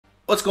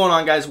What's going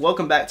on, guys?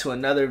 Welcome back to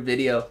another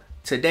video.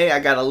 Today I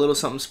got a little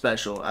something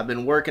special. I've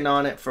been working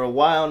on it for a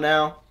while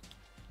now.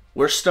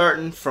 We're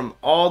starting from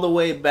all the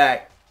way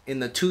back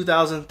in the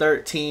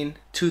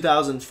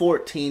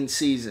 2013-2014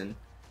 season,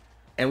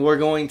 and we're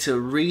going to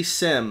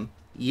re-sim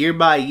year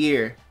by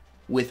year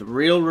with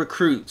real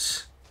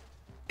recruits,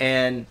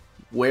 and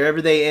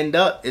wherever they end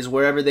up is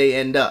wherever they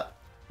end up.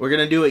 We're going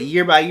to do it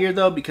year by year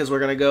though, because we're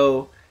going to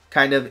go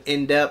kind of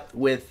in depth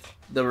with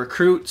the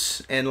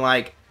recruits and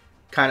like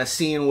kind of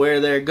seeing where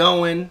they're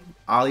going.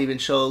 I'll even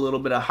show a little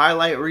bit of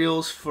highlight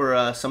reels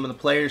for some of the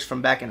players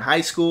from back in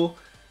high school.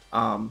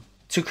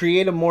 To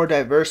create a more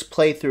diverse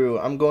playthrough,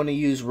 I'm going to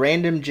use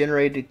random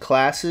generated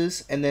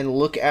classes and then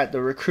look at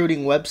the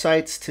recruiting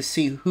websites to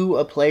see who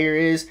a player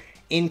is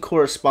in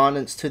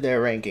correspondence to their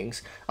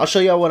rankings. I'll show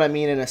y'all what I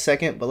mean in a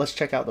second, but let's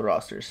check out the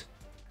rosters.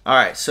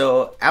 Alright,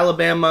 so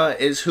Alabama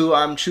is who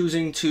I'm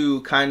choosing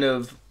to kind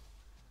of,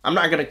 I'm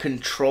not going to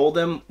control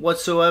them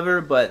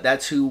whatsoever, but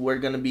that's who we're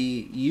going to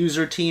be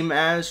user team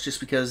as, just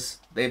because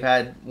they've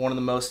had one of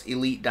the most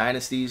elite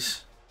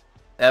dynasties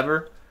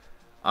ever.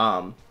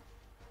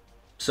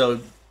 So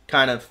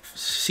kind of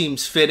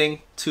seems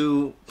fitting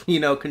to,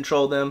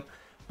 control them.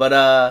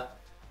 But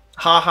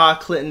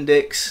Clinton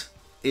Dix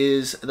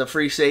is the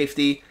free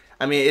safety.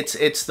 I mean,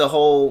 it's the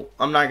whole,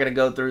 I'm not going to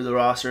go through the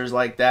rosters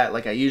like that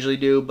like I usually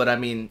do, but I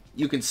mean,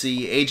 you can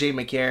see AJ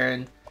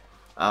McCarron,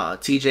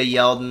 TJ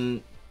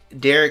Yeldon,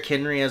 Derrick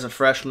Henry as a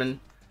freshman.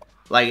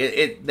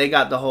 Like they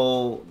got the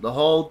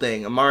whole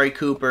thing. Amari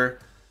Cooper.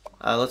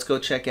 Let's go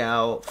check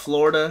out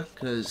Florida,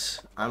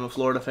 because I'm a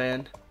Florida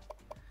fan.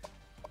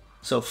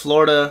 So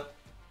Florida,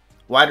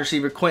 wide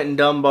receiver Quentin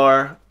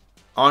Dunbar,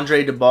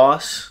 Andre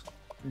DeBoss,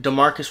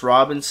 Demarcus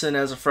Robinson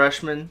as a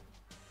freshman,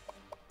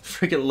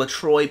 freaking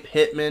LaTroy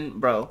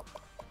Pittman, bro.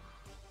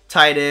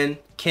 Tight end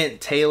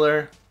Kent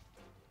Taylor,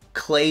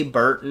 Clay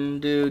Burton,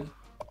 dude.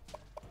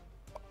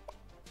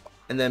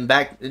 And then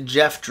back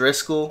Jeff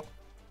Driscoll.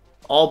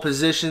 All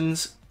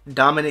positions,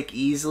 Dominic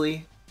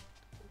Easley.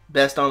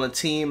 Best on the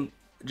team,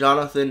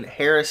 Jonathan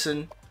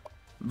Harrison.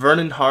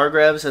 Vernon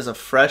Hargreaves as a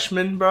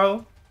freshman,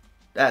 bro.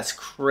 That's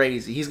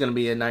crazy. He's going to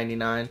be a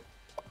 99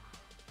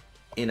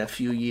 in a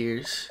few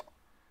years.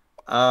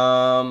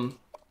 Obviously,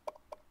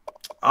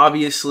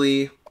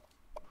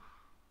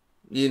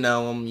 you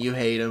know him, you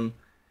hate him.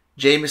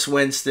 Jameis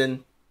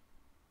Winston.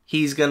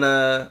 He's going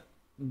to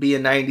be a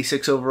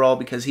 96 overall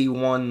because he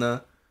won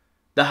the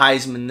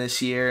Heisman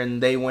this year,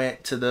 and they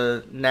went to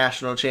the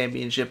national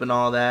championship and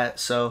all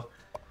that. So,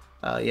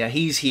 yeah,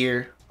 he's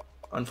here,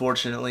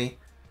 unfortunately.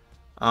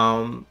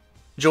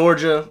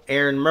 Georgia,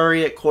 Aaron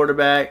Murray at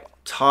quarterback,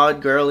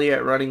 Todd Gurley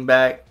at running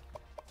back.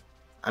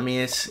 I mean,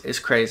 it's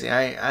crazy.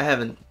 I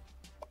haven't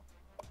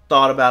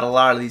thought about a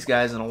lot of these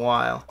guys in a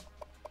while.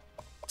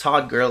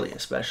 Todd Gurley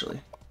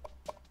especially.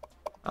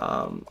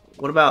 What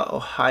about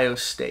Ohio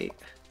State?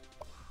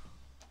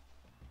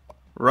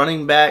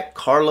 Running back,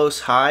 Carlos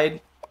Hyde.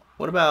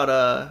 What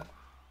about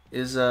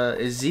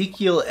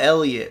Ezekiel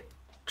Elliott,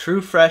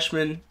 true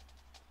freshman,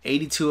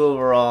 82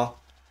 overall.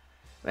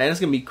 Man,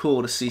 it's gonna be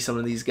cool to see some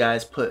of these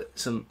guys put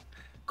some.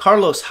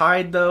 Carlos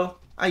Hyde though,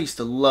 I used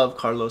to love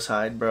Carlos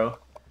Hyde, bro.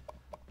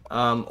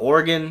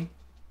 Oregon,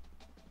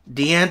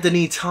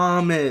 DeAnthony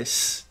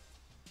Thomas.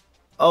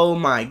 Oh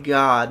my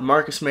God,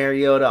 Marcus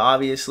Mariota,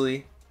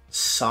 obviously,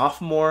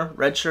 sophomore,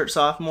 redshirt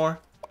sophomore.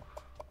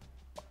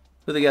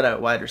 Who they got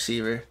at wide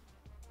receiver?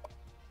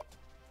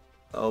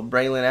 Oh,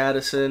 Braylon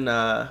Addison.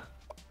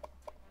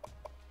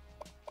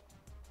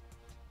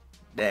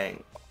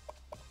 Dang.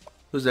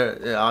 Who's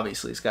there?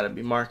 Obviously, it's got to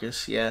be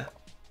Marcus. Yeah.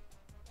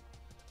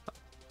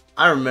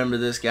 I remember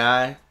this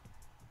guy.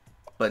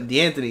 But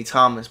DeAnthony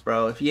Thomas,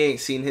 bro. If you ain't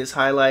seen his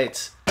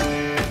highlights.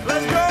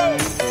 Let's go!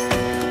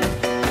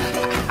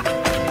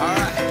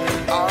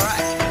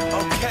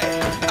 Alright.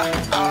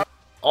 Okay.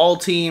 All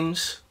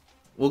teams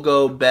will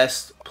go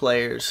best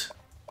players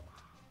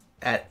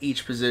at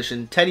each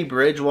position. Teddy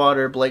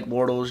Bridgewater, Blake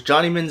Bortles,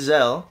 Johnny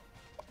Manziel,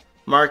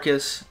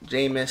 Marcus,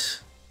 Jameis,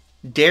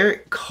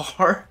 Derek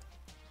Carr,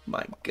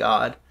 my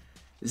God,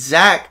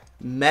 Zach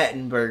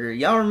Mettenberger.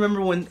 Y'all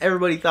remember when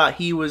everybody thought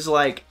he was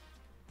like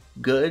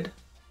good?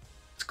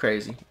 It's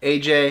crazy.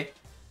 AJ,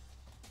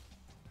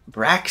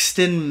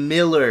 Braxton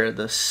Miller,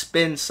 the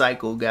spin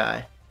cycle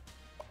guy,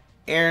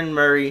 Aaron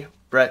Murray,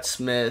 Brett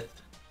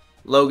Smith,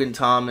 Logan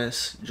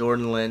Thomas,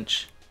 Jordan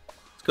Lynch.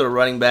 Let's go to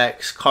running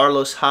backs.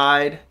 Carlos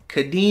Hyde,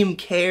 Kadeem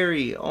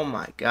Carey, oh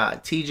my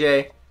God,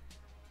 TJ,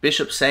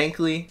 Bishop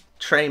Shankly,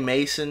 Trey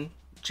Mason,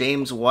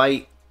 James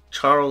White,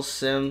 Charles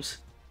Sims,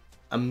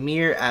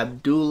 Amir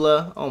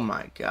Abdullah, oh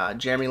my God,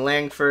 Jeremy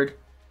Langford,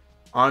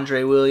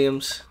 Andre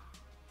Williams.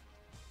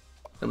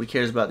 Nobody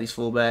cares about these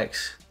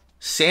fullbacks.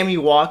 Sammy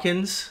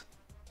Watkins,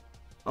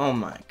 oh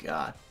my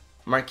God,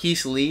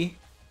 Marquise Lee.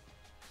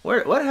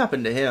 What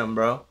happened to him,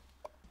 bro?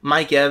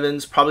 Mike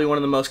Evans, probably one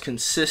of the most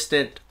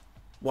consistent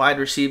wide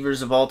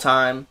receivers of all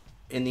time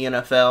in the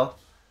NFL.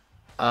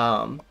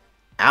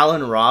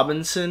 Allen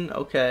Robinson,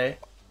 okay.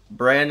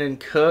 Brandon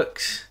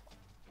Cooks,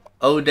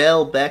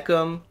 Odell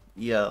Beckham,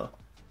 yo.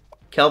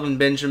 Kelvin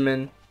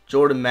Benjamin,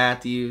 Jordan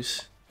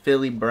Matthews,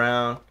 Philly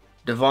Brown,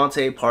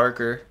 Devontae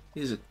Parker.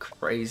 These are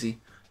crazy.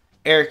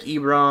 Eric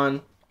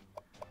Ebron.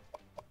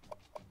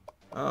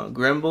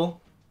 Grimble.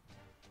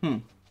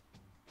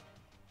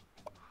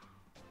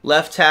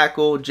 Left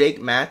tackle,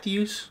 Jake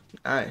Matthews.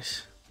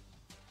 Nice.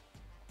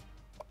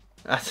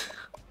 For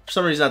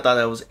some reason, I thought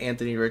that was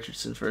Anthony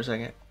Richardson for a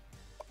second.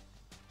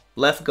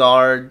 Left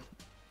guard.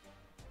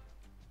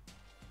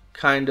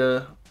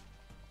 Kinda.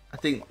 I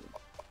think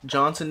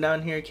Johnson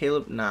down here.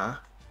 Caleb? Nah.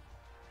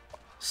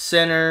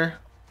 Center.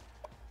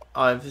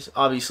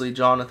 Obviously,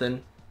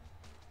 Jonathan.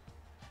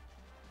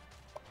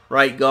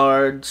 Right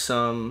guard.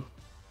 Not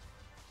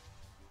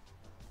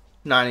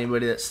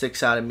anybody that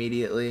sticks out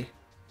immediately.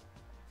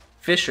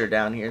 Fisher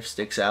down here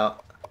sticks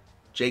out.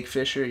 Jake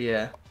Fisher,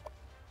 yeah.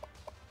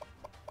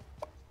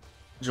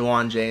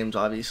 Juwan James,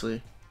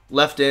 obviously.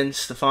 Left end,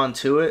 Stephon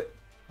Tuitt.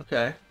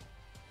 Okay.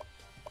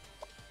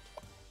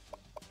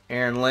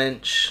 Aaron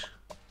Lynch.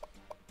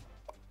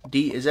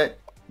 Is that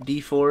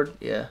D Ford?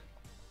 Yeah.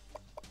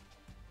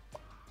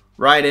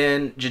 Right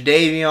end,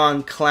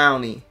 Jadeveon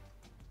Clowney.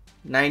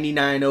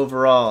 99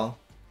 overall.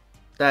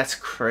 That's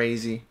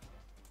crazy.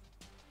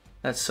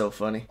 That's so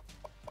funny.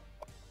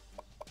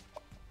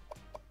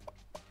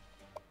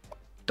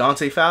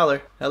 Dante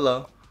Fowler.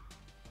 Hello.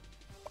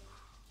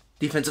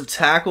 Defensive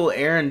tackle,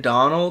 Aaron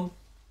Donald.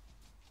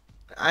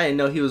 I didn't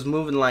know he was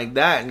moving like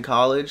that in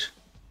college.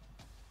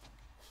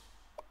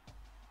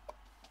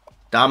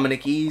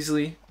 Dominic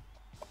Easley.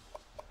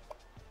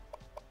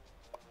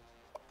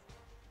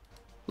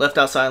 Left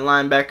outside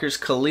linebackers,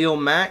 Khalil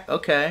Mack.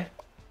 Okay.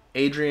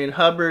 Adrian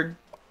Hubbard.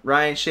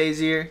 Ryan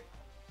Shazier.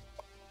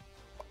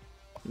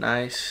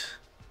 Nice.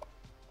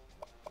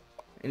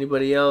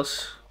 Anybody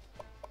else?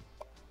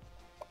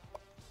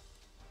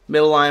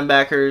 Middle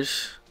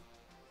linebackers,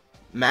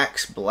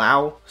 Max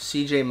Blau,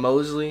 CJ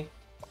Mosley,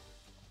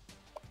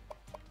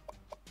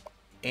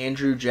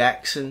 Andrew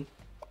Jackson.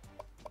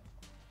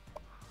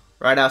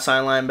 Right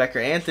outside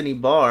linebacker, Anthony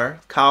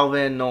Barr, Kyle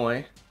Van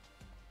Noy.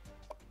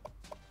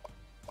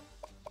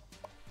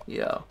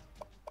 Yo.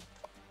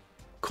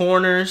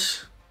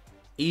 Corners,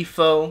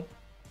 Efo,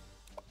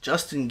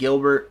 Justin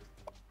Gilbert,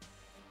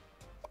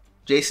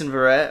 Jason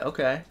Verrett,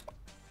 okay.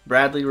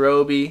 Bradley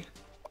Roby.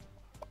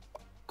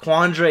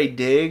 Quandre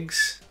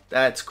Diggs.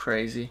 That's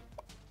crazy.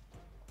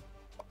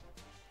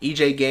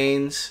 EJ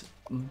Gaines.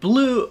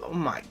 Blue. Oh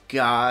my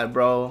god,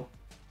 bro.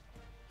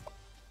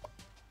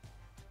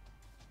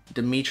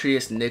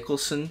 Demetrius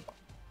Nicholson.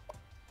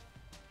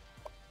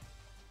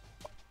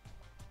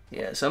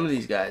 Yeah, some of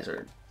these guys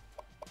are.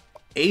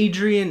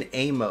 Adrian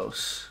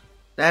Amos.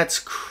 That's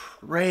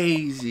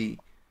crazy.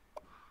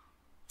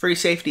 Free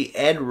safety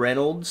Ed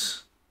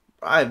Reynolds.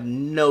 I have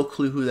no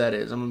clue who that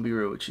is. I'm going to be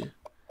real with you.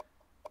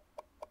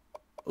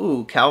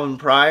 Ooh, Calvin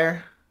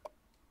Pryor.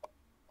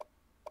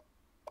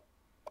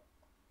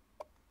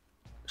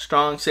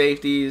 Strong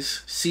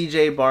safeties.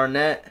 CJ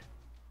Barnett.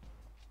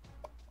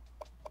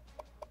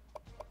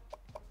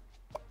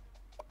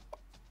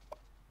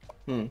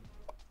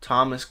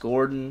 Thomas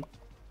Gordon.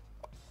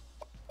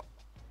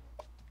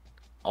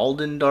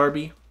 Alden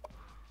Darby.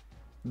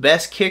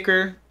 Best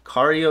kicker,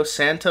 Cario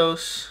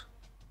Santos.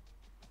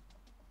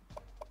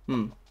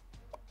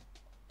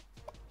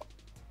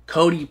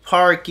 Cody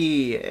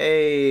Parkey.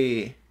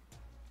 Hey.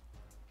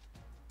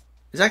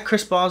 Is that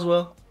Chris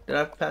Boswell? Did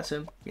I pass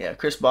him? Yeah,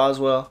 Chris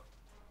Boswell.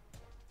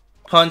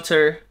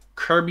 Punter,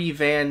 Kirby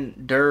Van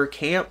Der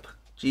Kamp.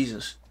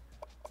 Jesus.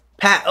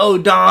 Pat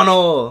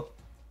O'Donnell.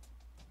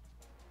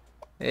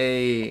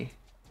 Hey.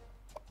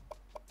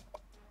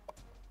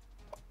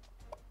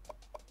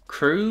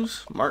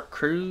 Cruz? Mark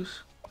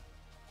Cruz.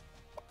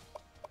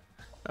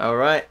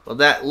 Alright, well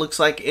that looks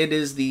like it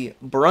is the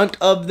brunt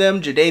of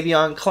them.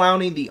 Jadeveon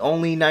Clowney, the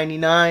only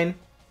 99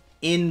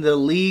 in the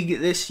league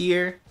this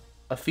year.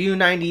 A few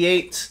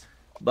 98s,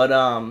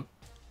 but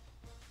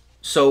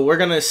so we're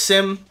gonna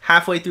sim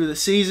halfway through the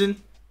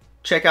season,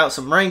 check out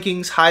some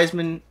rankings,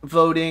 Heisman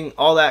voting,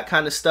 all that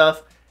kind of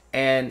stuff,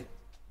 and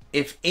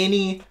if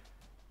any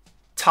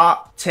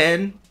top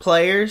 10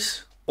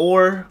 players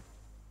or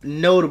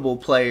notable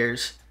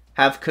players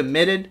have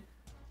committed,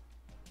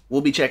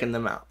 we'll be checking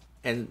them out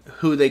and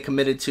who they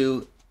committed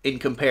to in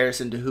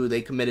comparison to who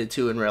they committed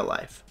to in real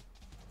life.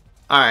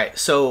 Alright,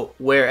 so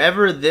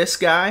wherever this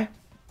guy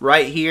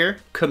right here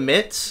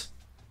commits,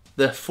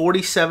 the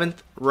 47th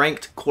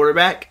ranked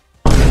quarterback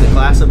in the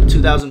class of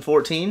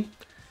 2014,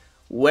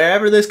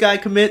 wherever this guy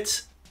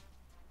commits,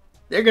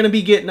 they're going to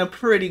be getting a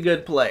pretty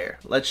good player.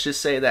 Let's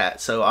just say that.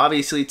 So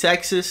obviously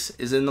Texas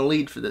is in the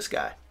lead for this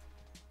guy.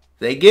 If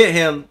they get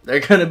him, they're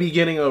going to be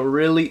getting a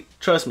really,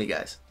 trust me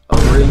guys, a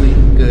really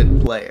good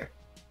player.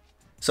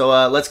 So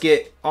let's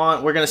get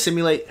on. We're going to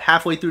simulate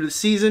halfway through the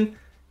season,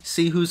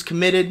 see who's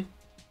committed,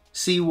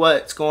 see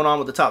what's going on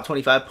with the top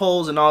 25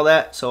 polls and all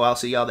that. So I'll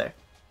see y'all there.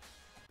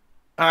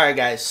 Alright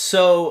guys,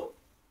 so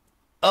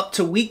up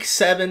to week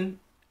 7,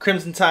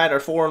 Crimson Tide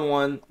are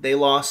 4-1. They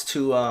lost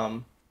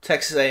to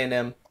Texas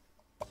A&M.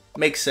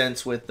 Makes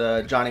sense with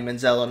Johnny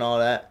Manziel and all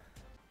that.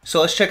 So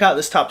let's check out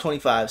this top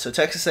 25. So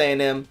Texas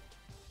A&M,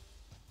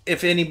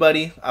 if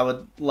anybody, I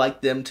would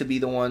like them to be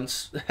the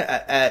ones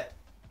at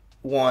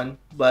 1.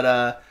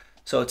 But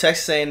so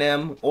Texas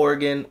A&M,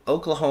 Oregon,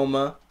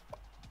 Oklahoma,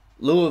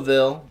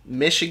 Louisville,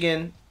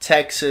 Michigan,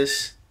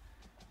 Texas,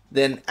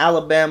 then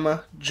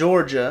Alabama,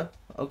 Georgia,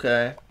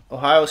 okay,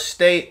 Ohio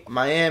State,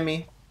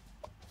 Miami,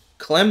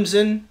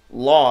 Clemson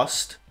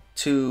lost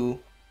to,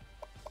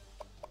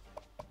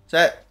 is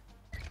that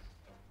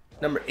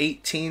number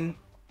 18?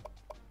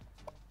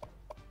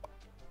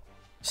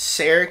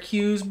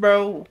 Syracuse,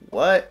 bro.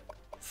 What?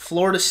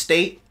 Florida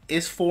State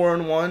is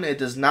 4-1. It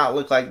does not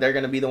look like they're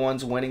going to be the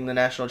ones winning the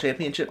national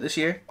championship this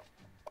year.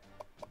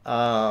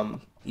 UCLA,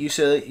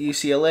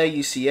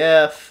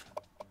 UCF.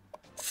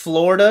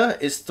 Florida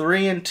is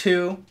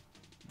 3-2.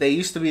 They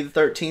used to be the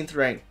 13th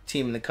ranked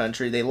team in the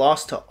country. They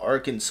lost to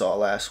Arkansas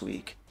last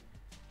week.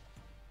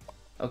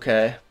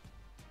 Okay.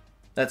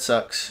 That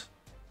sucks.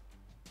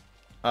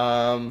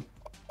 South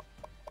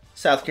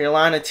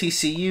Carolina,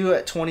 TCU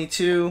at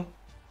 22.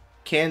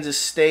 Kansas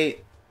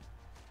State.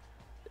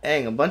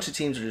 Dang, a bunch of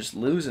teams are just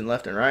losing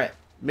left and right.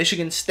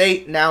 Michigan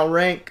State now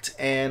ranked,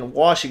 and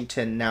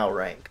Washington now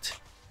ranked.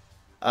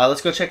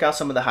 Let's go check out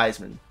some of the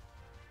Heisman.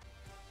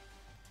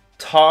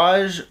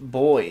 Taj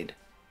Boyd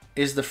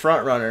is the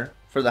front runner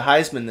for the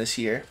Heisman this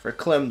year for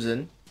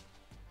Clemson.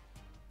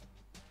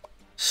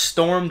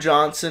 Storm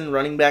Johnson,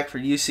 running back for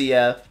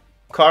UCF.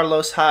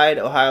 Carlos Hyde,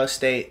 Ohio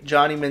State.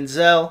 Johnny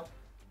Manziel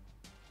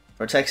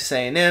for Texas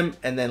A&M.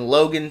 And then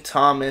Logan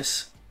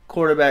Thomas,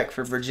 quarterback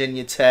for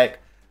Virginia Tech.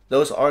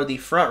 Those are the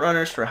front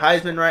runners for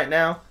Heisman right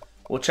now.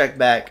 We'll check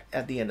back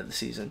at the end of the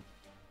season.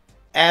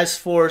 As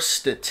for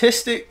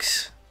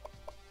statistics,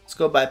 let's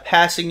go by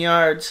passing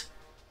yards.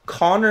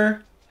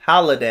 Connor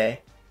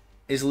Halliday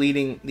is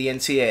leading the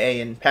NCAA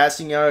in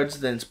passing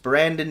yards. Then it's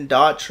Brandon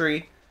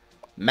Daughtry,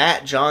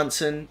 Matt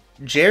Johnson,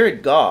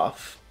 Jared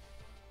Goff,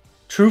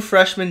 true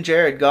freshman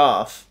Jared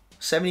Goff,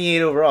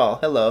 78 overall.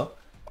 Hello.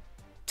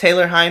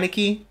 Taylor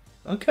Heineke,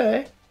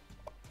 okay.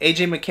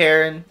 AJ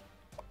McCarron,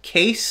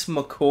 Case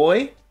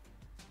McCoy,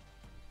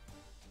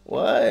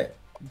 what?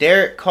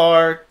 Derek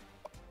Carr,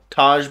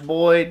 Taj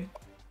Boyd,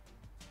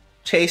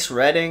 Chase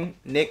Redding,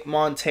 Nick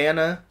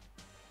Montana.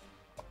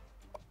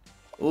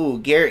 Ooh,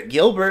 Garrett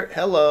Gilbert,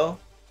 hello.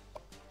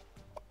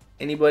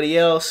 Anybody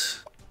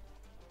else?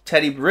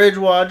 Teddy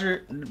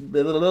Bridgewater.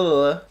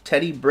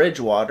 Teddy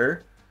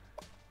Bridgewater.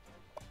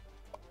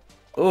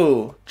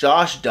 Ooh,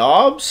 Josh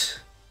Dobbs?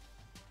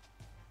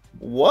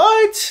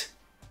 What?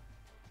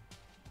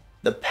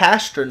 The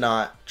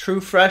Pastronaut,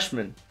 true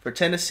freshman for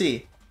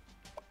Tennessee.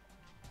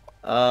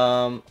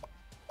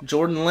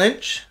 Jordan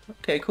Lynch.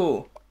 Okay,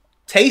 cool.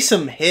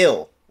 Taysom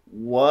Hill.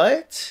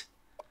 What?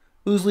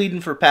 Who's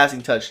leading for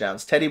passing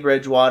touchdowns? Teddy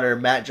Bridgewater,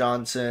 Matt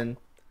Johnson,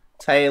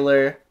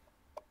 Taylor,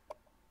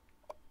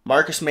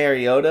 Marcus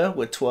Mariota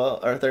with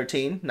 12 or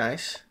 13.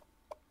 Nice.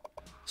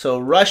 So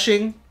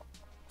rushing.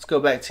 Let's go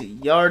back to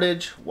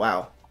yardage.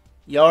 Wow.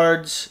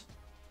 Yards.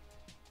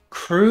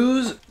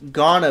 Cruz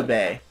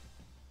Gonabe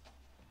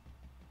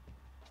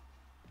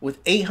with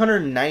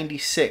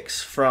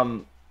 896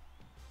 from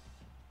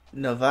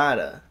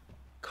Nevada.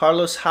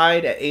 Carlos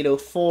Hyde at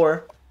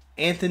 804.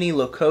 Anthony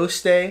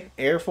Lacoste,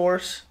 Air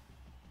Force,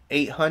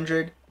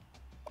 800.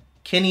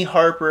 Kenny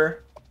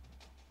Harper.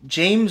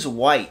 James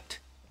White,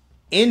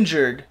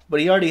 injured, but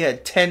he already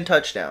had 10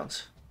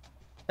 touchdowns.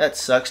 That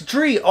sucks.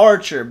 Dree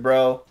Archer,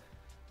 bro.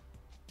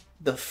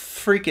 The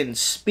freaking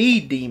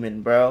speed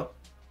demon, bro.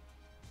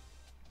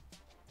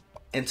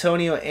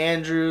 Antonio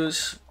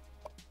Andrews.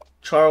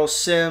 Charles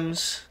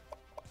Sims.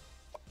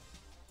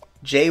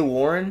 Jay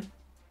Warren.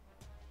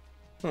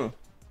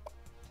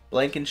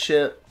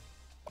 Blankenship.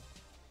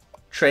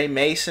 Trey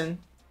Mason.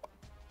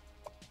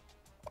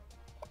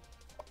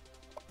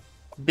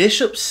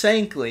 Bishop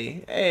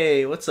Sankley.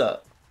 Hey, what's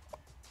up?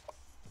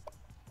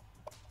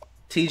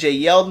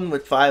 TJ Yeldon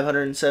with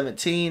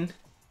 517.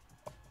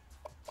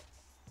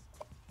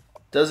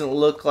 Doesn't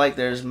look like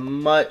there's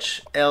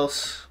much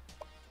else.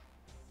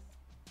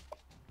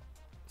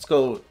 Let's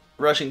go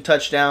rushing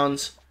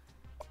touchdowns.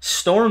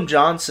 Storm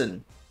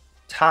Johnson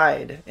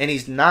tied, and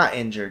he's not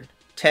injured.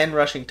 10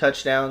 rushing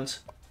touchdowns.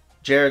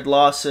 Jared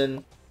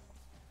Lawson.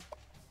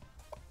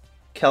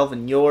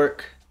 Kelvin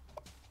York.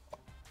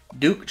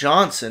 Duke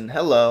Johnson.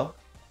 Hello.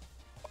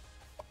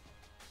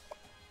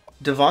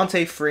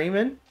 Devontae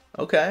Freeman.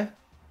 Okay.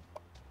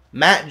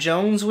 Matt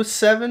Jones with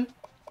 7.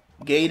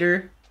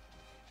 Gator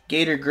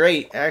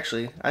great,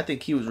 actually. I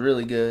think he was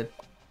really good.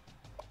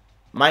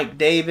 Mike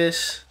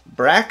Davis.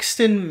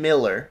 Braxton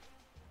Miller.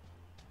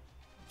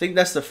 I think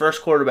that's the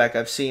first quarterback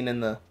I've seen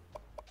in the...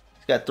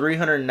 He's got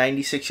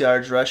 396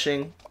 yards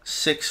rushing.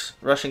 6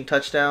 rushing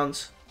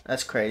touchdowns.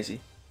 That's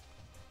crazy.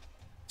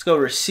 Let's go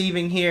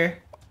receiving here.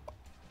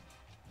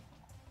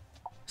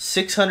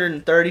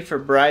 630 for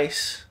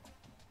Bryce.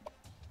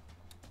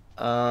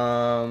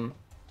 Tommy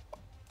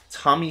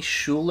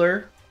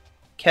Schuler.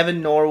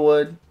 Kevin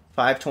Norwood,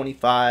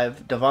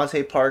 525.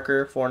 Devontae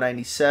Parker,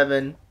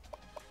 497.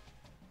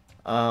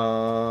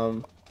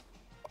 Not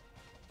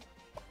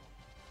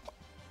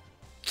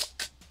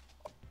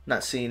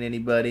seeing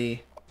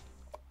anybody.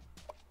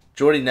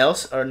 Jordy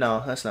Nelson, or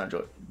no, that's not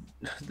Jordy.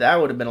 That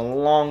would have been a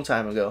long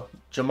time ago.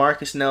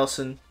 Jamarcus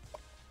Nelson.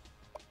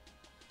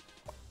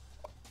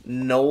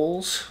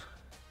 Knowles.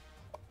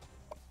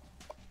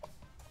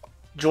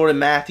 Jordan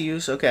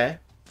Matthews, okay.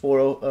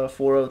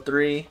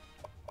 403.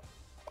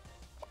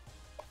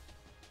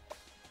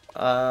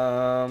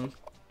 Let's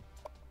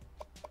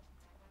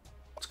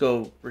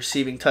go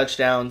receiving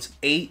touchdowns.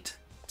 8,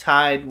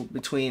 tied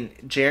between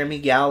Jeremy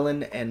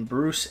Gallon and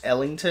Bruce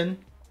Ellington.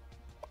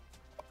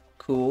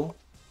 Cool.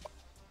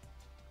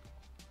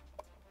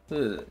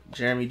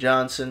 Jeremy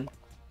Johnson.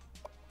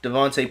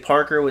 Devontae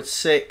Parker with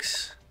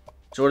 6.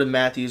 Jordan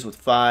Matthews with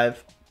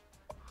 5.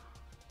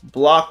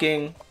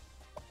 Blocking.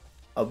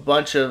 A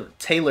bunch of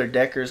Taylor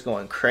Deckers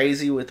going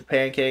crazy with the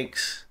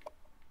pancakes.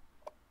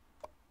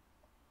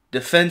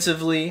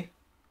 Defensively,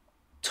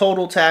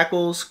 total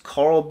tackles,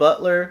 Carl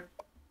Butler,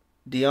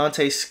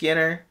 Deontay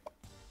Skinner.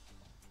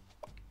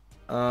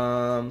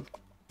 Not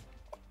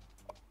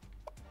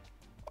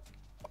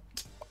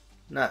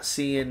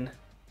seeing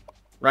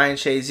Ryan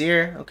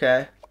Shazier.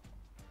 Okay.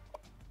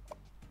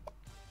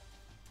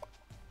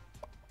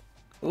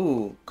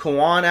 Ooh,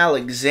 Kwan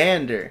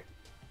Alexander.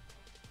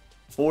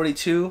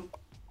 42.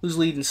 Who's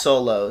leading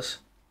solos?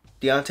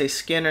 Deontay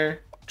Skinner,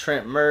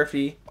 Trent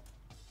Murphy,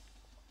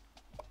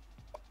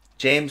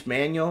 James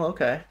Manuel.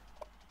 Okay.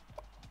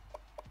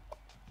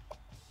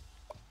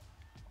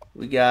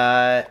 We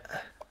got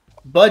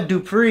Bud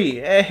Dupree.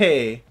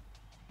 Hey.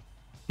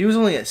 He was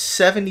only at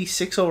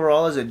 76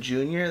 overall as a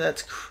junior.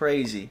 That's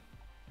crazy.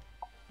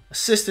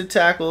 Assisted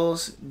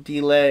tackles,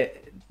 delay.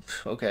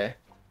 Okay.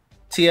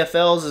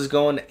 TFLs is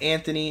going to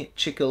Anthony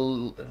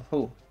Chickillo.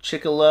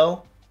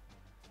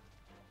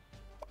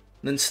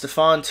 Then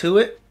Stephon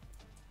Tuitt,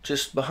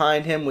 just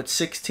behind him with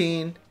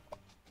 16.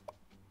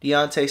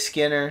 Deontay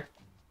Skinner.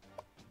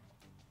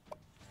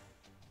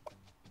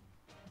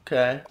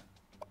 Okay.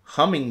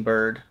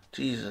 Hummingbird.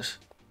 Jesus.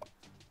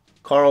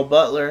 Carl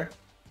Butler.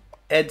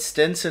 Ed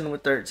Stinson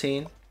with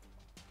 13.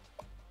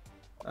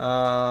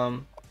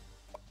 Alright,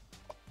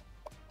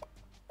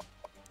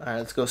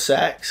 let's go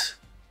sacks.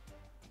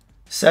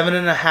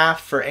 7.5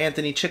 for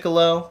Anthony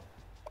Chickillo.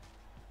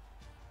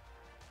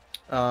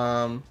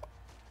 I'm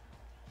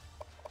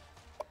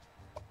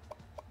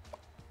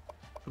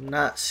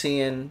not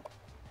seeing.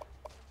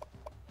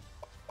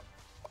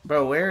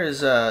 Bro, where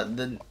is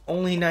the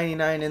only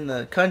 99 in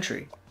the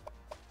country?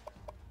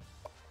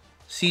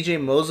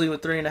 CJ Mosley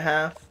with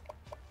 3.5.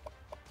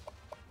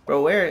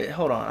 Bro, where?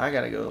 Hold on, I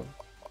gotta go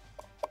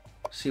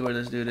see where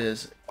this dude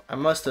is.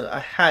 I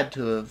had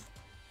to have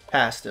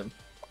passed him.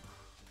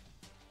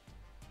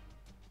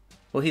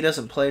 Well, he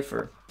doesn't play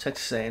for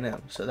Texas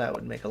A&M, so that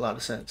would make a lot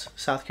of sense.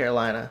 South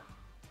Carolina.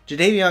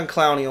 Jadeveon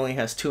Clowney only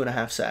has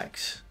 2.5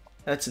 sacks.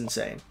 That's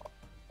insane.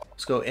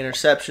 Let's go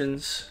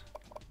interceptions.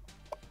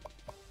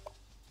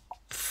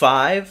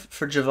 5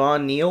 for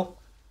Javon Neal.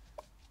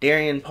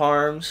 Darian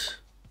Parms.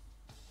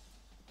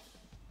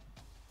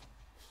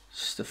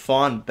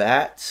 Stephon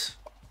Batts.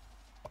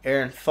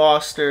 Aaron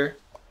Foster.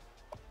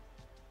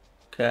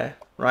 Okay.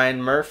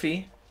 Ryan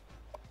Murphy.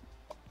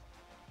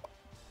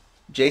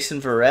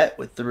 Jason Verrett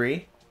with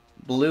 3.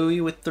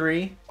 Bluey with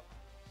 3.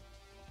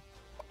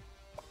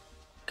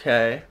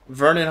 Okay.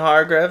 Vernon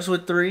Hargreaves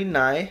with 3.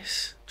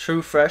 Nice.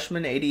 True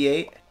freshman,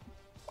 88.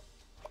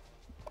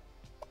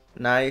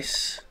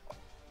 Nice.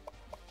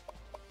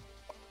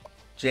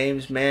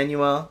 James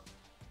Manuel.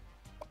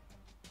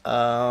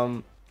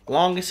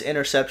 Longest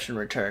interception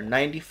return,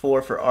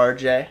 94 for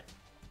RJ.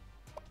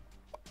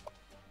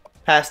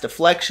 Pass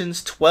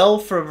deflections,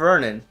 12 for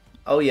Vernon.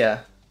 Oh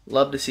yeah,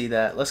 love to see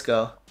that. Let's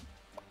go.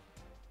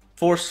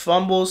 Forced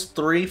fumbles,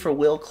 3 for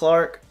Will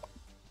Clark.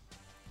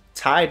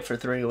 Tied for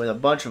 3 with a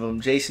bunch of them.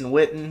 Jason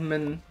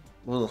Wittenman,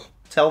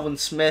 Telvin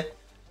Smith,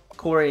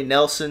 Corey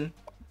Nelson,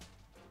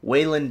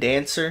 Waylon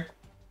Dancer,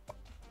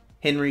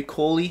 Henry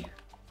Cooley.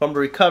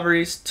 Fumble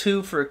recoveries,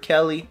 2 for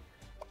Kelly,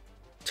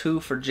 2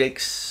 for Jake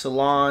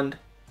Salond.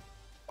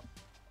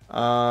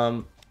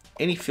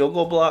 Any field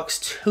goal blocks,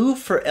 2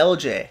 for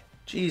LJ.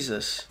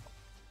 Jesus.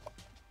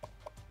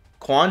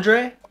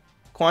 Quandre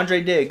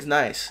Diggs,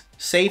 nice.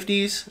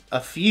 Safeties, a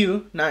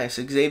few, nice.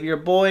 Xavier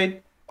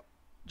Boyd,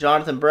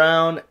 Jonathan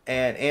Brown,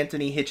 and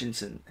Anthony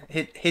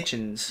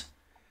Hitchens.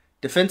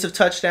 Defensive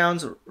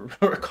touchdowns,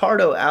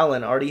 Ricardo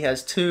Allen already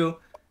has 2.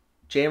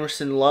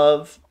 Jamerson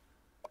Love,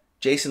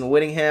 Jason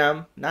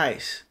Whittingham,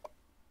 nice.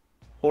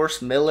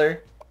 Horst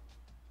Miller,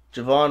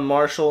 Javon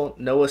Marshall,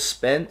 Noah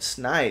Spence,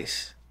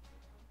 nice.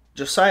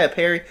 Josiah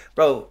Perry,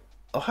 bro,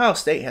 Ohio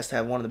State has to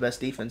have one of the best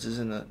defenses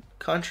in the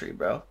country,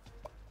 bro.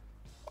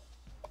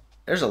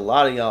 There's a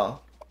lot of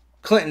y'all.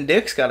 Clinton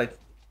Dix got a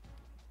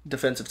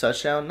defensive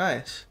touchdown,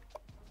 nice.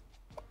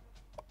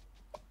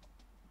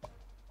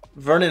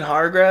 Vernon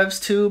Hargreaves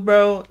too,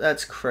 bro,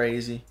 that's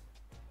crazy.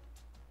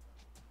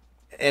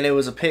 And it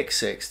was a pick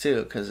 6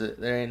 too, because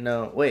there ain't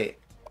no, wait.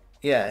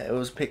 Yeah, it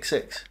was pick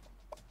 6.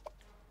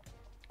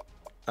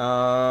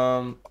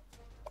 Nothing.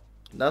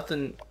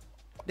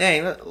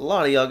 Dang, a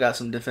lot of y'all got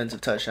some defensive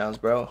touchdowns,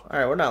 bro.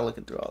 Alright, we're not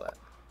looking through all that.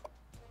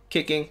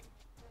 Kicking.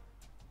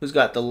 Who's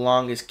got the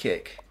longest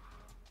kick?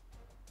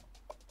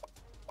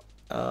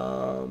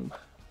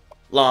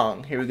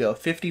 Long. Here we go.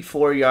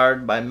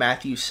 54-yard by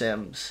Matthew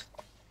Sims.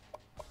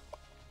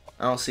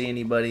 I don't see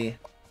anybody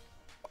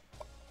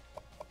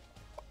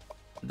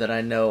that I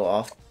know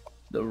off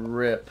the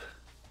rip.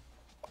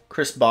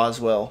 Chris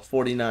Boswell,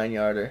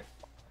 49-yarder.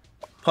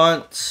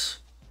 Punts.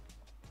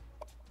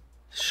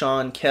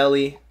 Sean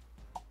Kelly.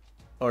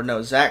 Or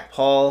no, Zach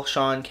Paul,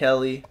 Sean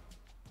Kelly.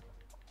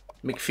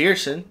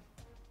 McPherson.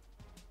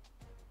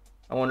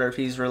 I wonder if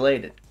he's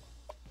related.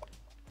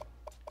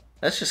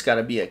 That's just got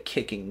to be a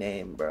kicking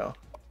name, bro.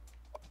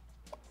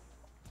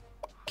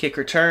 Kick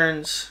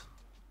returns.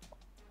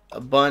 A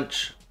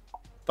bunch.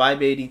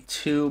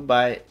 582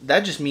 by... That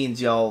just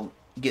means y'all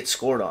get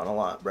scored on a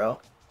lot, bro.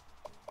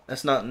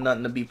 That's nothing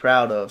to be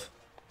proud of.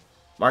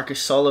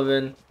 Marcus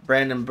Sullivan.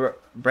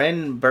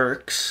 Brandon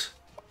Burks.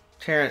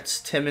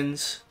 Terrence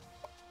Timmons.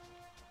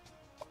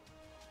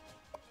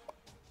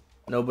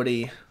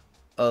 Nobody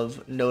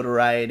of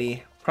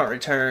notoriety. Punt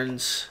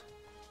returns.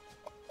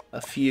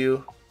 A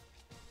few.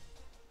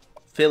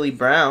 Philly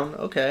Brown,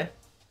 okay.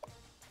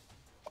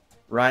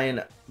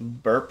 Ryan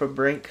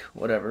Burpabrink,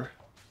 whatever.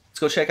 Let's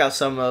go check out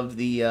some of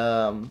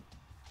the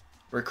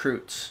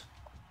recruits.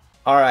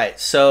 Alright,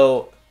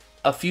 so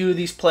a few of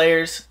these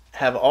players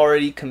have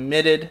already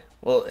committed.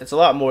 Well, it's a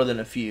lot more than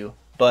a few,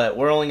 but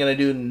we're only going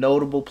to do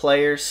notable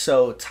players.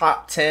 So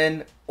top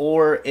 10,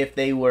 or if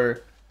they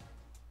were,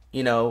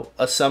 you know,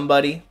 a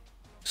somebody.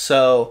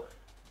 So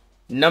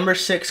number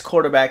 6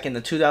 quarterback in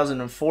the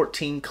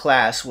 2014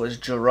 class was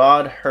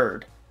Gerard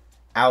Hurd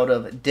out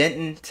of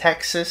Denton,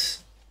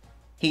 Texas.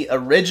 He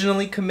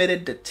originally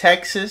committed to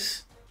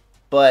Texas,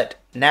 but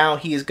now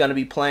he is going to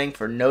be playing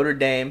for Notre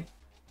Dame.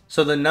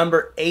 So the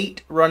number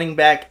 8 running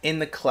back in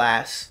the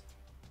class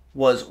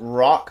was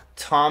Rock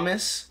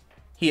Thomas.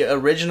 He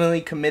originally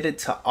committed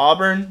to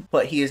Auburn,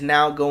 but he is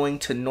now going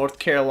to North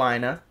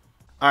Carolina.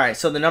 Alright,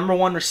 so the number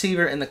 1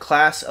 receiver in the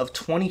class of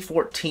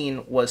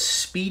 2014 was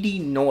Speedy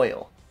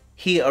Noyle.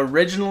 He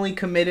originally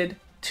committed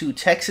to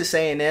Texas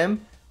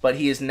A&M, but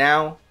he is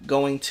now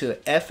going to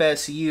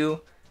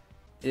FSU.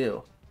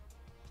 Ew.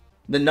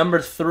 The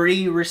number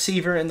 3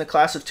 receiver in the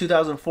class of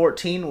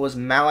 2014 was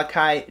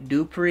Malachi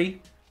Dupree.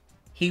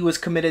 He was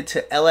committed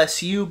to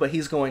LSU, but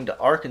he's going to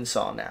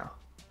Arkansas now.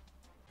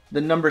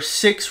 The number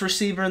 6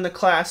 receiver in the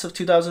class of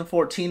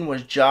 2014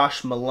 was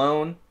Josh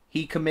Malone.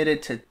 He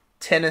committed to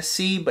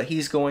Tennessee, but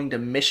he's going to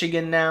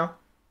Michigan now.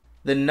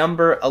 The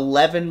number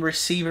 11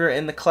 receiver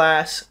in the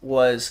class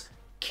was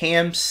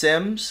Cam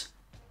Sims.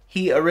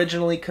 He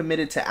originally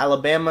committed to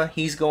Alabama.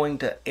 He's going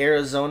to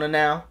Arizona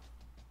now.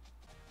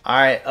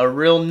 Alright, a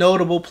real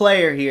notable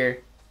player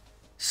here.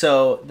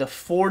 So, the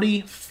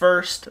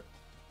 41st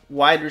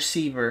wide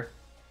receiver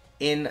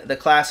in the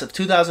class of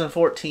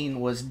 2014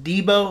 was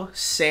Deebo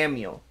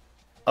Samuel.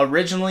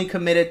 Originally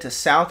committed to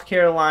South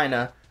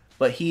Carolina,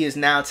 but he is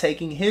now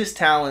taking his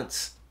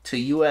talents to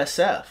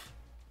USF.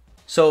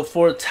 So,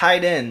 for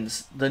tight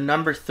ends, the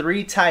number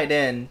 3 tight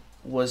end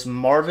was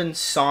Marvin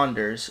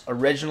Saunders,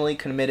 originally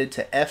committed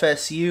to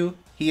FSU.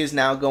 He is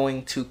now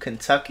going to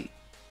Kentucky.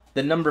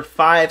 The number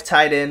 5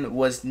 tight end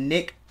was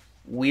Nick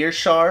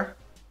Weirshar,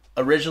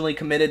 originally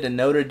committed to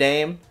Notre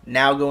Dame,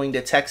 now going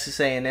to Texas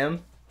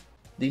A&M.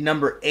 The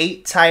number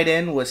 8 tight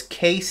end was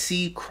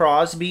KC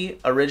Crosby,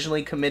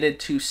 originally committed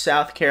to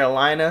South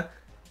Carolina,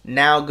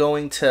 now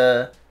going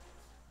to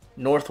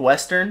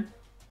Northwestern.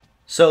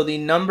 So the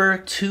number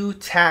 2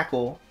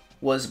 tackle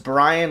was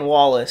Brian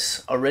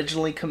Wallace,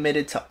 originally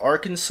committed to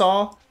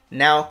Arkansas,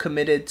 now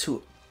committed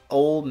to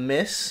Ole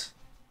Miss.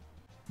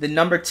 The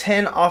number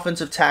 10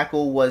 offensive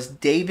tackle was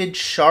David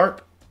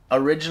Sharp,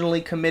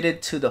 originally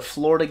committed to the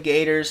Florida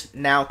Gators,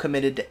 now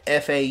committed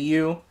to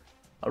FAU.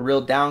 A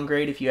real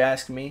downgrade if you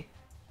ask me.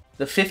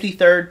 The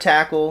 53rd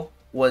tackle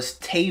was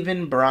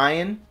Taven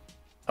Bryan,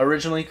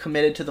 originally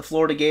committed to the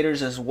Florida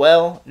Gators as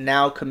well,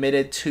 now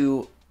committed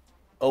to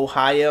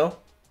Ohio.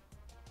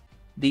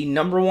 The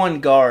number 1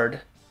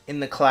 guard in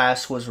the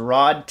class was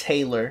Rod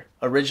Taylor,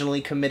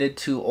 originally committed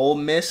to Ole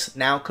Miss,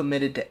 now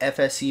committed to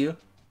FSU.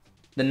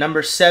 The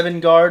number 7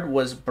 guard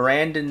was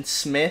Brandon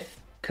Smith,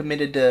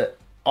 committed to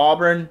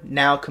Auburn,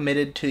 now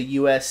committed to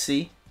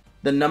USC.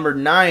 The number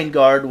 9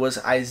 guard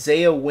was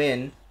Isaiah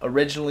Wynn,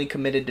 originally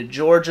committed to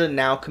Georgia,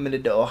 now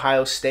committed to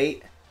Ohio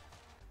State.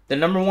 The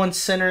number 1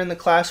 center in the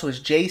class was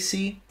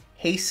J.C.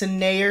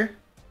 Hasenayer,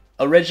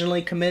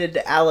 originally committed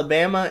to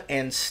Alabama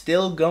and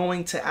still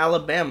going to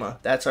Alabama.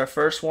 That's our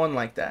first one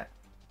like that.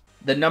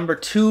 The number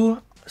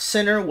 2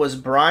 center was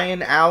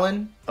Brian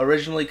Allen,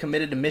 originally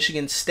committed to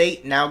Michigan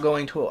State, now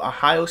going to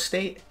Ohio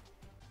State.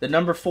 The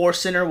number 4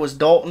 center was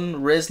Dalton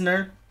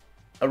Risner,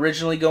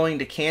 originally going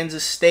to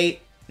Kansas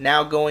State,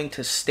 now going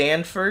to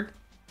Stanford.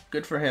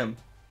 Good for him.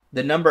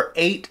 The number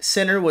 8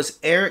 center was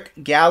Eric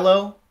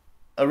Gallo,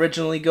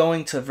 originally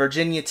going to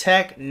Virginia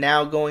Tech,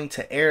 now going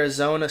to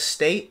Arizona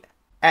State.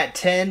 At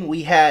 10,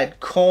 we had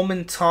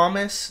Coleman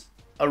Thomas,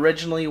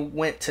 originally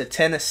went to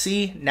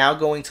Tennessee, now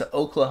going to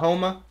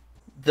Oklahoma.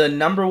 The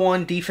number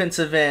 1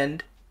 defensive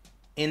end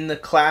in the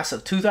class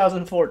of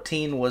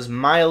 2014 was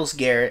Myles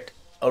Garrett,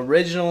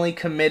 originally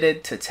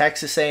committed to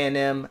Texas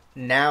A&M,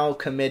 now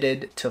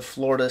committed to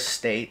Florida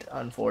State,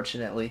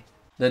 unfortunately.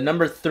 The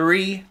number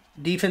 3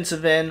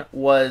 defensive end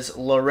was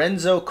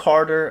Lorenzo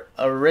Carter,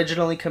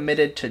 originally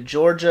committed to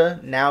Georgia,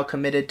 now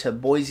committed to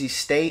Boise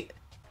State.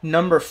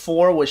 Number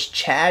 4 was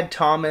Chad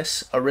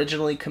Thomas,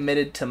 originally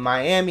committed to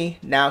Miami,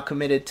 now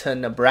committed to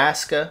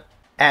Nebraska.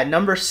 At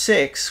number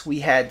 6, we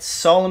had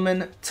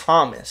Solomon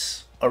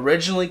Thomas,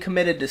 originally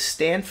committed to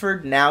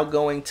Stanford, now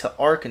going to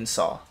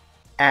Arkansas.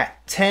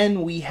 At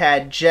 10, we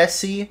had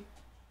Jesse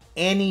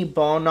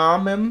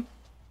Anibonamim.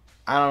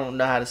 I don't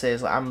know how to say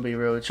this. I'm going to be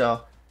real with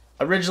y'all.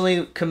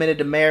 Originally committed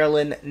to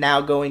Maryland,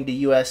 now going to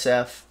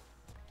USF.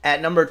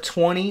 At number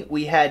 20,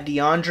 we had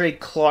DeAndre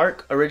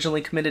Clark,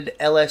 originally committed to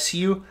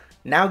LSU,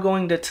 now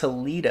going to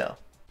Toledo.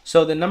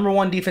 So the number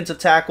 1 defensive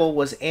tackle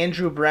was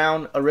Andrew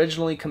Brown,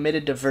 originally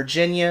committed to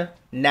Virginia,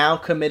 now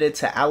committed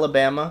to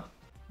Alabama.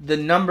 The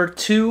number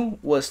 2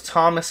 was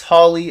Thomas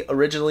Hawley,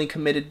 originally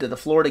committed to the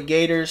Florida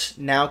Gators,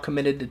 now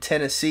committed to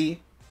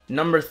Tennessee.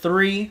 Number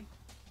 3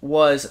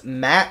 was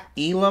Matt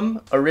Elam,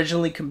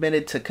 originally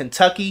committed to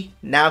Kentucky,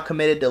 now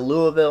committed to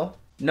Louisville.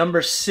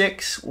 Number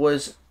 6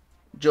 was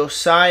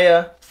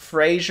Josiah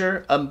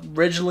Frazier,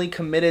 originally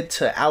committed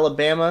to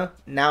Alabama,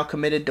 now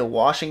committed to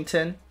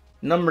Washington.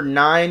 Number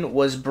 9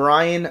 was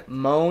Brian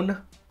Moan,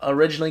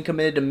 originally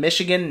committed to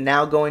Michigan,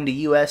 now going to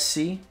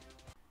USC.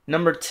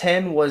 Number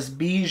 10 was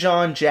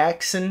Bijan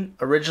Jackson,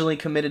 originally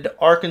committed to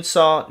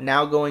Arkansas,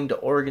 now going to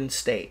Oregon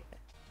State.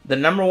 The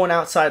number 1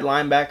 outside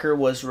linebacker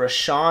was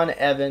Rashawn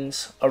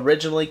Evans,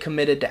 originally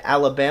committed to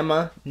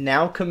Alabama,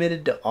 now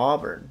committed to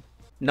Auburn.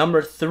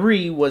 Number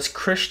 3 was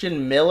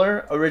Christian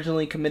Miller,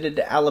 originally committed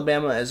to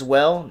Alabama as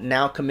well,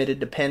 now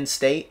committed to Penn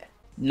State.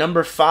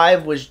 Number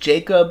 5 was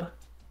Jacob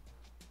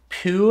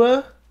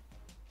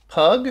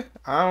Pug?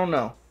 I don't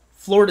know.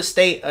 Florida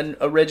State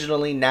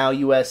originally, now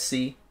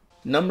USC.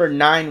 Number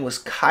 9 was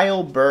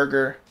Kyle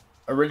Berger,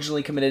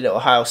 originally committed to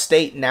Ohio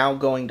State, now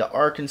going to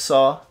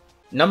Arkansas.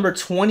 Number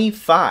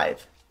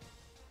 25,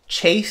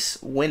 Chase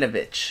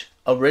Winovich,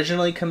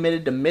 originally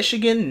committed to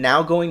Michigan,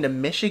 now going to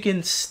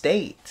Michigan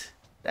State.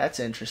 That's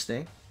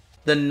interesting.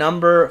 The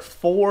number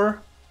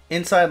 4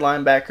 inside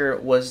linebacker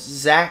was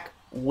Zach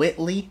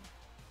Whitley,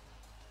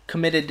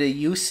 committed to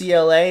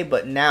UCLA,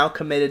 but now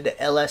committed to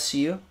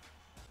LSU.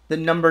 The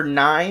number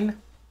 9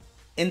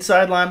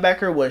 inside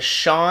linebacker was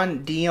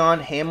Sean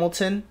Dion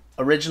Hamilton,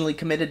 originally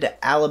committed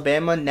to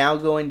Alabama, now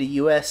going to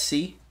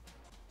USC.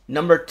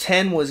 Number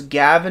 10 was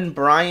Gavin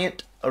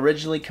Bryant,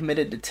 originally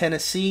committed to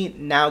Tennessee,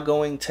 now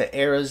going to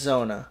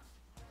Arizona.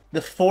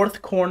 The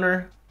 4th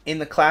corner in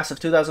the class of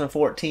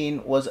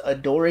 2014 was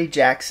Adoree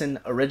Jackson,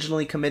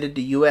 originally committed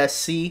to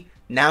USC,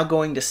 now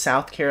going to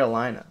South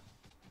Carolina.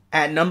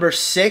 At number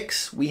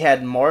 6, we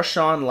had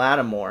Marshawn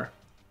Lattimore,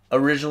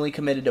 originally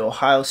committed to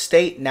Ohio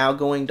State, now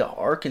going to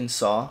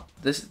Arkansas.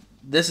 This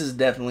is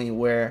definitely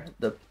where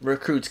the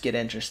recruits get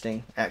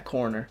interesting at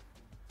corner.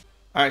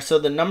 Alright, so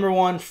the number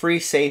 1 free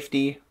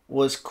safety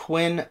was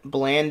Quinn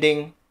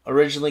Blanding,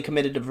 originally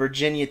committed to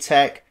Virginia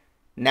Tech,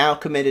 now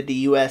committed to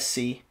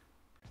USC.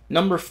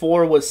 Number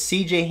 4 was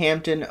CJ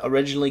Hampton,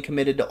 originally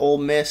committed to Ole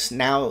Miss,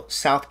 now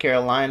South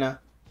Carolina.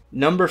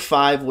 Number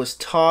 5 was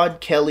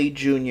Todd Kelly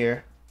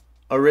Jr.,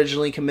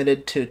 originally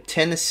committed to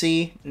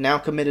Tennessee, now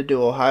committed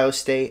to Ohio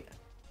State.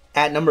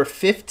 At number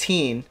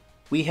 15,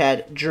 we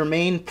had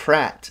Jermaine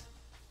Pratt,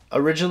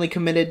 originally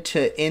committed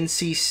to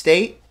NC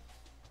State,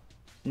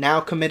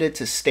 now committed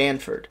to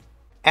Stanford.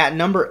 At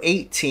number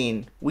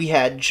 18, we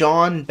had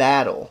John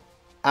Battle,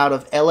 out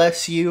of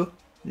LSU,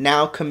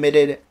 now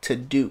committed to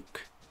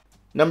Duke.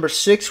 Number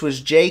 6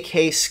 was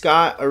J.K.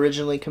 Scott,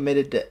 originally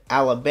committed to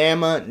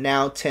Alabama,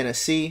 now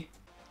Tennessee.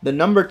 The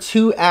number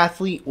 2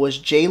 athlete was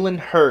Jalen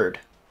Hurd,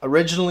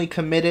 originally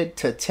committed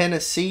to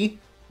Tennessee,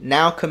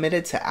 now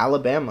committed to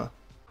Alabama.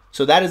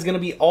 So that is going to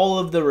be all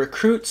of the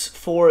recruits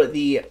for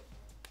the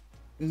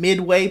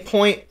midway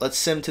point. Let's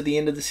sim to the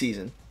end of the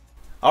season.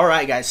 All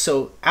right, guys.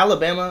 So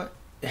Alabama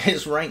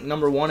is ranked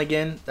number 1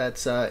 again.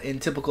 That's in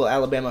typical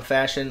Alabama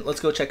fashion.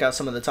 Let's go check out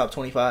some of the top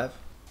 25.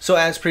 So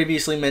as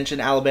previously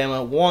mentioned,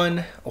 Alabama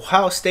 1,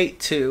 Ohio State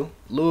 2,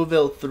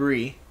 Louisville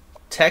 3,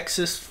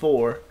 Texas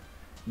 4,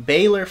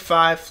 Baylor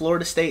 5,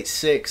 Florida State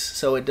 6.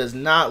 So it does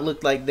not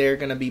look like they're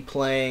going to be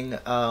playing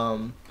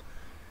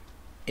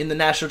in the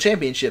national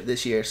championship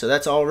this year. So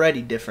that's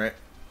already different,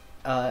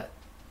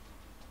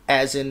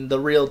 as in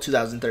the real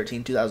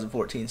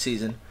 2013-2014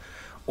 season.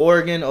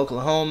 Oregon,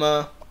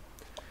 Oklahoma,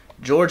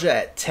 Georgia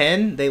at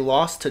 10. They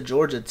lost to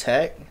Georgia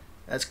Tech.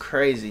 That's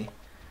crazy.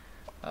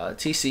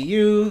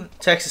 TCU,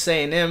 Texas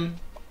A&M.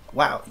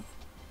 Wow.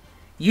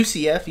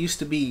 UCF used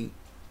to be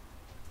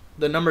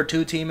the number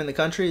 2 team in the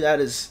country. That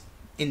is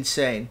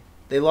insane.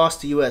 They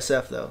lost to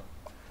USF though.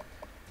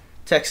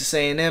 Texas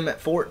A&M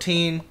at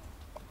 14.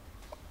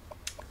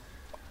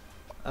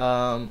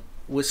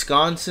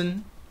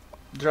 Wisconsin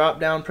dropped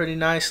down pretty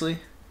nicely.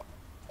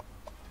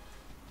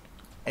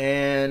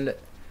 And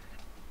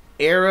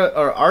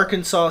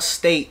Arkansas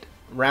State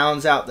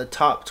rounds out the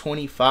top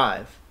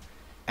 25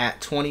 at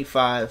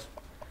 25.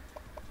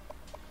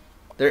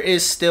 There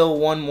is still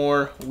one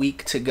more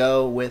week to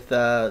go with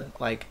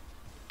like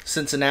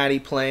Cincinnati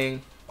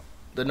playing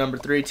the number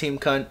 3 team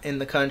in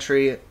the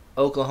country,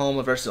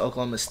 Oklahoma versus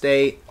Oklahoma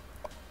State.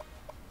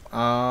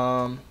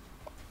 Baylor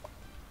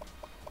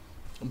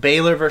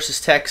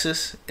versus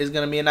Texas is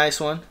going to be a nice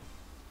one.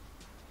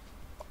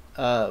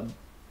 Wow.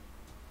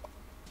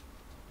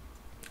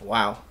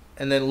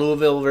 And then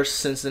Louisville versus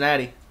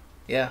Cincinnati.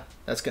 Yeah,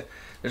 that's good.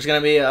 There's going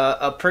to be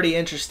a pretty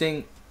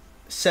interesting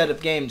set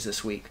of games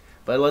this week.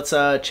 But let's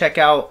check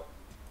out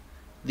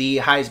the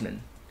Heisman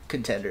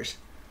contenders.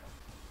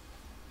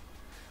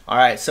 All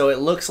right, so it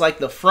looks like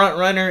the front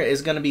runner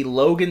is going to be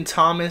Logan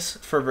Thomas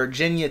for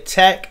Virginia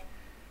Tech.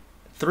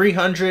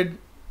 300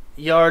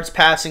 yards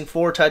passing,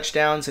 4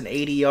 touchdowns, and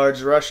 80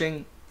 yards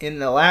rushing in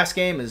the last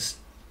game is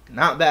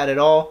not bad at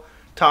all.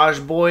 Taj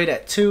Boyd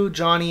at 2,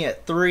 Johnny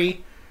at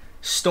 3,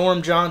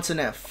 Storm Johnson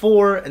at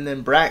 4, and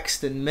then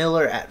Braxton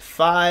Miller at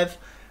 5.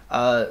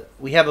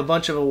 We have a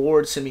bunch of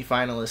award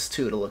semifinalists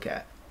too to look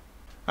at.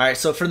 All right,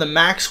 so for the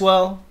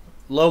Maxwell,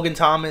 Logan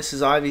Thomas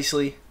is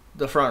obviously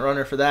the front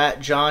runner for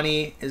that.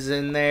 Johnny is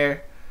in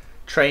there.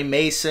 Trey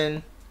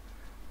Mason,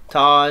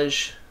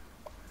 Taj,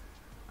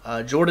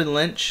 Jordan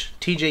Lynch,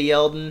 TJ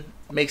Yeldon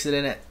makes it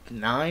in at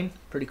 9.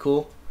 Pretty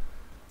cool.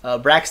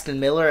 Braxton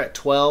Miller at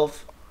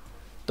 12.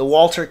 The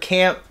Walter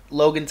Camp,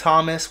 Logan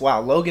Thomas.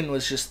 Wow, Logan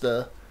was just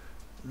the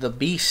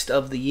beast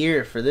of the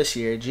year for this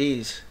year.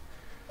 Jeez.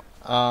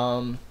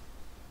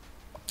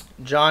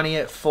 Johnny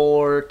at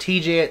 4.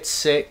 TJ at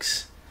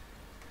 6.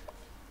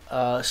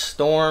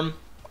 Storm.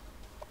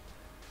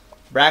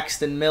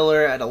 Braxton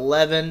Miller at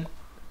 11.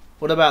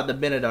 What about the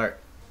Bednark?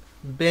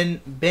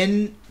 Bednark.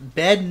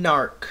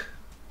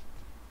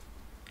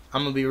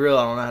 I'm going to be real.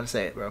 I don't know how to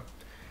say it, bro.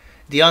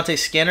 Deontay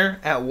Skinner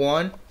at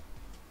 1.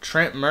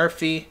 Trent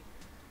Murphy.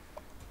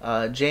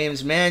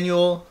 James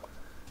Manuel.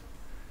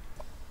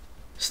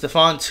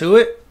 Stephon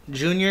Tuitt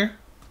Jr.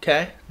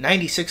 Okay.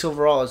 96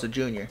 overall as a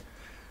junior.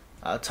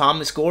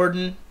 Thomas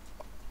Gordon.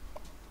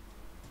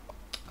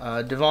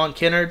 Devon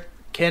Kennard.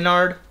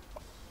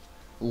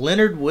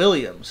 Leonard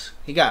Williams.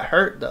 He got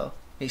hurt, though.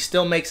 He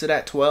still makes it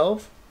at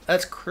 12.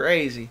 That's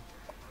crazy.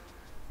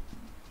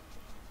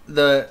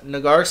 The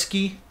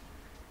Nagarsky.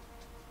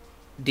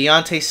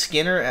 Deontay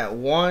Skinner at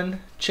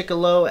 1.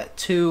 Chicolo at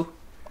 2.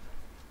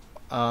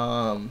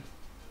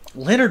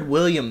 Leonard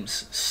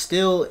Williams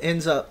still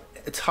ends up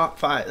top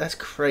 5. That's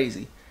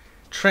crazy.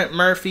 Trent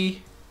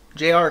Murphy.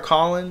 J.R.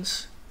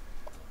 Collins.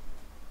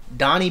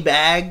 Donnie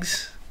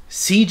Baggs.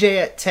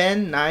 CJ at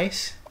 10.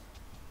 Nice.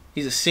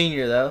 He's a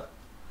senior, though.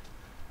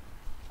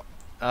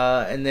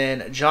 And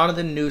then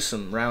Jonathan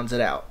Newsom rounds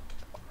it out.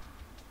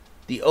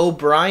 The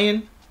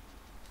O'Brien,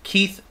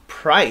 Keith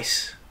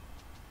Price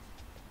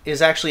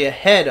is actually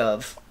ahead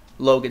of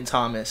Logan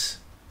Thomas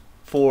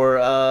for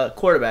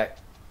quarterback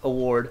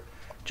award.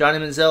 Johnny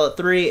Manziel at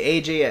 3,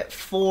 AJ at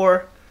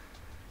 4,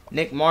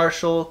 Nick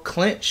Marshall,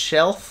 Clint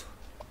Shelf.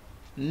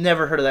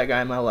 Never heard of that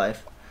guy in my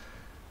life.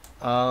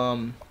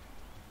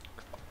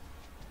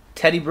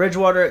 Teddy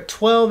Bridgewater at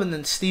 12, and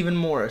then Stephen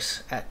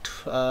Morris at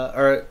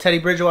Teddy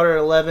Bridgewater at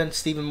 11,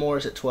 Stephen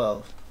Morris at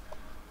 12.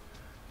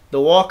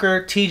 The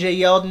Walker, TJ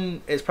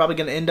Yeldon is probably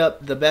going to end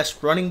up the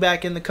best running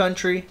back in the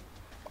country.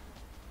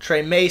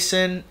 Trey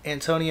Mason,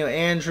 Antonio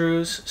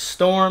Andrews,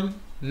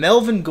 Storm,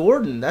 Melvin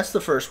Gordon. That's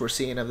the first we're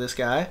seeing of this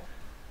guy.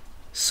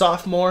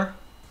 Sophomore,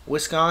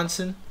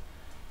 Wisconsin.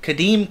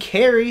 Kadeem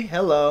Carey,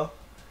 hello.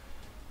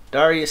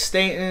 Darius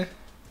Staten,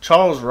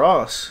 Charles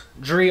Ross,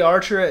 Dree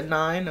Archer at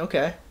 9.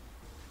 Okay.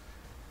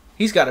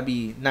 He's got to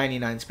be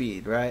 99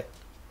 speed, right?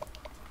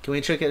 Can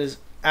we check at his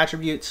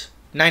attributes?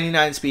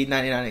 99 speed,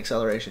 99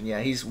 acceleration.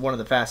 Yeah, he's one of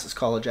the fastest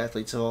college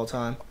athletes of all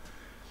time.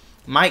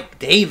 Mike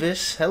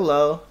Davis,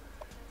 hello.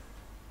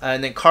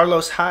 And then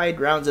Carlos Hyde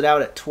rounds it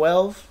out at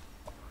 12.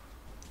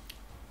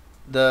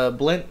 The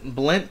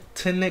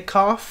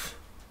Blentinikoff.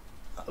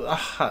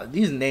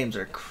 These names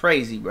are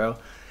crazy, bro.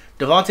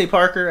 Devontae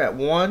Parker at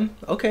 1.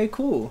 Okay,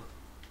 cool.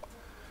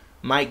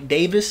 Mike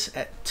Davis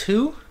at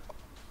 2.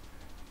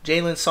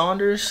 Jalen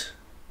Saunders.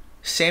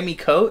 Sammy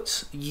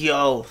Coates.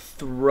 Yo,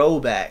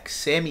 throwback.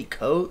 Sammy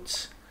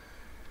Coates.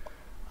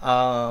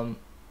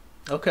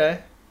 Okay.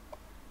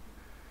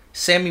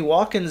 Sammy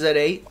Watkins at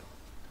 8.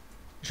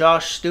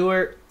 Josh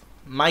Stewart.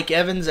 Mike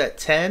Evans at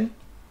 10.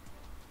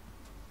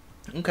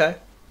 Okay.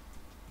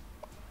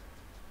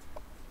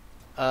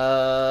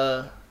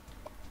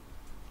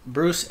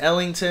 Bruce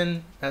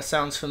Ellington. That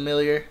sounds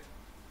familiar.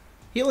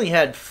 He only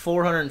had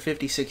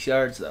 456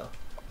 yards, though.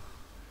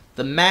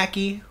 The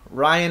Mackey,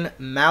 Ryan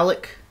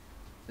Malik,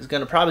 is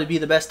going to probably be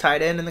the best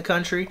tight end in the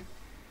country.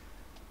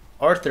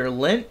 Arthur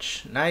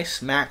Lynch.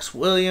 Nice. Max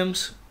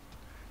Williams.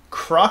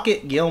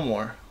 Crockett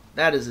Gilmore.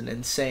 That is an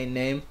insane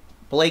name.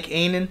 Blake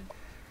Ainen.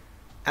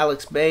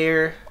 Alex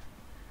Bayer.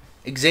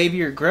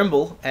 Xavier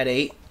Grimble at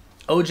 8.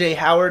 O.J.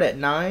 Howard at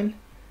 9.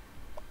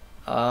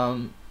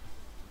 And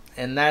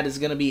that is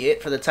going to be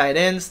it for the tight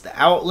ends. The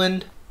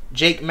Outland.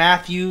 Jake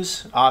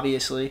Matthews,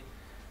 obviously.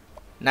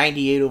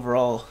 98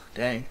 overall.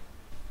 Dang.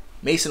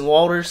 Mason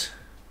Walters.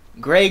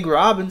 Greg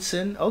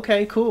Robinson.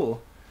 Okay,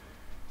 cool.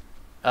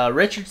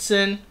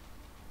 Richardson,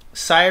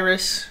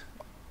 Cyrus.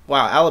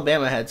 Wow,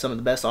 Alabama had some of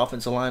the best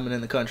offensive linemen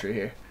in the country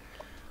here.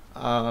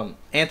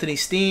 Anthony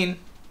Steen,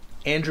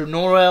 Andrew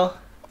Norwell,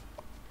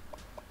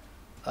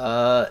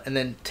 and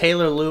then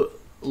Taylor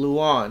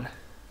Luan.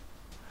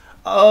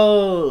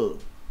 Oh,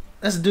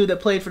 that's the dude that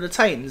played for the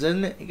Titans,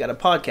 isn't it? He got a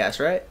podcast,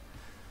 right?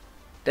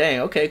 Dang,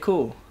 okay,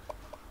 cool.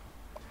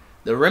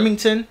 The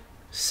Remington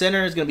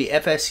center is going to be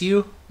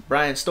FSU,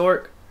 Brian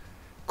Stork,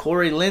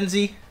 Corey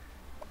Lindsley.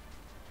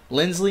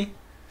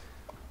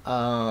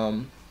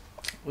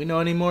 We know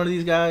any more of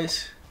these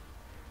guys?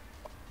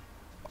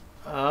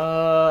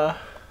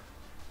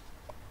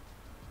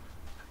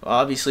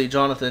 Obviously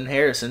Jonathan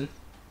Harrison.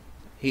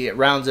 He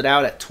rounds it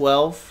out at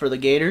 12 for the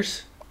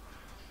Gators.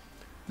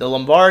 The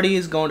Lombardi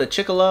is going to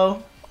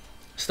Chicolo.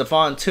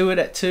 Stephon Tuitt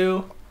at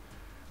 2.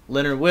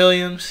 Leonard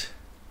Williams.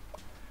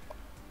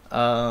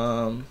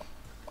 Who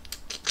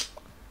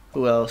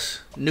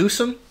else?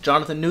 Newsom.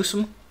 Jonathan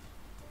Newsom.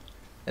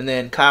 And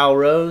then Kyle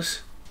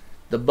Rose.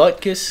 The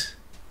Butkus.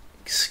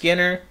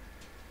 Skinner.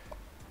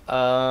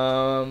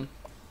 Anthony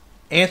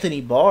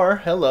Barr.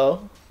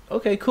 Hello.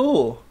 Okay,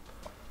 cool.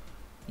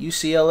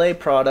 UCLA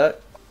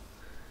product.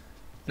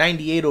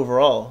 98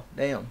 overall.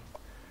 Damn.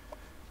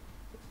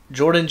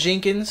 Jordan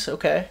Jenkins.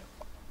 Okay.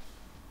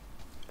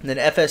 And then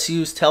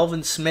FSU's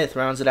Telvin Smith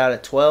rounds it out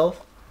at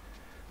 12.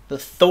 The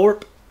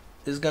Thorpe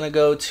is going to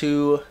go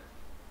to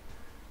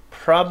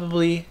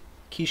probably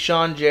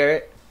Keyshawn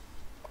Jarrett,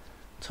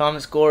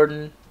 Thomas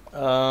Gordon,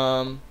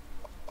 Quandre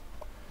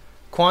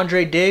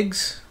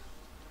Diggs,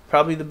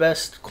 probably the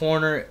best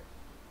corner.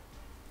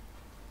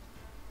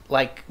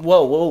 Like,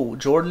 whoa,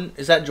 Jordan,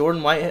 is that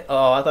Jordan Whitehead?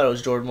 Oh, I thought it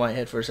was Jordan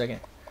Whitehead for a second.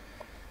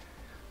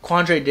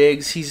 Quandre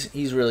Diggs,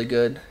 he's really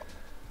good.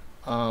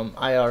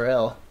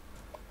 IRL.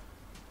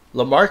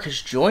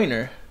 LaMarcus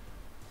Joyner,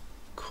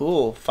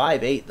 cool,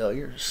 5'8" though.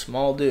 You're a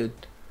small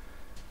dude.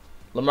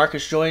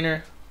 LaMarcus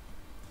Joyner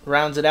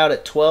rounds it out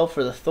at 12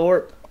 for the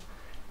Thorpe.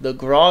 The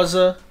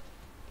Graza,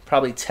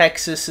 probably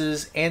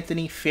Texas's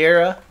Anthony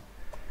Fiera.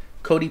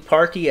 Cody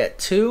Parkey at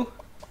 2.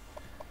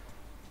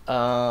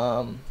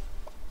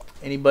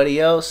 Anybody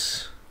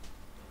else?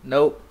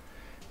 Nope.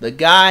 The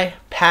guy,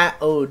 Pat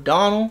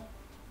O'Donnell.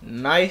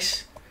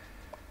 Nice.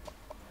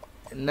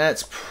 And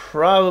that's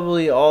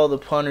probably all the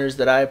punters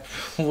that I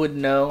would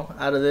know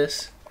out of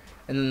this.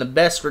 And then the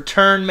best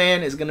return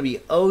man is going to be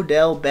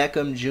Odell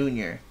Beckham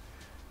Jr.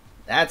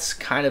 That's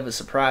kind of a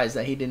surprise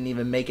that he didn't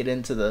even make it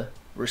into the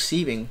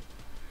receiving.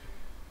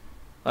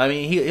 I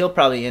mean, he'll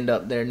probably end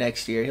up there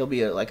next year. He'll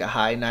be like a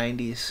high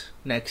 90s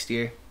next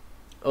year.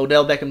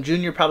 Odell Beckham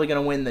Jr. probably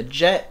going to win the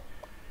Jet.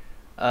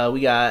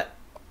 We got,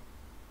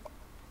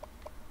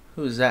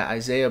 who's that?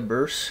 Isaiah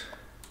Burse,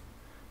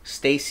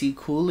 Stacy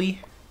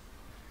Cooley,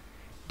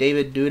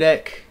 David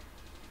Dudek,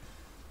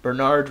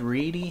 Bernard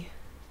Reedy,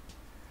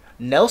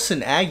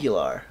 Nelson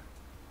Aguilar.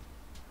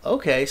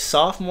 Okay,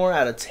 sophomore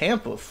out of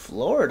Tampa,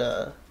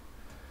 Florida.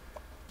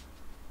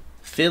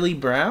 Philly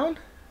Brown,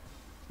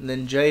 and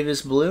then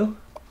Javis Blue.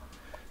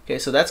 Okay,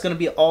 so that's going to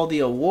be all the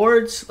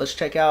awards. Let's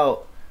check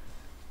out.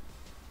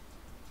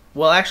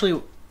 Well,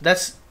 actually,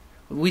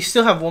 we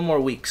still have one more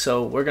week,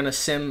 so we're going to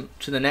sim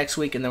to the next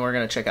week, and then we're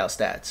going to check out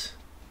stats.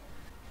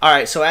 All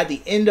right, so at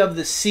the end of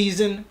the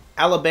season,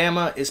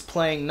 Alabama is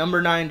playing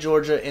number 9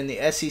 Georgia in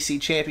the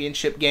SEC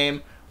championship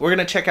game. We're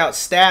going to check out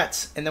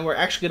stats, and then we're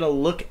actually going to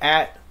look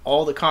at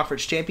all the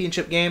conference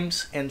championship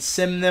games and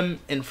sim them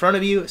in front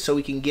of you so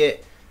we can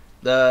get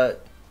the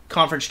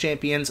conference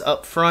champions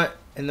up front,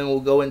 and then we'll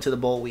go into the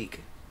bowl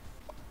week.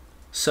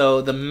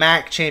 So the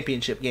MAC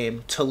championship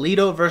game,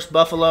 Toledo versus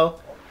Buffalo.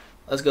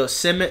 Let's go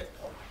sim it.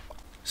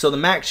 So the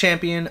MAC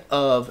champion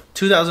of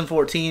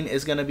 2014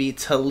 is going to be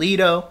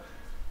Toledo.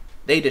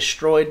 They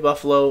destroyed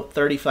Buffalo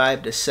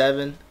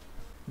 35-7.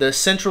 The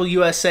Central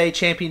USA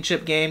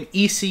championship game,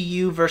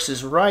 ECU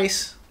versus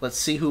Rice. Let's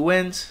see who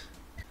wins.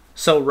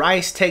 So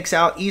Rice takes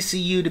out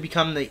ECU to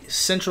become the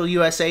Central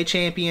USA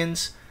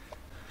champions.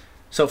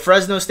 So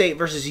Fresno State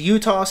versus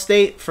Utah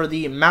State for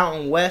the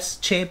Mountain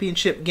West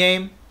championship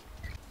game.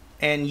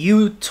 And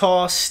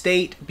Utah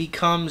State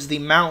becomes the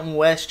Mountain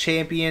West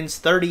champions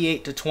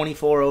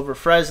 38-24 over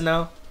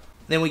Fresno.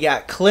 Then we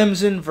got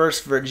Clemson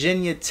versus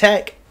Virginia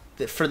Tech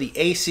for the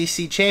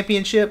ACC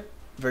championship.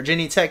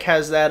 Virginia Tech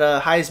has that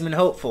Heisman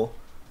hopeful.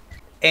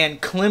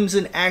 And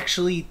Clemson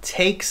actually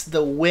takes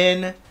the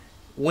win,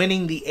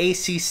 winning the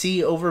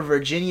ACC over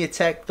Virginia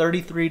Tech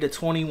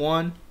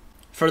 33-21.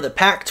 For the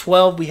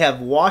Pac-12, we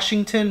have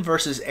Washington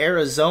versus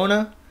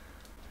Arizona.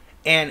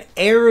 And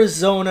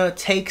Arizona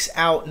takes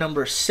out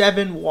number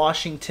 7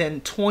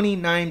 Washington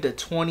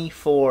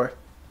 29-24.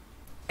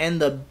 And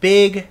the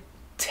Big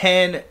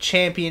Ten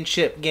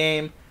championship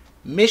game,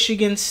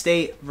 Michigan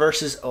State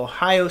versus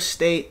Ohio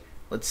State.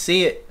 Let's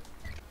see it.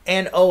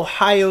 And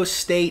Ohio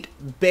State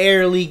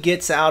barely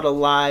gets out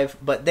alive,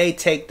 but they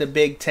take the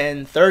Big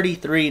Ten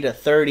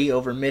 33-30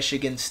 over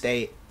Michigan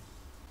State.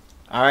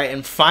 All right,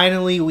 and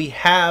finally we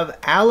have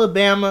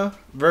Alabama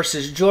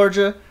versus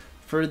Georgia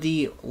for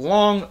the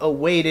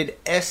long-awaited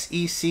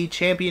SEC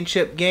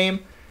championship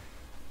game.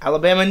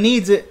 Alabama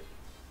needs it.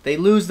 They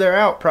lose, they're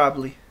out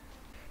probably.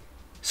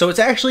 So it's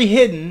actually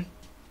hidden,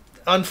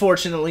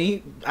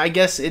 unfortunately. I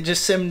guess it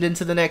just simmed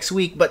into the next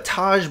week. But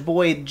Taj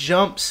Boyd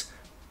jumps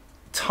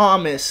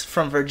Thomas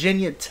from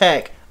Virginia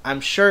Tech.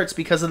 I'm sure it's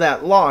because of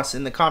that loss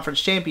in the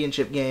conference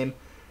championship game.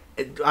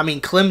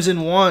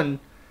 Clemson won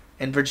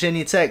and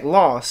Virginia Tech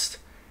lost.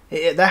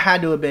 That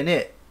had to have been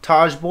it.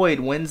 Taj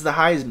Boyd wins the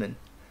Heisman.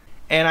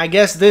 And I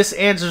guess this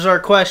answers our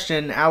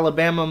question.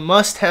 Alabama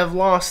must have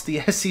lost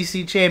the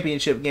SEC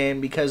championship game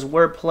because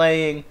we're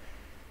playing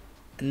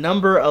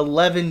number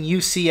 11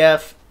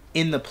 UCF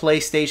in the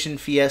PlayStation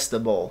Fiesta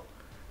Bowl.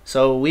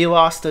 So we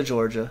lost to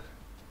Georgia.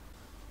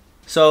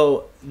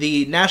 So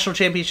the national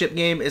championship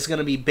game is going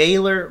to be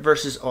Baylor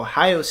versus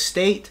Ohio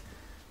State.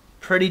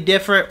 Pretty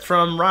different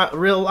from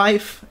real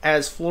life,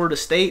 as Florida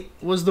State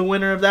was the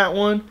winner of that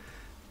one.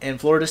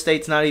 And Florida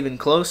State's not even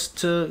close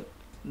to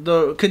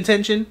the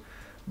contention.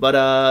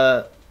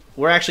 But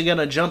we're actually going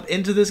to jump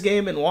into this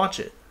game and watch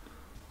it.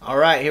 All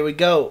right, here we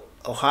go.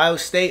 Ohio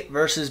State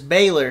versus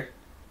Baylor.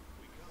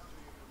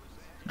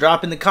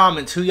 Drop in the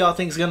comments who y'all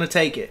think is going to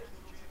take it.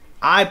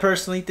 I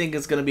personally think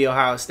it's going to be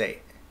Ohio State.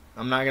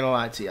 I'm not going to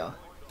lie to y'all.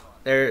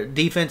 Their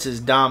defense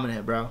is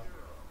dominant, bro.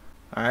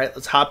 All right,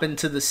 let's hop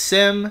into the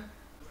sim.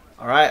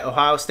 All right,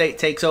 Ohio State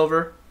takes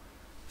over.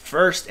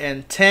 1st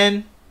and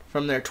 10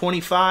 from their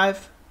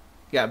 25.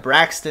 You got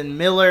Braxton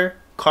Miller,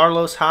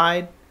 Carlos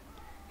Hyde.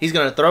 He's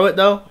going to throw it,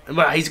 though.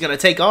 He's going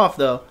to take off,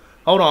 though.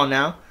 Hold on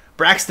now.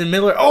 Braxton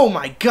Miller. Oh,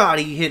 my God.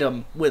 He hit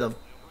him with a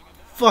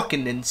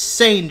fucking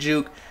insane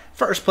juke.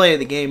 First play of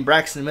the game,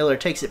 Braxton Miller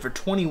takes it for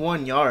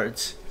 21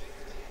 yards.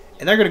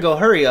 And they're going to go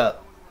hurry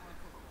up.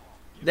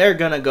 They're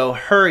going to go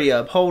hurry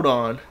up. Hold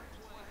on.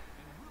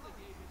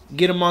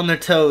 Get them on their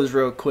toes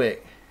real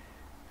quick.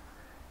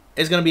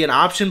 It's going to be an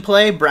option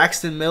play.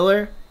 Braxton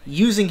Miller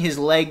using his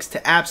legs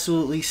to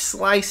absolutely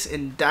slice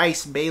and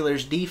dice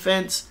Baylor's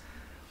defense.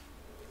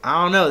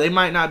 I don't know. They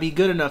might not be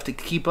good enough to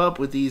keep up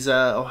with these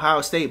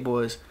Ohio State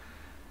boys.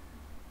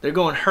 They're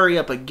going hurry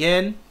up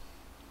again.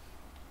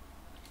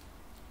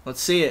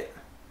 Let's see it.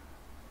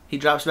 He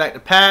drops back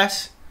to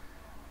pass.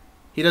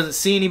 He doesn't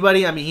see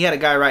anybody. He had a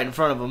guy right in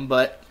front of him,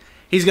 but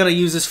he's going to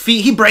use his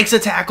feet. He breaks a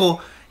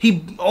tackle.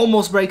 He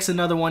almost breaks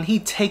another one. He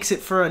takes it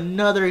for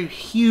another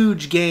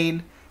huge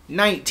gain.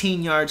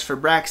 19 yards for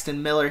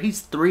Braxton Miller. He's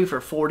 3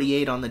 for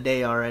 48 on the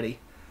day already.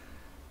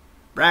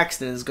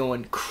 Braxton is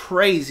going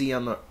crazy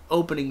on the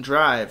opening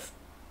drive.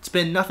 It's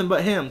been nothing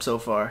but him so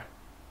far.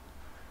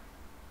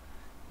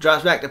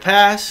 Drops back to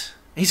pass.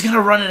 He's going to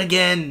run it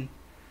again.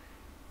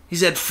 He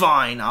said,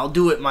 fine, I'll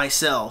do it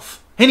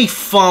myself. And he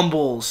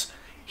fumbles.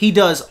 He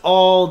does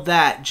all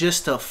that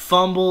just to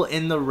fumble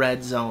in the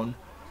red zone.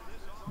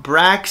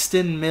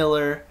 Braxton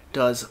Miller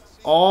does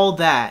all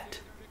that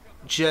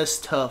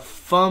just to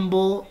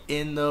fumble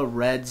in the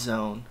red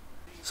zone.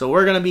 So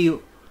we're going to be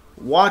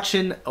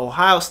watching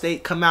Ohio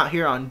State come out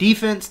here on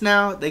defense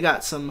now. They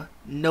got some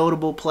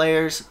notable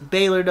players.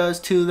 Baylor does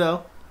too,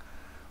 though.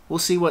 We'll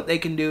see what they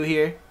can do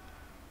here.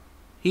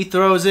 He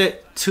throws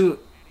it to...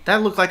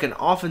 That looked like an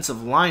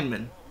offensive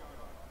lineman.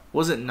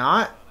 Was it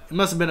not? It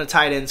must have been a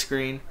tight end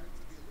screen.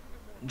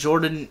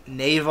 Jordan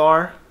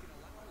Navar.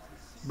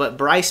 But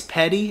Bryce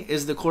Petty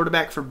is the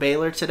quarterback for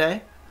Baylor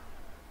today.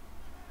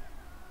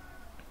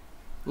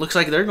 Looks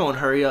like they're going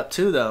hurry up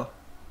too, though.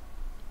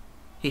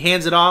 He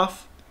hands it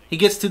off. He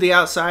gets to the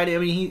outside.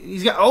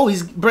 He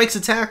breaks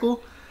a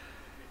tackle.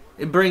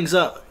 It brings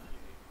up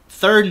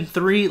 3rd and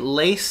 3.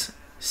 Lace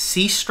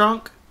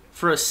Seastrunk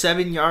for a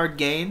 7-yard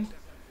gain.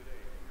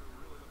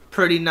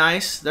 Pretty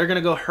nice. They're going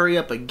to go hurry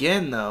up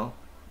again, though.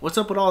 What's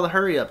up with all the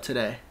hurry up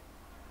today?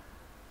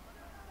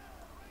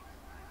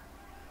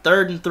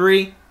 3rd and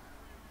 3.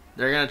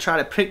 They're going to try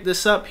to pick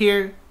this up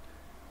here.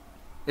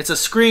 It's a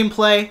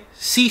screenplay.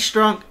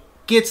 Seastrunk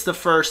gets the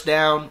first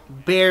down.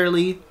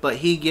 Barely, but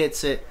he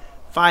gets it.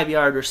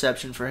 5-yard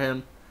reception for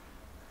him.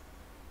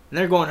 And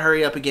they're going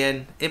hurry up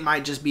again. It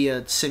might just be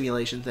a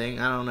simulation thing.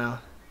 I don't know.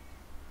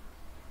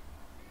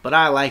 But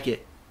I like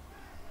it.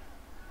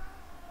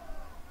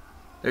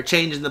 They're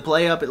changing the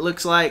play up, it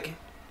looks like.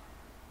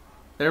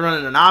 They're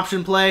running an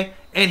option play.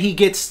 And he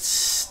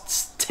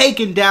gets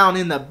taken down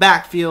in the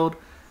backfield.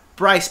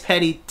 Bryce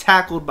Petty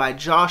tackled by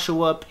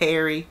Joshua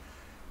Perry.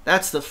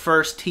 That's the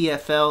first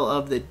TFL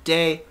of the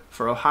day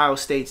for Ohio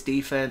State's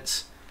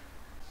defense.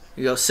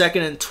 You go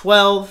 2nd and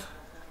 12.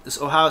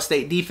 This Ohio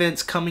State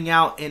defense coming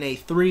out in a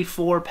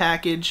 3-4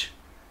 package.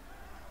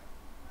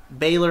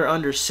 Baylor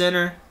under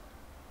center.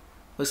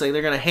 Looks like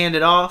they're going to hand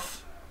it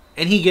off.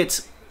 And he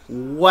gets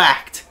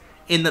whacked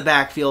in the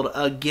backfield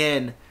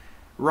again.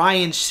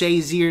 Ryan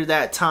Shazier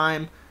that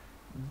time.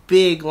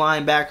 Big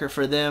linebacker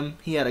for them.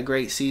 He had a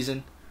great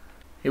season.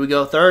 Here we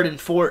go. 3rd and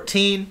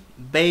 14.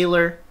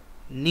 Baylor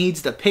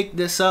needs to pick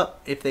this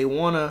up if they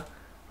want to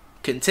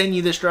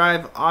continue this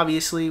drive.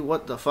 Obviously,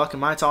 what the fuck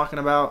am I talking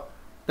about?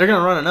 They're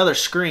going to run another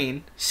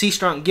screen.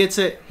 Seastrunk gets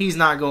it. He's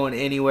not going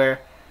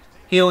anywhere.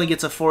 He only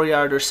gets a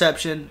 4-yard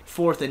reception.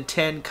 4th and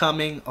 10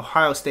 coming.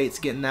 Ohio State's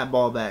getting that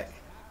ball back.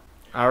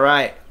 All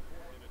right.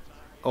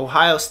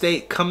 Ohio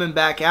State coming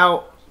back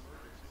out.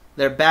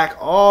 They're back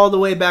all the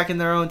way back in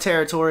their own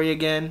territory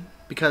again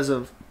because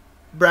of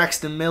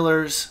Braxton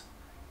Miller's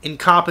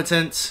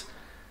incompetence.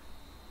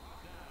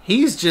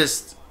 He's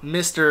just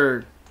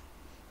Mr.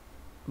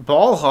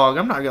 Ball hog,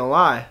 I'm not going to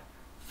lie.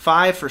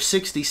 5 for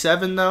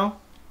 67, though.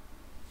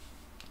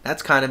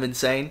 That's kind of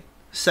insane.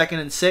 2nd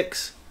and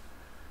 6.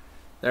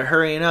 They're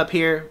hurrying up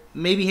here.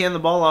 Maybe hand the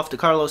ball off to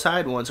Carlos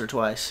Hyde once or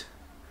twice.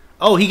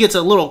 Oh, he gets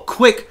a little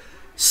quick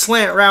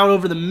slant route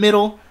over the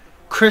middle.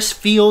 Chris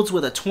Fields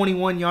with a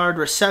 21-yard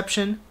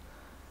reception.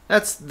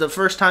 That's the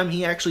first time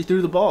he actually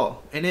threw the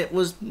ball, and it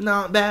was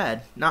not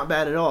bad. Not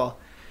bad at all.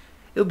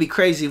 It would be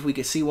crazy if we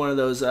could see one of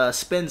those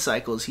spin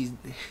cycles he's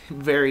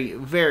very,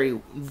 very,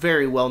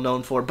 very well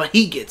known for. But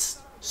he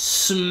gets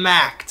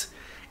smacked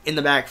in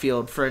the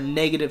backfield for a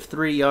negative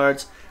 3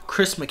 yards.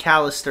 Chris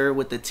McAllister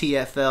with the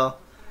TFL.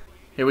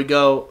 Here we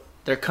go.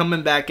 They're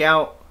coming back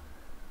out.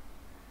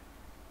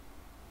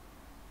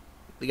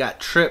 They got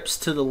trips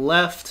to the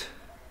left.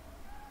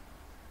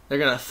 They're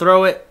going to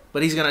throw it,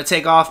 but he's going to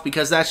take off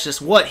because that's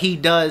just what he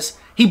does.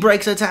 He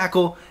breaks a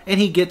tackle, and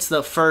he gets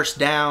the first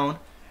down.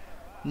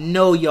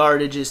 No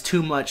yardage is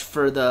too much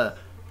for the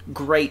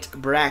great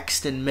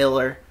Braxton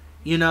Miller.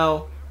 You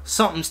know,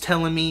 something's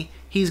telling me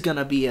he's going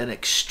to be an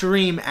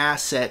extreme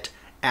asset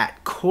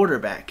at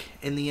quarterback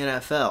in the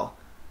NFL.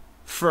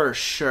 For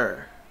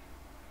sure.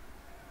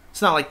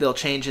 It's not like they'll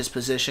change his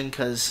position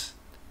because,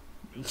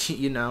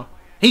 you know,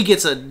 he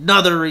gets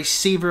another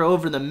receiver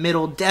over the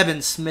middle.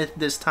 Devin Smith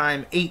this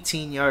time,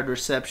 18-yard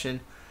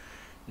reception.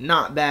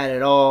 Not bad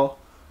at all.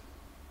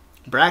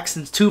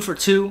 Braxton's 2 for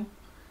 2.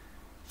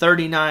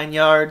 39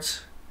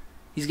 yards.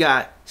 He's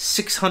got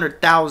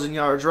 600,000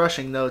 yards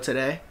rushing, though,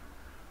 today.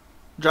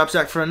 Drops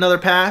back for another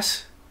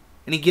pass.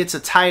 And he gets a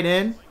tight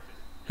end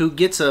who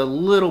gets a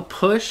little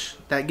push.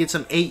 That gets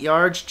him 8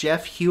 yards.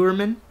 Jeff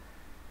Hewerman.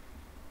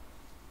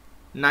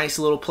 Nice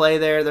little play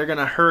there. They're going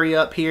to hurry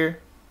up here.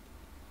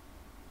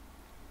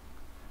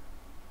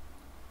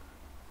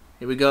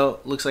 Here we go.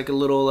 Looks like a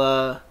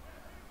little...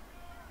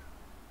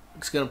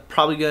 it's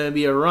probably going to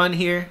be a run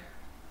here.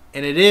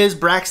 And it is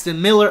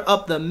Braxton Miller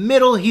up the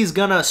middle. He's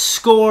going to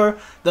score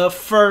the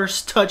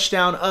first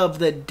touchdown of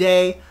the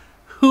day.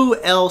 Who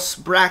else?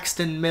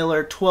 Braxton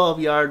Miller,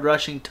 12-yard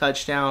rushing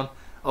touchdown.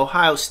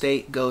 Ohio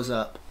State goes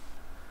up.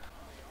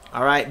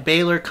 All right,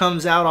 Baylor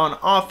comes out on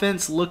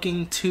offense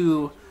looking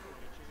to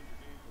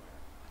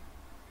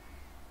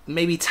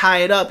maybe tie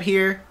it up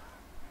here.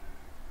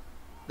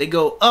 They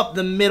go up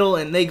the middle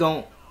and they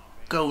go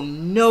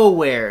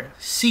nowhere.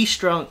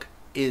 Seastrunk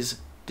is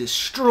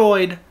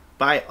destroyed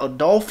by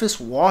Adolphus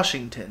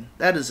Washington.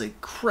 That is a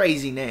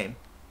crazy name.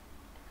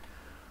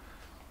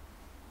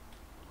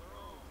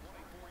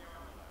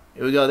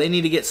 Here we go. They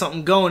need to get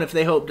something going if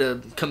they hope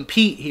to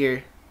compete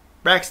here.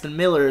 Braxton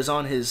Miller is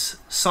on his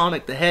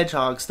Sonic the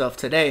Hedgehog stuff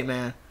today,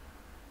 man.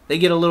 They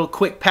get a little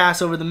quick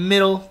pass over the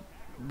middle.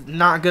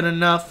 Not good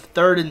enough.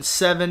 3rd and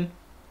 7.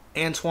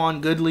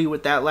 Antoine Goodley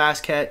with that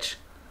last catch.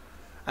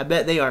 I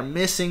bet they are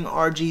missing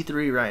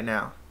RG3 right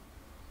now.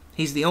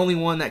 He's the only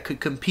one that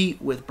could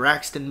compete with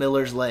Braxton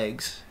Miller's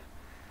legs.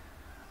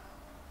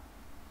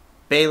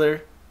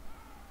 Baylor.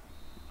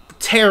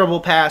 Terrible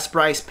pass,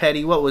 Bryce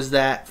Petty. What was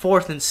that?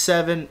 4th and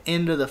 7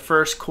 into the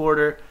first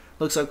quarter.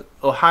 Looks like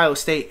Ohio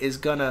State is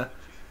going to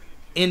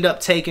end up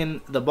taking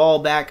the ball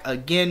back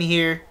again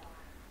here.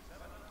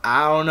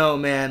 I don't know,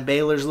 man.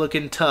 Baylor's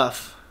looking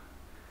tough.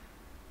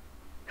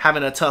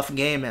 Having a tough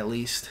game, at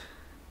least.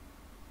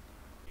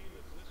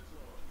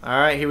 All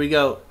right, here we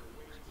go.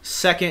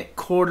 Second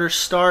quarter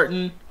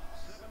starting.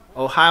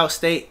 Ohio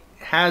State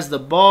has the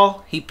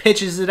ball. He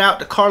pitches it out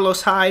to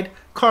Carlos Hyde.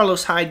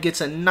 Carlos Hyde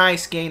gets a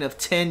nice gain of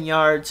 10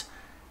 yards.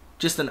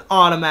 Just an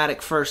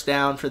automatic first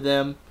down for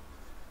them.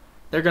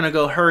 They're going to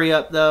go hurry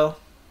up, though.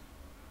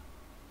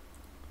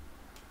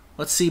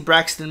 Let's see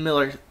Braxton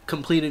Miller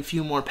complete a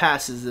few more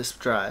passes this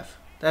drive.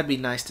 That'd be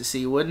nice to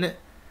see, wouldn't it?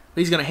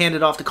 But he's going to hand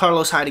it off to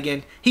Carlos Hyde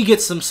again. He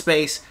gets some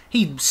space.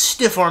 He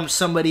stiff-arms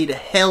somebody to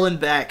hell and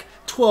back.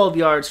 12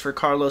 yards for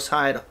Carlos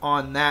Hyde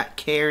on that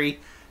carry.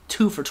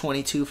 2 for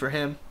 22 for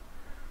him.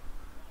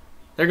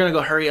 They're going to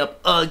go hurry up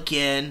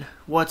again.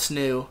 What's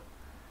new?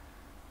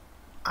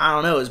 I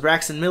don't know. Is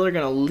Braxton Miller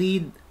going to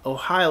lead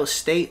Ohio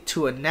State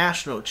to a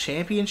national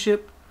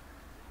championship?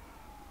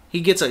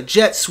 He gets a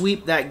jet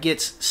sweep that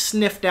gets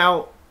sniffed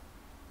out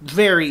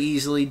very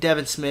easily.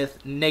 Devin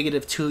Smith,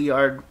 negative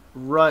 2-yard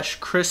rush.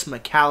 Chris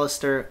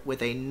McAllister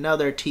with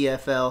another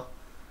TFL.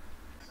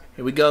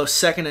 Here we go.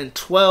 2nd and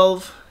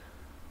 12.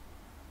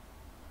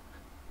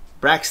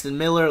 Braxton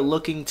Miller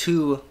looking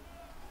to...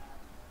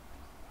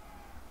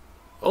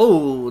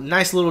 Oh,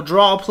 nice little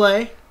draw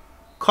play.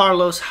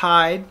 Carlos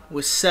Hyde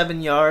with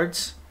 7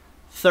 yards.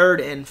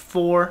 3rd and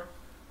 4.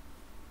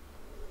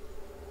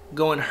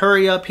 Going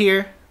hurry up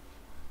here.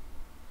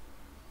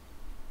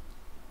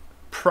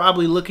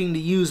 Probably looking to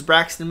use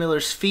Braxton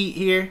Miller's feet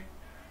here.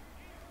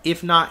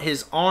 If not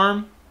his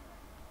arm.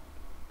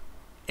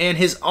 And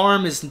his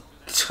arm is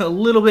a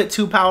little bit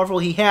too powerful.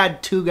 He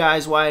had two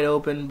guys wide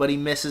open, but he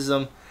misses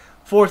them.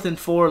 4th and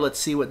 4. Let's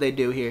see what they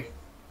do here.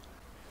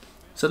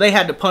 So they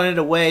had to punt it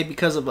away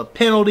because of a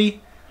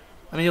penalty.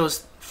 I mean, it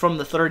was from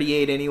the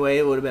 38 anyway.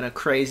 It would have been a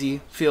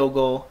crazy field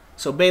goal.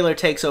 So Baylor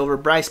takes over.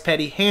 Bryce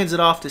Petty hands it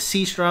off to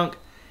Seastrunk.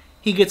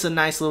 He gets a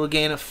nice little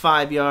gain of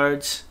 5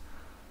 yards.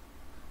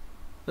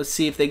 Let's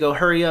see if they go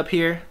hurry up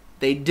here.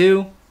 They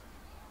do.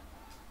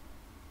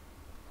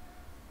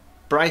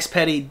 Bryce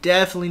Petty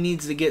definitely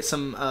needs to get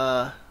some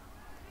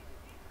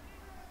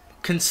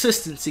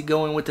consistency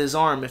going with his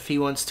arm if he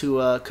wants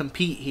to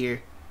compete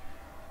here.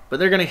 But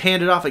they're going to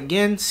hand it off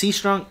again.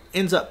 Seastrunk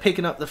ends up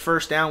picking up the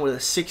first down with a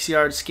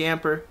 6-yard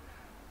scamper.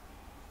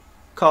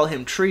 Call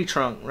him Tree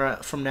Trunk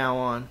right from now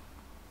on.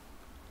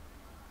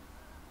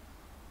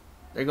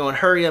 They're going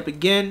hurry up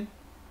again.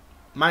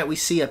 Might we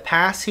see a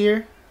pass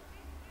here?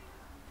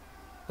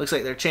 Looks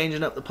like they're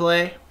changing up the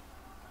play.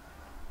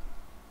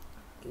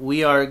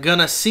 We are going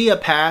to see a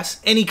pass,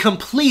 and he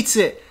completes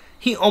it.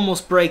 He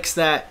almost breaks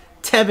that.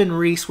 Tevin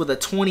Reese with a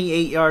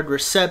 28-yard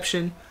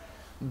reception.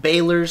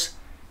 Baylor's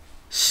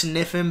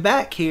sniffing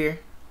back here.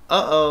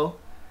 Uh-oh.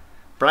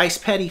 Bryce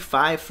Petty,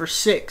 5 for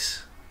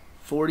 6.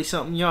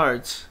 40-something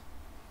yards.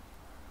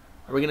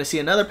 Are we going to see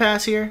another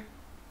pass here?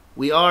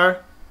 We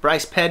are.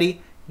 Bryce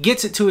Petty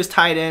gets it to his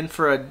tight end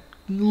for a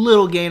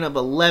little gain of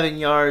 11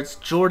 yards.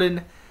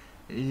 Jordan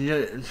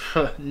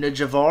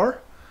Navar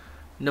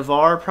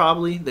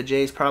probably. The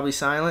J is probably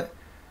silent.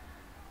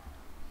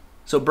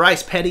 So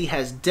Bryce Petty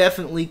has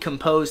definitely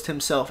composed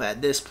himself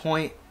at this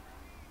point.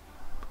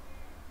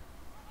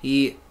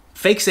 He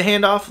fakes a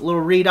handoff, a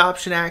little read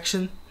option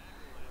action.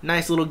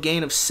 Nice little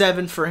gain of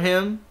 7 for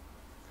him.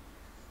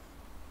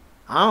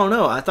 I don't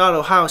know. I thought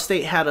Ohio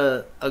State had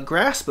a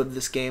grasp of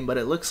this game, but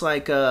it looks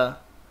like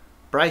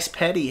Bryce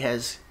Petty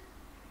has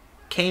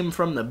came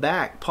from the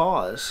back.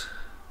 Pause.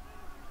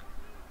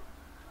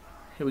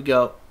 Here we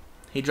go.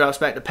 He drops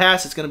back to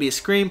pass. It's going to be a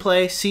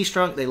screenplay.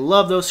 Seastrunk, they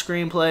love those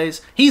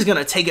screenplays. He's going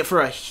to take it for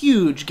a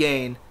huge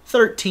gain.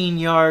 13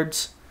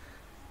 yards.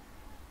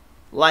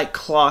 Like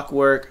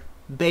clockwork.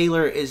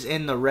 Baylor is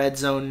in the red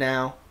zone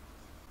now.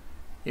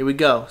 Here we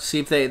go. See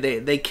if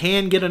they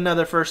can get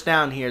another first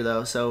down here,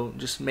 though. So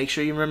just make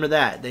sure you remember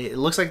that. It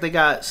looks like they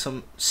got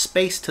some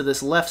space to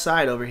this left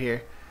side over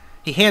here.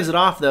 He hands it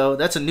off, though.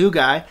 That's a new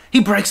guy. He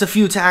breaks a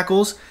few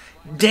tackles.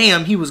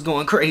 Damn, he was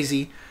going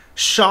crazy.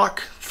 Shock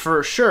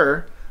for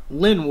sure.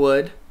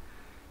 Linwood.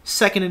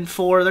 2nd and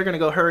 4. They're going to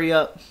go hurry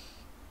up.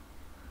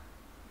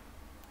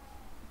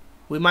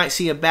 We might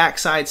see a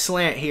backside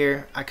slant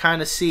here. I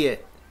kind of see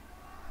it.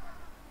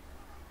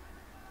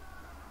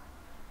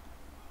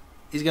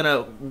 He's going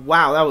to...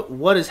 Wow,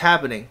 what is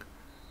happening?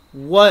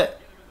 What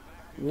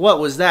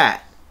was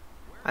that?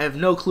 I have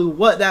no clue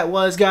what that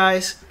was,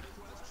 guys.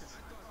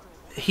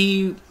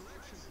 He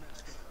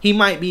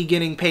might be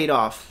getting paid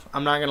off.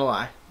 I'm not going to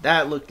lie.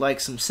 That looked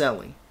like some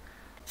selling.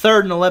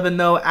 3rd and 11,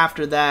 though,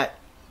 after that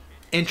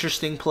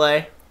interesting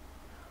play.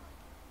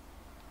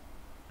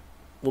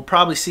 We'll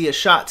probably see a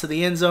shot to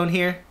the end zone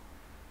here.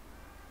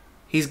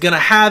 He's going to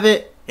have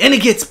it, and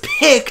it gets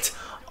picked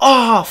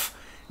off.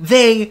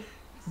 They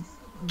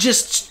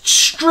just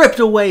stripped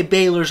away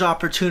Baylor's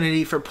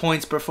opportunity for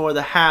points before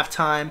the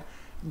halftime.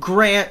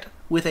 Grant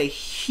with a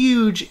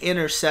huge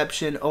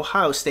interception.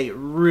 Ohio State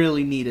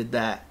really needed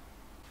that.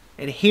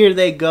 And here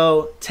they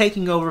go,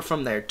 taking over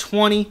from their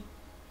 20.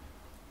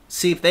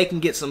 See if they can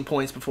get some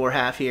points before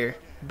half here.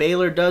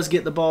 Baylor does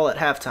get the ball at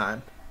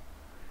halftime.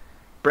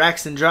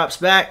 Braxton drops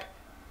back,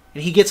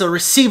 and he gets a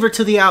receiver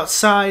to the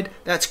outside.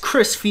 That's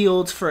Chris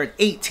Fields for an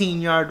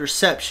 18-yard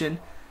reception.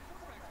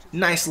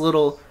 Nice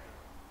little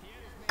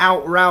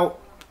out route,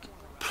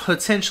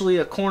 potentially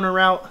a corner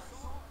route.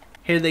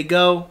 Here they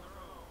go.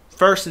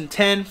 1st and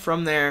 10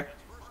 from their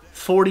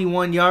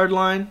 41-yard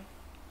line.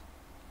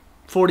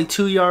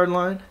 42-yard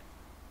line.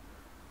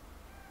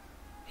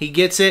 He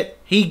gets it.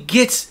 He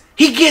gets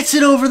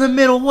it over the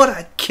middle. What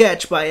a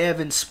catch by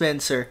Evan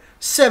Spencer.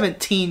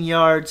 17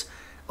 yards.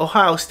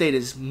 Ohio State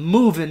is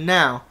moving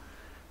now.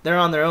 They're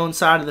on their own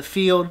side of the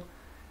field.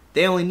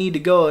 They only need to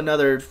go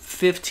another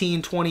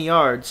 15, 20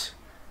 yards,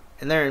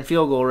 and they're in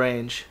field goal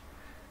range.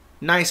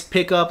 Nice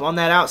pickup on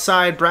that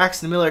outside.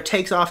 Braxton Miller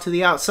takes off to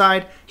the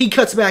outside. He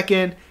cuts back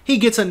in. He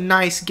gets a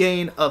nice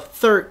gain of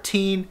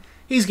 13.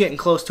 He's getting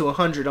close to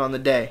 100 on the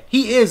day.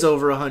 He is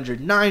over 100.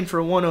 9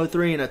 for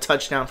 103 and a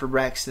touchdown for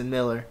Braxton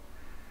Miller.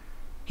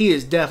 He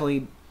is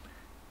definitely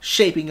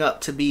shaping up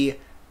to be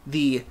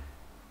the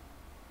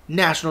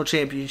national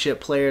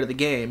championship player of the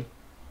game.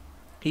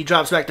 He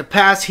drops back to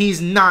pass.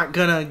 He's not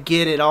going to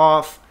get it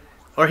off.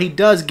 Or he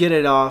does get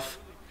it off,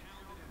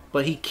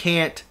 but he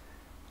can't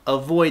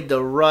avoid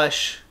the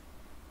rush,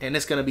 and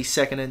it's going to be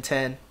 2nd and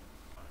 10.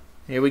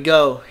 Here we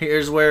go.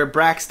 Here's where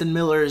Braxton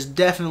Miller is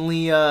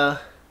definitely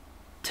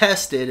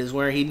tested, is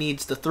where he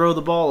needs to throw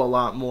the ball a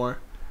lot more.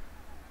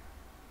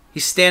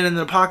 He's standing in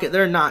the pocket.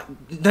 They're not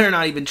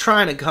even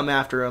trying to come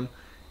after him,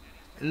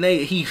 and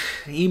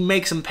he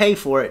makes them pay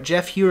for it.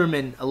 Jeff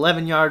Heuerman,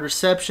 11-yard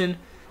reception,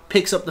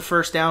 picks up the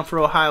first down for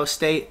Ohio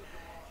State.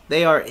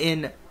 They are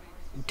in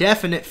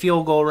definite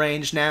field goal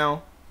range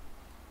now.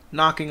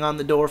 Knocking on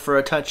the door for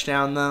a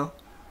touchdown, though.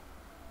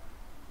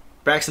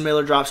 Braxton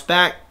Miller drops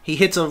back. He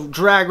hits a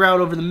drag route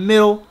over the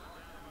middle.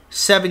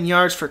 7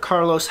 yards for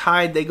Carlos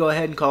Hyde. They go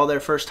ahead and call their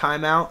first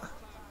timeout.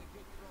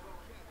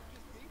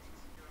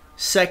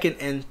 2nd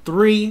and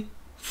 3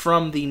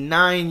 from the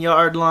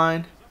 9-yard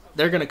line.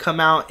 They're going to come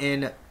out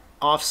in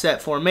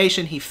offset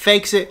formation. He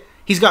fakes it.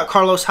 He's got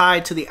Carlos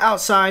Hyde to the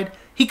outside.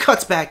 He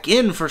cuts back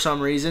in for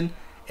some reason,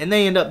 and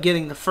they end up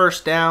getting the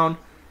first down.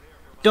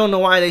 Don't know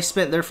why they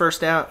spent their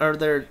first down or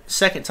their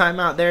second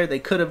timeout there. They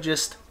could have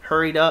just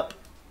hurried up.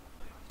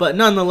 But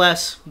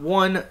nonetheless,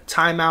 1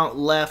 timeout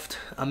left,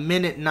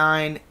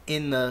 1:09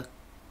 in the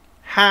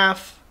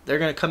half. They're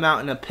going to come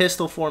out in a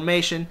pistol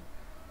formation.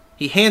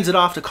 He hands it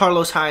off to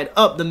Carlos Hyde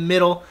up the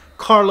middle.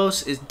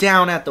 Carlos is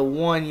down at the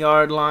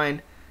 1-yard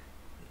line.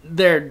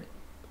 They're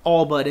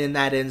all but in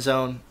that end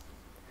zone.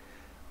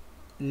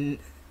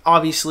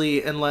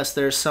 Obviously, unless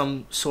there's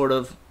some sort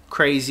of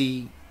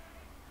crazy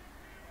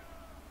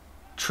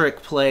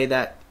trick play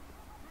that...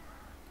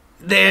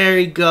 There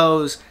he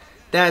goes.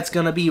 That's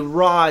going to be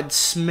Rod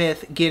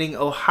Smith getting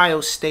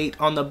Ohio State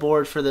on the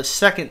board for the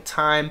second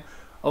time.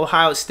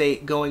 Ohio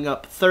State going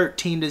up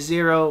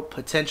 13-0,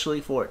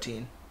 potentially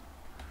 14.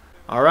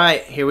 All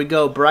right, here we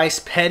go. Bryce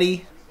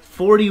Petty,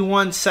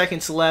 41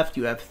 seconds left.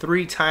 You have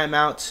 3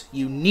 timeouts.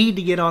 You need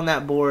to get on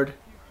that board.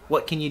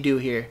 What can you do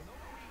here?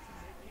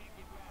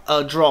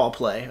 A draw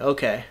play.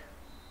 Okay.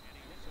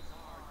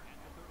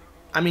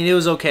 I mean, it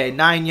was okay.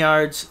 9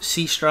 yards,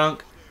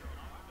 C-Strunk.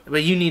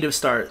 But you need to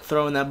start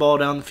throwing that ball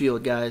down the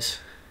field, guys.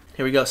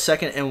 Here we go.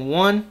 2nd and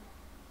 1.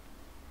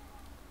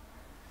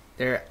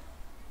 They're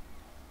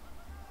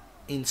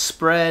in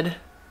spread.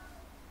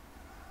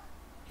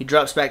 He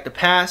drops back to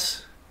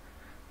pass.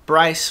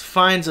 Bryce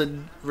finds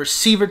a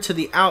receiver to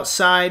the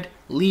outside.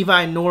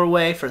 Levi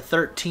Norway for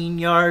 13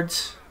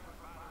 yards.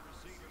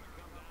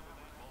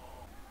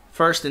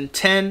 1st and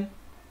 10.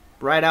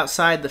 Right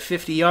outside the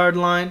 50-yard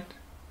line.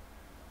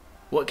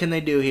 What can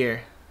they do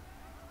here?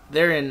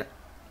 They're in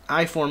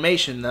I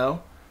formation,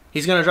 though.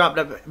 He's going to drop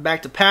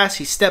back to pass.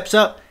 He steps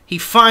up. He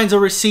finds a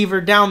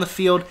receiver down the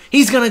field.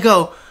 He's going to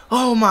go.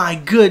 Oh, my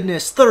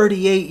goodness.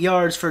 38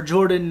 yards for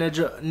Jordan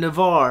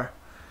Navarre.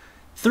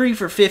 3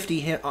 for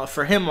 50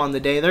 for him on the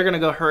day. They're going to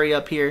go hurry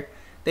up here.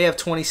 They have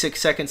 26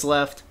 seconds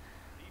left.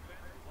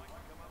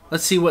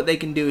 Let's see what they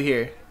can do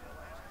here.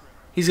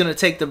 He's going to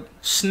take the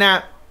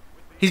snap.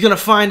 He's going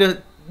to find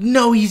a...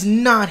 No, he's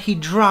not. He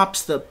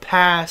drops the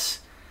pass.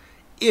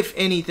 If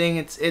anything,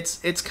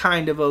 it's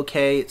kind of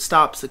okay. It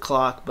stops the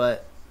clock,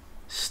 but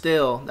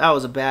still, that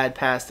was a bad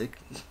pass.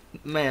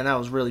 Man, that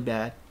was really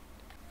bad.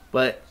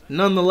 But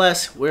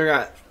nonetheless, we're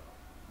at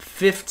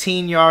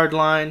 15-yard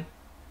line.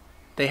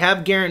 They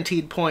have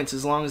guaranteed points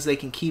as long as they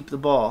can keep the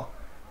ball.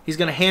 He's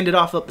going to hand it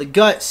off up the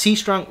gut.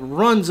 C-Strunk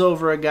runs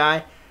over a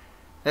guy.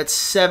 That's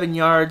 7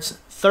 yards.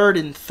 3rd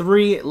and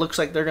 3. It looks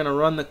like they're going to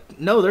run the...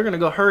 No, they're going to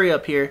go hurry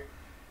up here.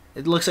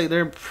 It looks like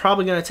they're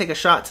probably going to take a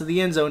shot to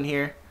the end zone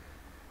here.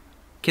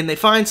 Can they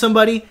find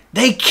somebody?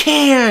 They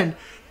can!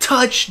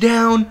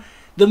 Touchdown!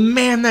 The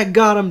man that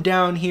got him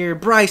down here,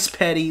 Bryce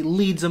Petty,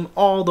 leads them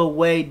all the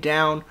way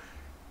down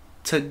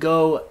to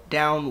go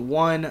down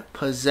 1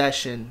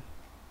 possession.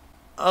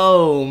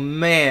 Oh,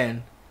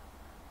 man.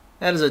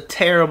 That is a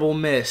terrible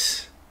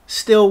miss.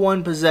 Still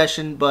 1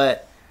 possession,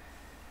 but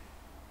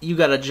you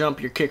got to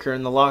jump your kicker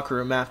in the locker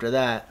room after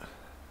that.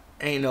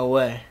 Ain't no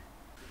way.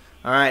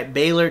 All right,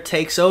 Baylor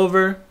takes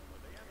over.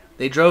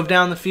 They drove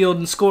down the field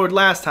and scored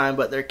last time,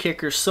 but their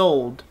kicker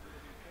sold.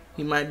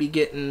 He might be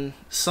getting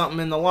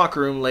something in the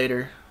locker room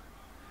later.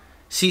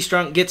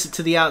 C-Strunk gets it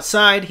to the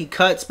outside. He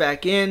cuts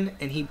back in,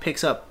 and he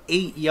picks up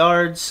 8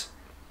 yards.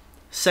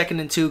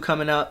 2nd and 2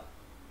 coming up.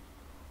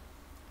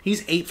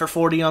 He's 8 for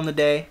 40 on the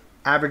day,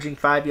 averaging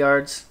 5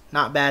 yards.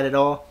 Not bad at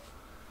all.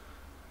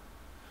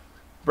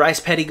 Bryce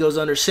Petty goes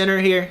under center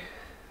here.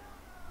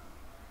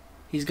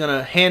 He's going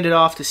to hand it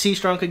off to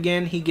C-Strunk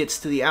again. He gets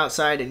to the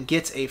outside and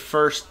gets a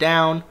first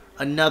down.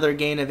 Another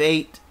gain of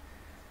 8.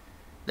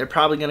 They're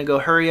probably going to go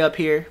hurry up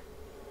here.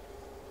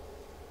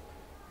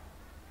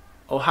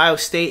 Ohio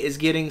State is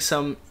getting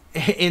some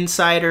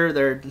insider.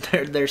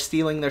 They're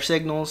stealing their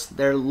signals.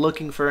 They're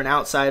looking for an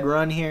outside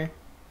run here.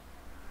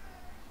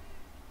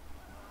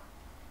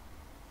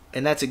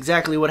 And that's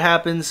exactly what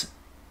happens.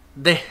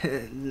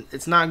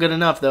 It's not good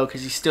enough, though,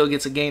 because he still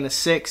gets a gain of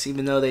 6,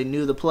 even though they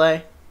knew the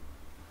play.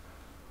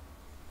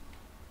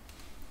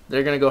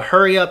 They're going to go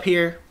hurry up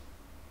here.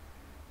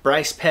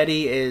 Bryce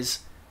Petty is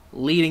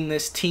leading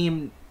this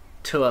team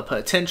to a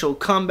potential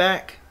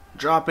comeback.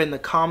 Drop in the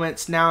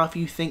comments now if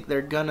you think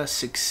they're going to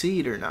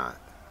succeed or not.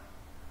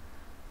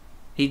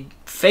 He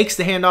fakes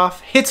the handoff,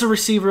 hits a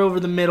receiver over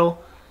the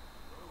middle.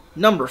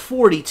 Number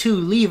 42,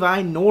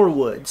 Levi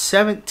Norwood,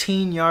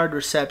 17-yard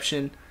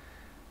reception.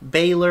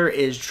 Baylor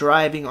is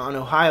driving on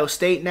Ohio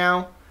State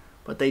now,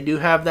 but they do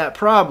have that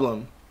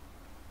problem.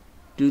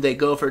 Do they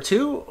go for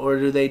 2, or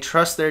do they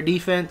trust their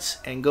defense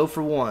and go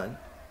for 1?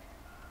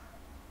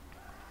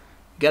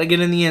 Got to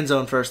get in the end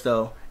zone first,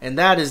 though. And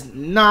that is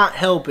not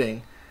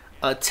helping.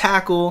 A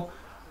tackle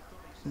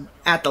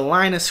at the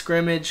line of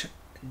scrimmage.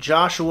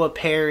 Joshua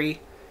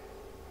Perry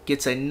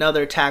gets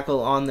another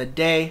tackle on the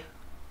day.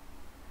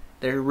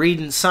 They're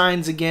reading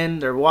signs again.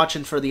 They're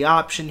watching for the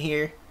option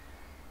here.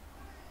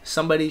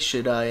 Somebody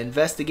should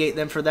investigate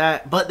them for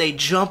that. But they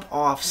jump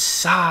off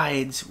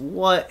sides.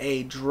 What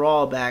a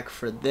drawback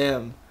for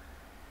them.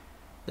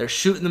 They're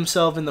shooting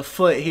themselves in the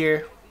foot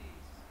here.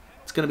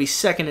 It's going to be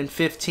 2nd and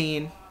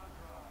 15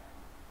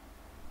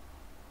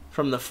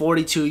 from the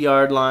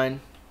 42-yard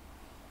line.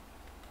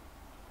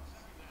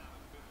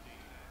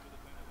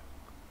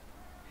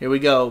 Here we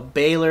go.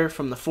 Baylor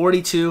from the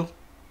 42.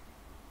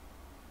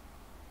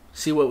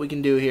 See what we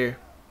can do here.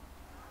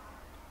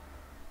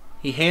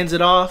 He hands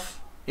it off,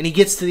 and he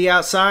gets to the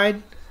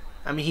outside.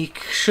 I mean, he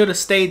should have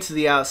stayed to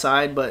the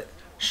outside, but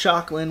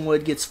Shock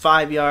Linwood gets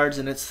 5 yards,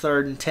 and it's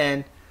 3rd and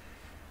 10.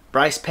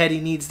 Bryce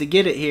Petty needs to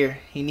get it here.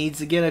 He needs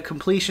to get a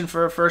completion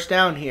for a first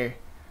down here.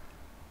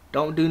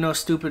 Don't do no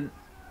stupid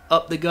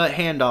up-the-gut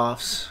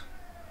handoffs.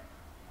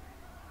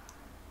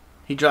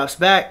 He drops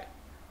back.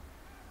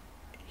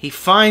 He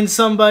finds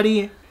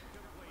somebody,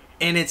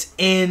 and it's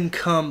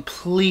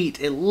incomplete.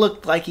 It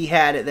looked like he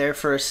had it there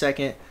for a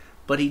second,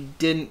 but he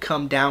didn't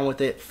come down with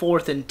it.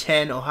 4th and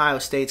 10, Ohio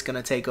State's going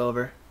to take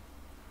over.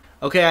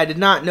 Okay, I did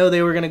not know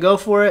they were going to go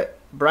for it.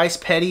 Bryce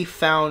Petty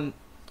found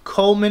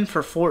Coleman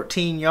for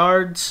 14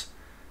 yards,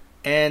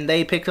 and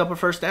they picked up a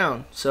first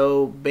down.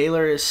 So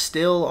Baylor is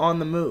still on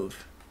the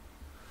move.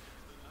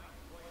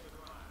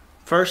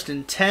 1st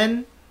and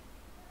 10.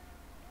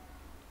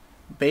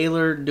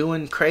 Baylor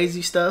doing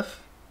crazy stuff.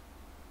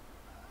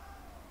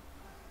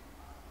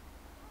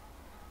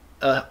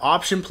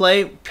 Option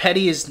play.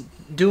 Petty is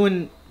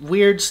doing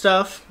weird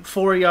stuff.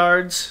 4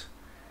 yards.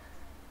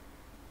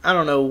 I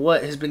don't know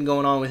what has been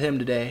going on with him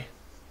today,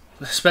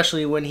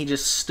 especially when he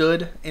just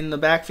stood in the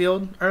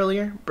backfield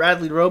earlier.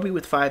 Bradley Roby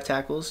with 5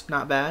 tackles.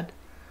 Not bad.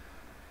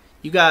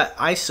 You got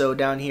ISO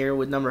down here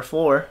with number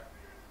 4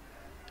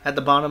 at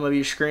the bottom of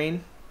your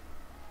screen.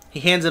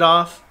 He hands it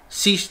off.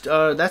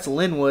 That's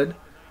Linwood.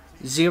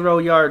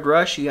 0-yard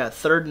rush. You got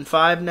 3rd and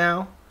 5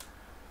 now.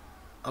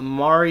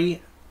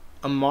 Amari,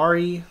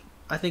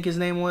 I think his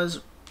name was.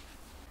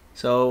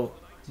 So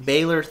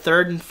Baylor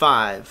 3rd and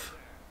 5.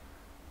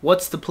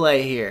 What's the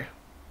play here?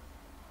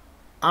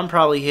 I'm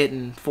probably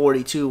hitting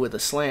 42 with a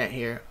slant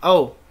here.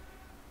 Oh,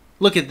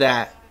 look at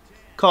that.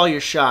 Call your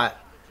shot.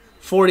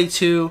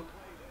 42,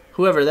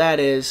 whoever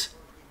that is,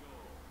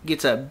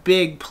 gets a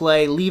big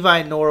play.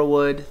 Levi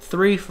Norwood,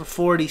 3 for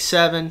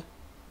 47.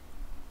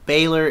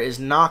 Baylor is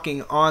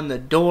knocking on the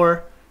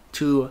door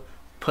to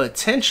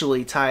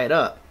potentially tie it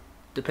up.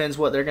 Depends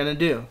what they're going to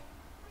do.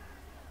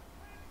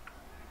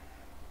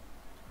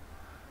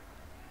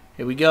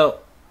 Here we go.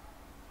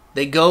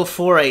 They go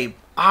for a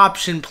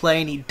option play,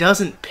 and he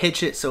doesn't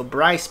pitch it, so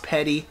Bryce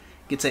Petty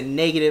gets a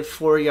negative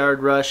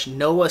 4-yard rush.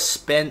 Noah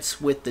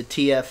Spence with the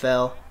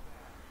TFL.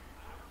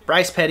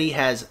 Bryce Petty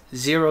has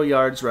 0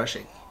 yards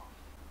rushing.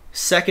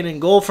 2nd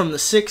and goal from the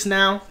 6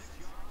 now.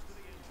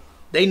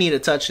 They need a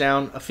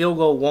touchdown. A field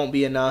goal won't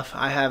be enough.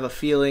 I have a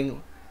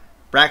feeling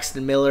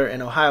Braxton Miller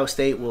and Ohio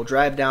State will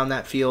drive down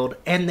that field,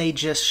 and they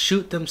just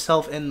shoot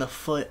themselves in the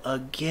foot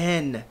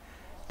again.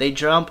 They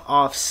jump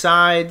off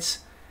sides,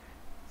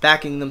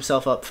 backing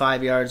themselves up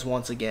 5 yards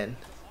once again.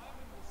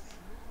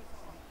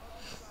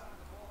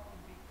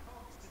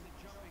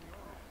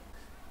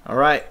 All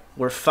right,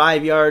 we're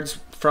 5 yards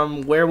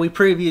from where we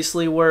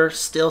previously were.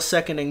 Still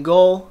 2nd and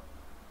goal.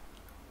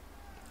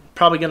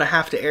 Probably going to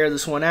have to air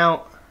this one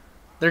out.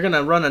 They're going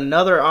to run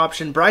another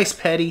option. Bryce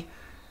Petty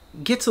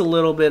gets a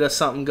little bit of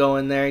something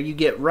going there. You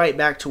get right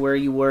back to where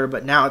you were,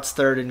 but now it's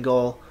 3rd and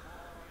goal.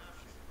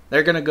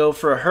 They're going to go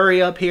for a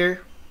hurry up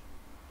here.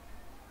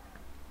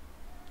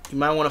 You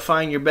might want to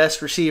find your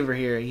best receiver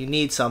here. You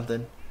need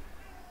something.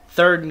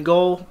 3rd and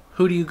goal.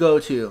 Who do you go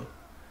to?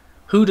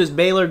 Who does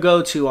Baylor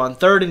go to on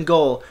 3rd and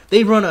goal?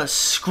 They run a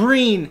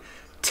screen.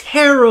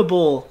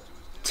 Terrible,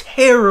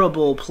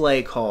 terrible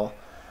play call.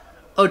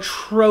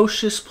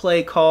 Atrocious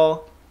play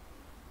call.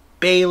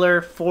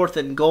 Baylor, 4th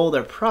and goal.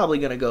 They're probably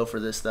going to go for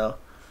this, though.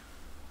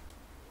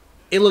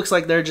 It looks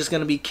like they're just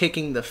going to be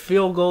kicking the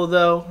field goal,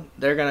 though.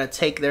 They're going to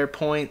take their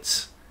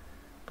points.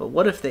 But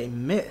what if they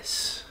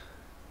miss?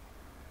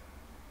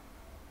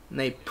 And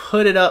they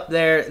put it up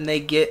there, and they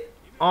get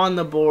on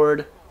the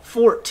board.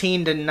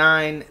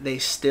 14-9. They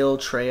still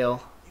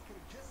trail.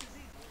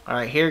 All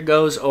right, here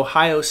goes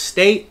Ohio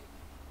State.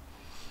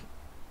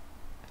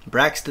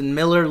 Braxton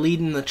Miller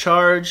leading the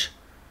charge.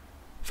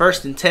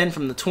 1st and 10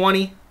 from the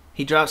 20.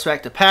 He drops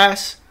back to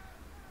pass.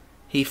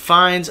 He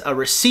finds a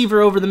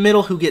receiver over the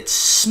middle who gets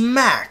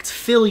smacked.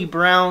 Philly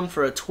Brown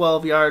for a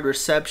 12-yard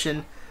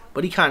reception,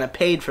 but he kind of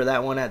paid for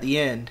that one at the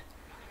end.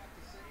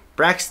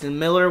 Braxton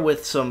Miller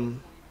with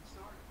some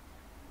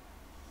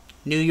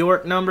New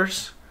York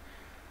numbers.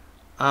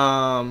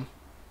 They're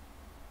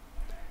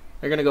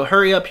going to go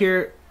hurry up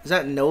here. Is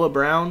that Noah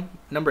Brown,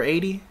 number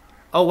 80?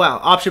 Oh, wow.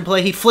 Option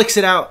play. He flicks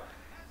it out.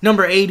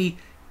 Number 80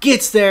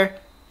 gets there.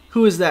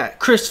 Who is that?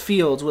 Chris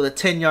Fields with a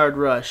 10-yard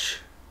rush.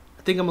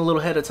 I think I'm a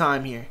little ahead of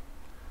time here.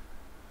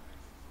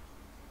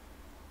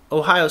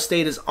 Ohio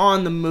State is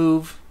on the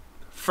move.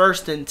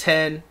 1st and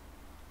 10.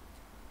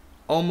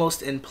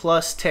 Almost in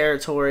plus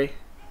territory.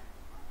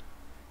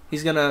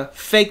 He's going to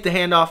fake the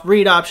handoff.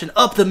 Read option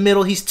up the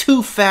middle. He's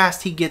too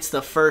fast. He gets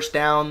the first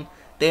down.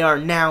 They are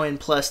now in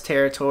plus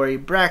territory.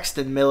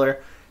 Braxton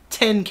Miller,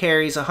 10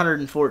 carries,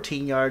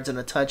 114 yards, and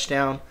a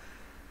touchdown.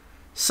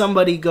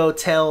 Somebody go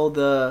tell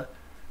the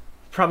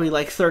probably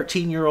like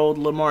 13-year-old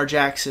Lamar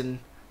Jackson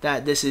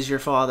that this is your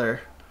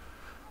father.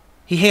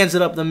 He hands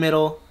it up the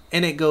middle,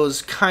 and it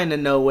goes kind of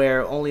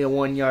nowhere. Only a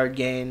 1-yard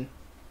gain.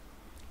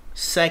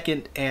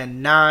 2nd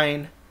and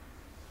 9.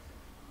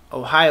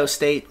 Ohio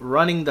State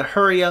running the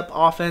hurry-up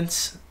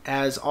offense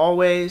as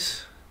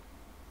always.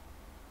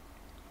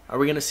 Are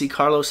we going to see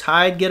Carlos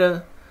Hyde get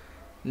a...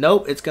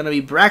 Nope, it's going to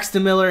be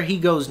Braxton Miller. He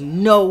goes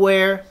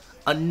nowhere.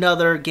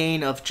 Another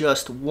gain of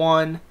just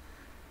 1.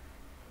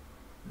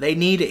 They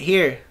need it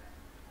here.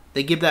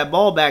 They give that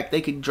ball back,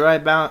 they could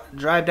drive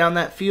down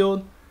that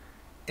field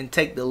and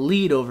take the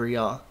lead over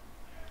y'all.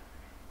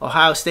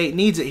 Ohio State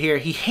needs it here.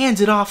 He hands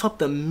it off up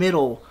the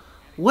middle.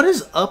 What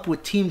is up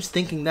with teams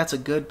thinking that's a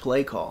good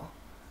play call?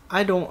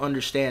 I don't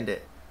understand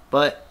it.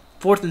 But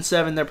 4th and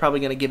 7, they're probably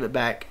going to give it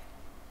back.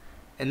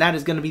 And that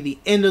is going to be the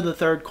end of the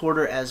 3rd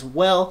quarter as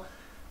well.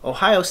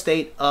 Ohio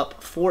State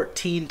up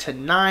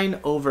 14-9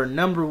 over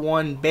number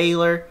 1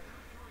 Baylor.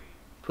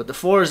 Put the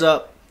 4s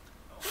up.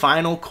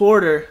 Final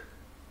quarter.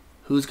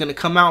 Who's going to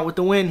come out with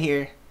the win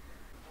here?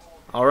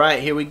 All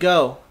right, here we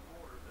go.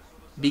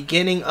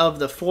 Beginning of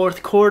the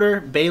 4th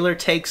quarter, Baylor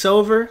takes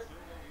over.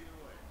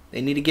 They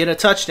need to get a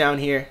touchdown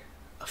here.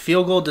 A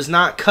field goal does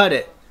not cut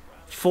it.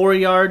 4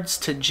 yards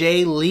to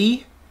Jay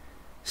Lee.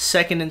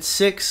 2nd and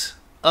 6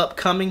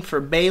 upcoming for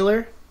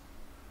Baylor.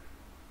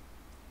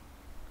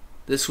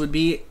 This would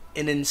be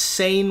an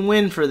insane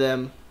win for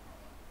them,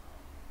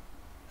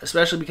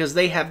 especially because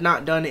they have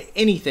not done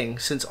anything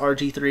since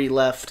RG3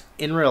 left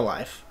in real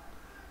life.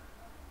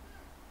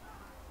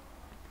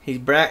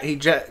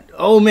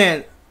 Oh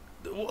man,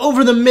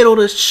 over the middle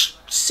to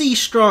C.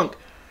 Strunk.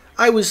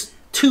 I was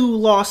too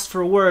lost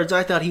for words.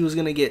 I thought he was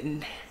going to get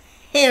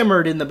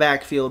hammered in the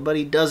backfield, but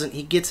he doesn't.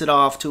 He gets it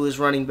off to his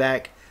running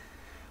back.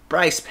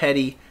 Bryce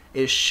Petty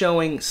is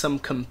showing some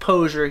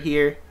composure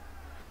here.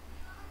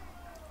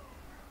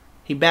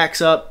 He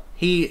backs up.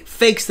 He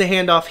fakes the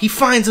handoff. He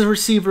finds the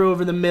receiver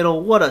over the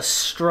middle. What a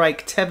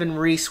strike. Tevin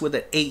Reese with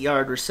an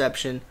 8-yard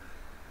reception.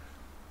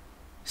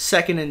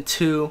 2nd and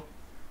 2.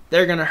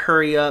 They're going to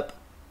hurry up.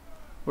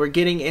 We're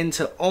getting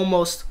into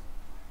almost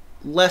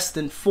less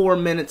than 4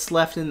 minutes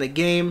left in the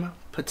game.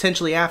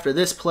 Potentially after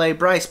this play,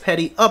 Bryce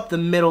Petty up the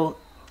middle,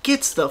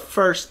 gets the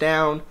first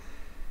down.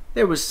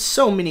 There was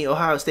so many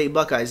Ohio State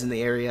Buckeyes in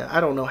the area. I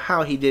don't know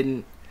how he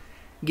didn't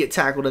get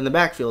tackled in the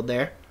backfield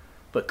there.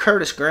 But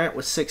Curtis Grant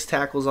with 6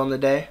 tackles on the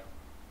day.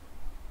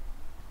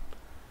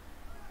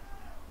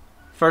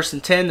 1st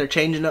and 10, they're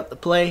changing up the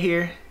play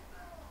here.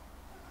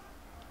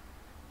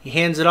 He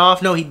hands it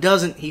off. No, he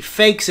doesn't. He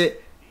fakes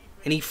it.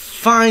 And he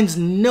finds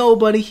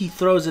nobody. He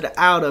throws it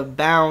out of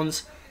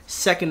bounds.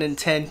 2nd and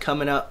 10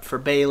 coming up for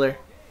Baylor.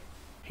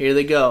 Here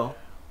they go.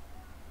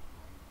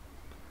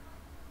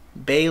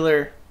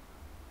 Baylor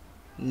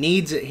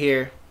needs it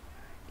here.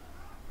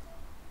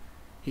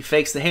 He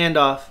fakes the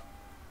handoff.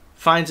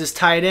 Finds his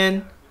tight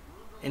end.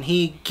 And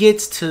he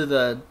gets to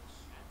the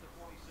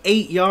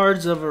 8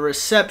 yards of a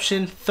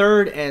reception.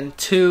 3rd and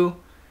 2.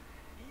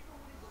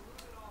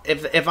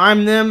 If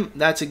I'm them,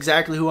 that's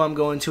exactly who I'm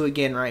going to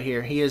again right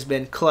here. He has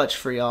been clutch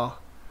for y'all.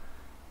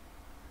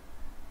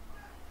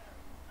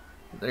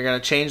 They're going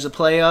to change the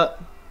play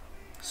up.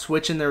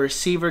 Switching the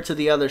receiver to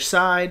the other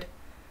side.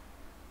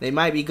 They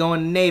might be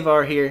going to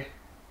Navar here.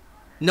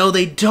 No,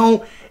 they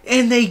don't.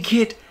 And they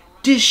get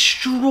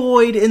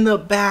destroyed in the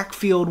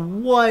backfield.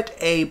 What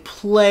a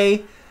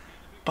play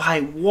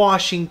by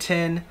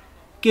Washington.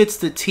 Gets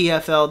the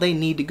TFL. They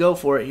need to go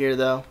for it here,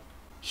 though.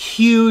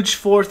 Huge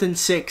 4th and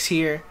 6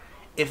 here.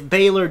 If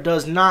Baylor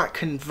does not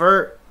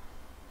convert,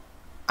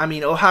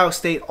 Ohio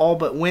State all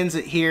but wins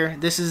it here.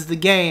 This is the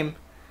game.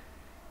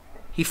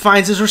 He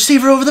finds his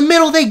receiver over the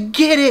middle. They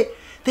get it.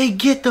 They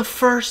get the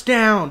first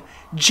down.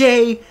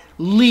 Jay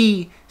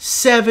Lee,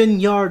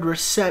 7-yard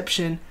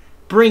reception,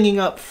 bringing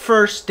up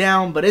first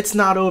down, but it's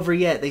not over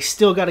yet. They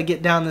still got to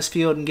get down this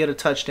field and get a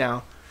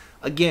touchdown.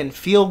 Again,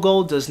 field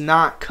goal does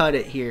not cut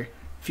it here.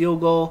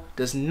 Field goal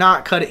does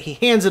not cut it. He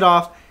hands it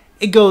off.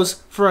 It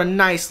goes for a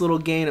nice little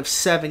gain of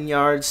 7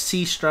 yards.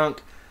 C. Strunk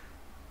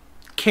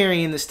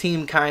carrying this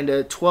team kind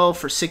of 12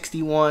 for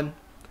 61.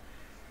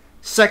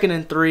 2nd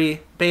and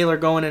 3. Baylor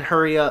going and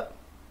hurry up.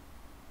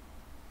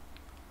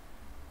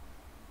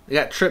 They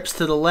got trips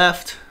to the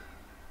left.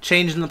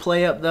 Changing the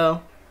play up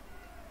though.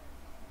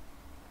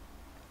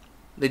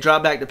 They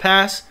drop back to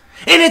pass.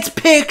 And it's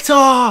picked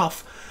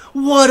off.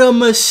 What a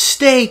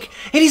mistake.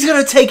 And he's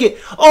going to take it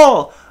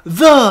all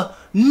the...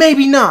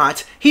 Maybe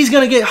not. He's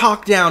going to get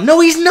hawked down. No,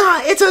 he's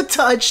not. It's a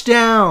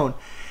touchdown.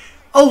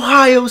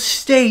 Ohio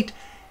State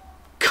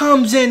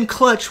comes in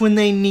clutch when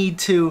they need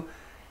to.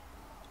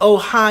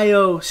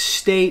 Ohio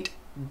State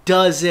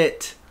does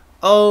it.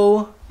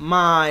 Oh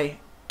my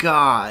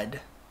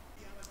God.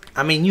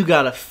 I mean, you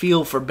got to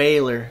feel for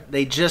Baylor.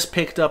 They just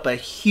picked up a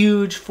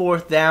huge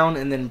 4th down,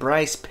 and then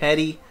Bryce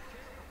Petty.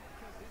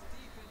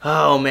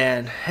 Oh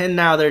man, and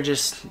now they're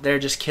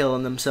just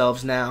killing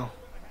themselves now.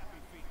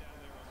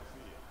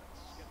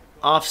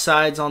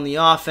 Offsides on the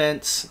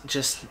offense,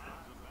 just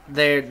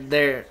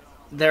they're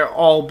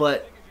all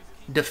but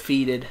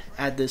defeated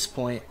at this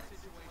point.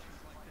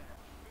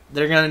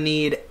 They're going to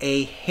need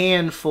a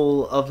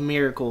handful of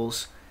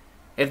miracles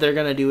if they're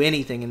going to do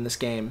anything in this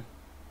game.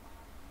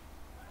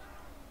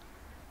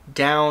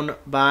 Down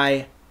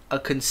by a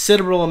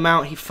considerable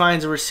amount. He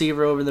finds a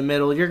receiver over the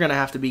middle. You're going to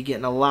have to be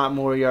getting a lot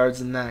more yards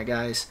than that,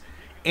 guys.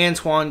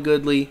 Antoine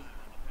Goodley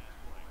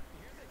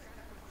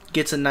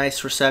gets a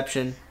nice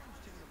reception.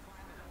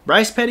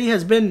 Bryce Petty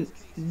has been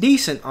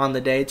decent on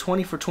the day.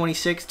 20 for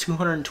 26,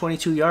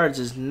 222 yards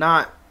is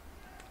not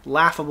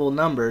laughable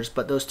numbers,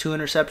 but those 2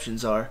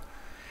 interceptions are.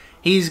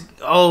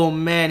 Oh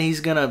man,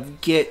 he's going to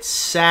get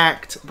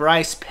sacked.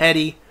 Bryce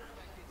Petty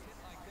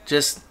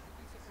just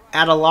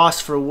at a loss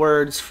for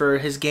words for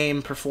his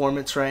game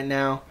performance right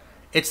now.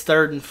 It's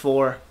 3rd and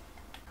 4.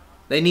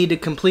 They need to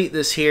complete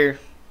this here.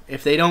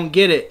 If they don't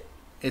get it,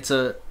 it's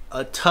a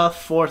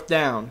tough 4th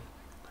down.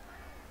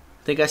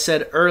 I think I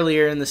said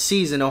earlier in the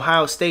season,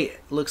 Ohio State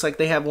looks like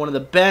they have one of the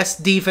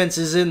best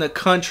defenses in the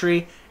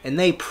country, and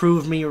they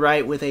proved me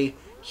right with a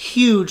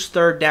huge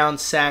 3rd down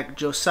sack.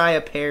 Josiah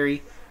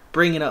Perry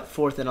bringing up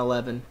 4th and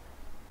 11.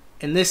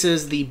 And this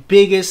is the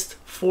biggest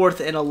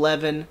 4th and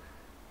 11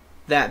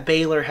 that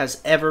Baylor has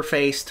ever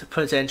faced,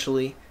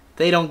 potentially.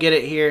 They don't get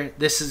it here.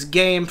 This is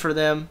game for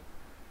them.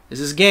 This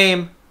is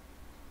game.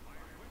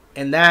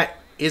 And that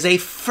is a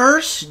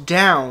 1st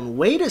down.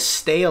 Way to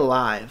stay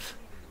alive.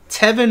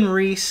 Tevin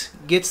Reese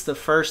gets the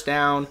 1st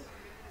down.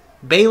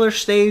 Baylor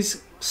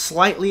stays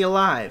slightly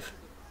alive.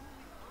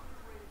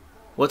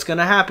 What's going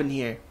to happen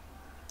here?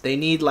 They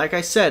need, like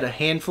I said, a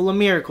handful of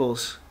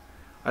miracles.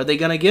 Are they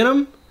going to get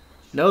them?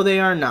 No, they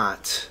are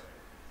not.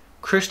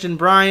 Christian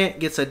Bryant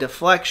gets a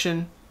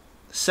deflection.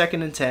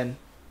 2nd and 10.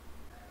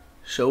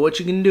 Show what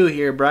you can do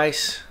here,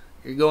 Bryce.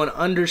 You're going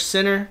under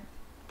center.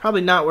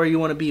 Probably not where you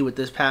want to be with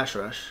this pass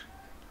rush.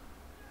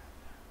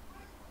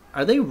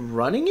 Are they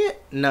running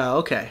it? No,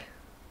 okay.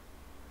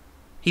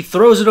 He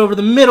throws it over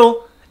the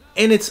middle,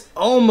 and it's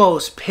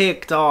almost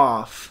picked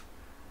off.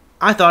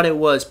 I thought it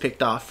was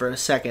picked off for a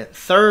second.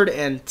 3rd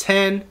and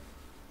 10.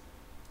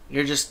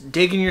 You're just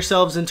digging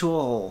yourselves into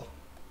a hole.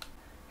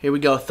 Here we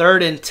go.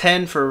 3rd and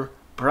 10 for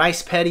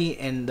Bryce Petty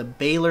and the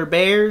Baylor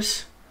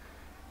Bears.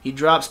 He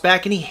drops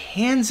back and he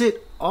hands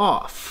it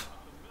off.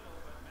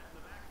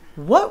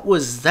 What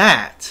was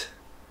that?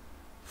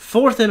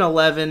 4th and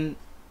 11.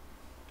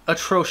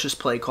 Atrocious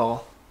play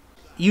call.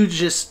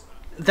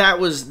 That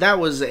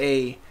was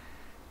a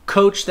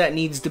coach that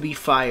needs to be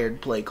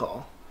fired play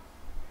call.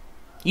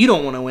 You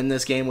don't want to win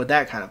this game with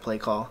that kind of play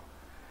call.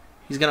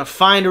 He's going to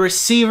find a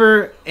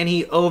receiver, and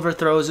he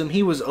overthrows him.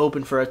 He was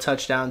open for a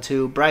touchdown,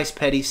 too. Bryce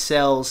Petty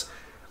sells.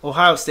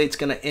 Ohio State's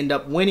going to end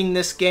up winning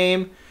this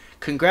game.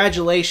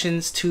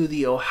 Congratulations to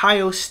the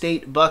Ohio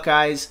State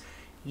Buckeyes.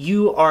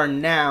 You are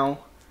now...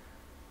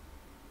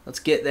 Let's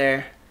get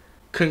there.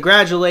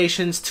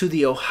 Congratulations to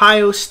the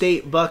Ohio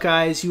State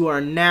Buckeyes. You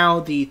are now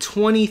the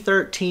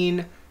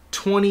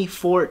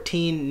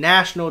 2013-2014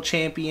 national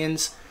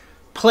champions.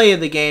 Play of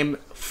the game,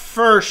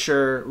 for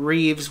sure,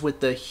 Reeves with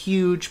the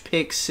huge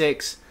pick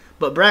 6.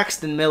 But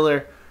Braxton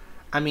Miller,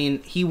 I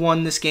mean, he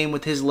won this game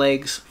with his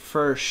legs,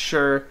 for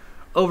sure.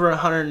 Over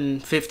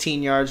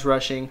 115 yards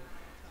rushing.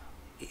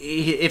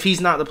 If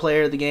he's not the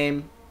player of the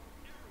game,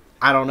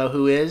 I don't know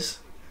who is.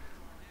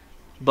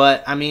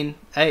 But, I mean,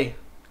 hey,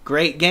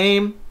 great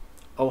game.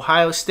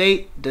 Ohio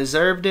State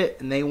deserved it,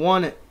 and they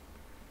won it.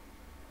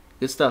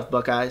 Good stuff,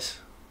 Buckeyes.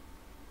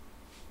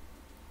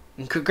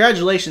 And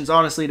congratulations,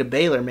 honestly, to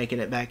Baylor making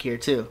it back here,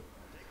 too.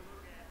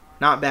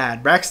 Not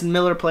bad. Braxton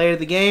Miller, player of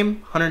the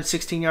game,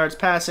 116 yards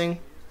passing.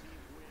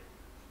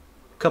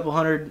 Couple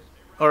hundred,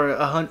 or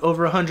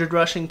over 100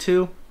 rushing,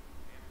 too.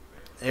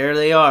 There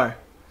they are.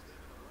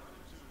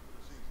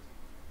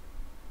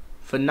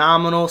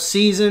 Phenomenal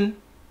season.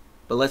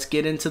 But let's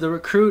get into the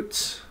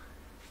recruits.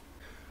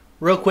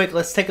 Real quick,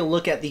 let's take a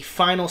look at the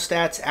final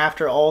stats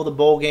after all the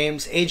bowl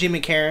games. A.J.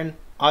 McCarron,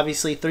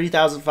 obviously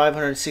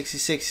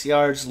 3,566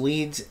 yards,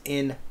 leads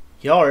in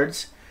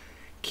yards.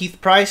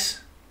 Keith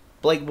Price,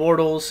 Blake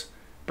Bortles,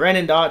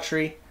 Brandon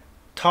Daughtry,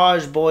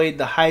 Taj Boyd,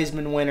 the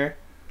Heisman winner,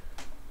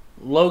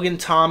 Logan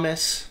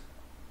Thomas,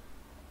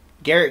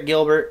 Garrett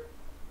Gilbert,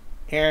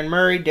 Aaron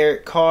Murray,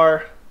 Derek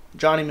Carr,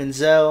 Johnny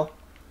Manziel,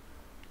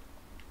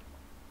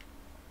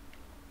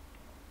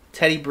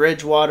 Teddy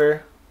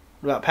Bridgewater.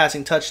 What about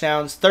passing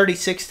touchdowns?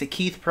 36 to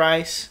Keith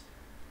Price.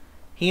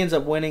 He ends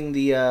up winning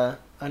the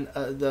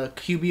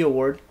QB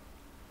award.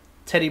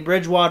 Teddy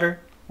Bridgewater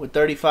with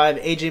 35.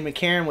 A.J.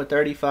 McCarron with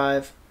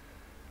 35.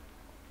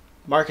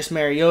 Marcus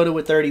Mariota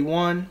with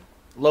 31.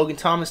 Logan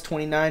Thomas,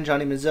 29.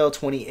 Johnny Manziel,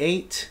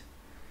 28.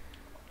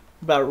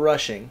 About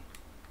rushing.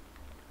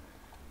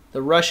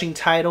 The rushing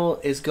title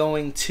is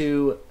going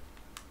to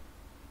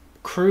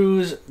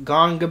Cruz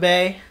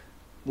Gongabe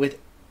with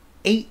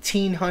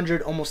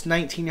 1,800, almost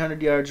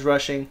 1,900 yards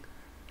rushing.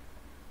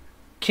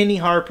 Kenny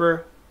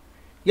Harper.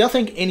 Y'all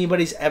think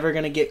anybody's ever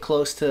going to get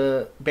close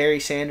to Barry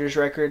Sanders'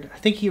 record? I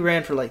think he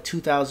ran for like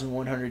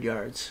 2,100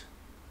 yards.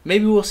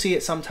 Maybe we'll see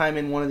it sometime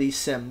in one of these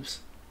sims.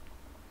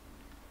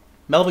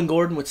 Melvin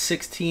Gordon with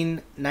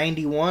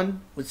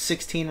 1,691 with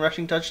 16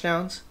 rushing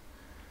touchdowns.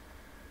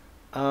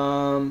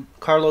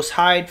 Carlos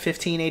Hyde,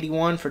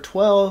 1,581 for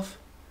 12.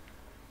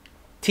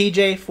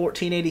 TJ,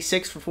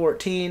 1,486 for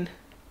 14.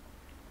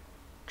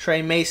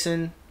 Trey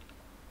Mason,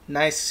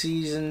 nice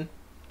season.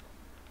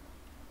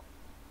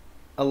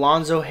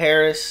 Alonzo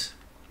Harris,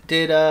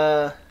 did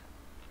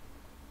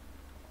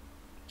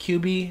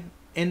QB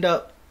end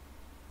up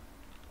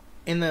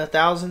in the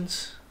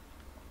thousands?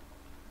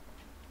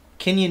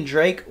 Kenyon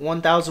Drake,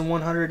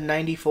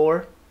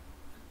 1,194,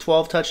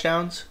 12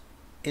 touchdowns.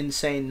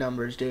 Insane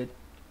numbers, dude.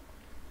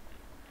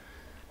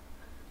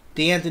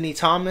 DeAnthony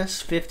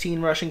Thomas,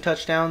 15 rushing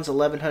touchdowns,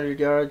 1,100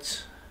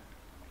 yards.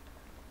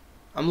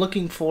 I'm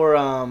looking for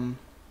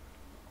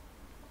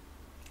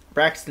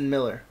Braxton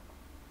Miller.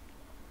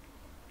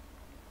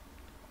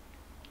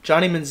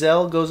 Johnny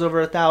Manziel goes over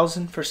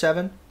 1,000 for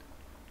 7.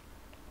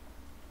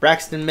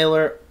 Braxton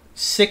Miller,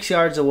 6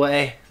 yards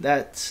away.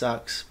 That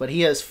sucks. But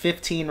he has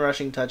 15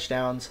 rushing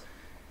touchdowns.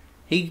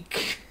 He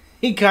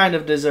kind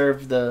of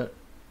deserved the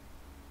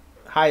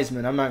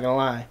Heisman, I'm not going to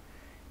lie.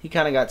 He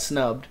kind of got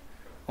snubbed.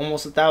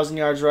 Almost 1,000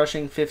 yards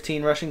rushing,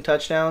 15 rushing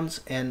touchdowns,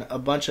 and a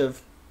bunch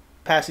of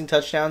passing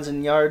touchdowns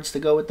and yards to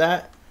go with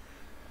that.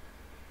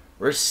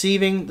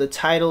 Receiving, the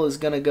title is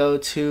going to go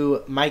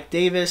to Mike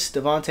Davis,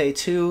 Devontae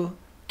 2,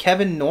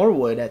 Kevin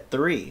Norwood at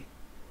 3.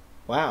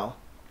 Wow.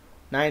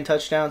 9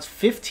 touchdowns,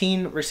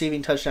 15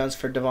 receiving touchdowns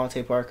for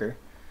Devontae Parker.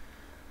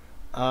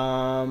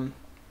 Brashad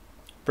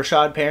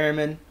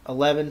Perriman,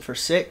 11 for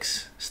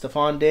 6.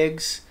 Stephon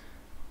Diggs,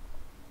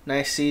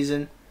 nice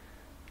season.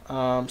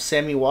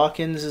 Sammy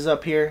Watkins is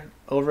up here,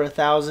 over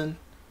 1,000.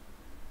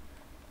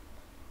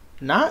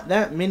 Not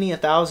that many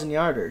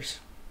 1,000-yarders.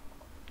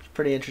 It's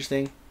pretty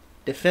interesting.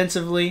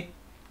 Defensively,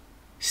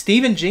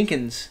 Steven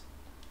Jenkins.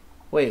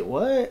 Wait,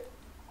 what?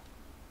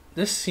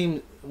 This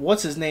seems...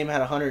 What's his name had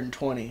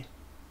 120?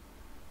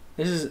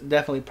 This is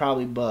definitely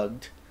probably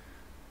bugged.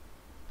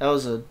 That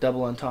was a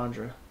double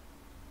entendre.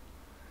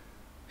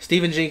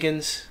 Steven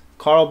Jenkins,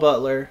 Carl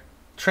Butler,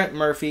 Trent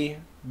Murphy,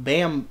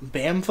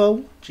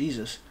 Bamfo?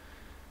 Jesus.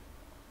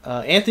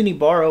 Anthony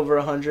Barr over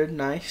 100.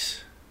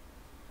 Nice.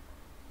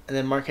 And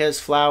then Marquez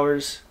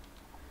Flowers.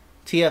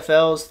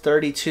 TFL's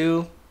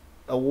 32.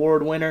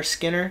 Award winner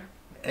Skinner.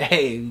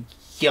 Hey,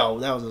 yo,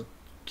 that was a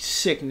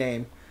sick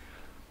name.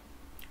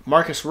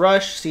 Marcus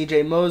Rush,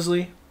 CJ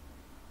Mosley,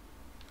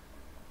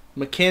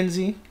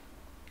 McKenzie,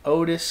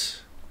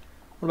 Otis.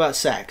 What about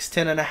sacks?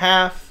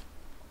 10.5.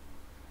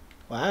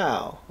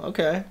 Wow,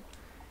 okay.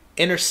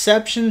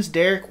 Interceptions,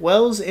 Derek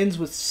Wells ends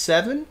with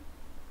 7.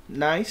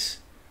 Nice.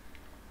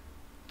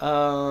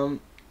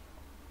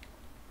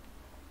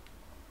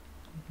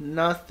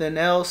 Nothing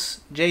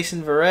else.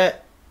 Jason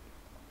Verrett.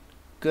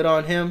 Good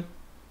on him.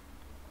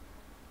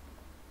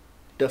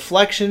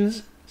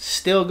 Deflections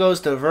still goes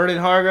to Vernon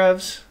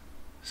Hargreaves.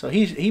 So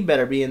he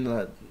better be in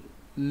the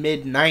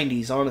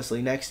mid-90s,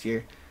 honestly, next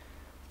year.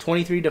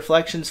 23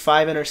 deflections,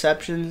 5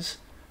 interceptions,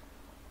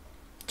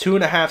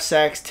 2.5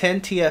 sacks, 10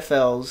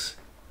 TFLs,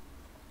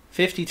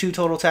 52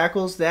 total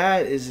tackles.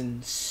 That is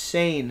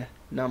insane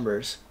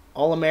numbers.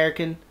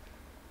 All-American.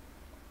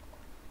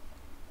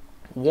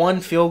 1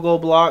 field goal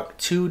block,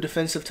 2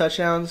 defensive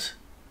touchdowns,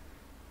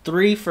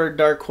 3 for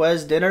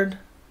Darquez Denard.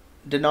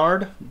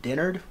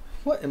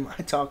 What am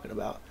I talking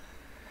about?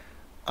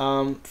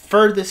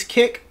 Furthest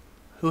kick.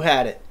 Who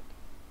had it?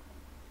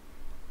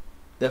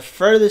 The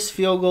furthest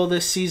field goal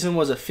this season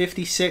was a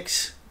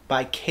 56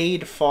 by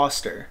Cade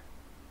Foster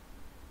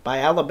by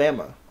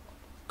Alabama.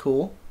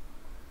 Cool.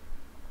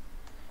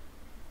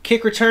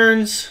 Kick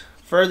returns.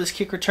 Furthest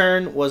kick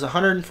return was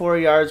 104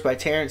 yards by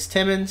Terrence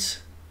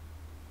Timmons.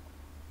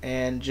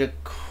 And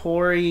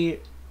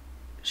Ja'Cory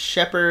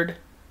Shepard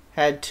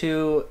had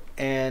 2.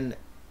 And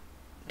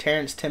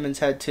Terrence Timmons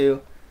had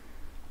 2.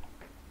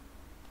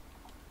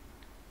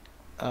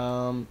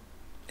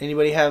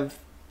 Anybody have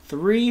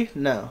 3?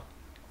 No.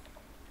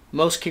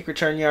 Most kick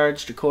return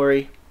yards,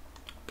 Ja'Cory.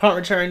 Punt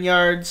return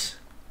yards,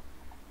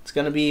 it's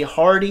going to be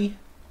Hardy.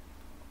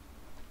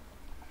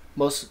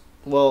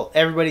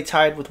 Everybody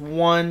tied with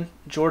 1.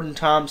 Jordan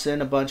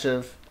Thompson, a bunch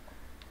of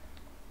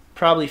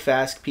probably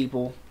fast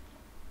people.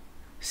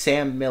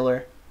 Sam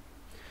Miller.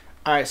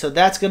 Alright, so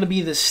that's going to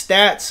be the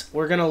stats.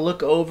 We're going to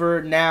look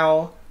over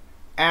now,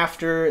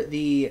 after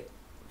the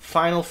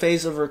final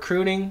phase of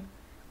recruiting,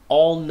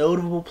 all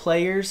notable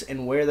players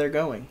and where they're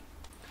going.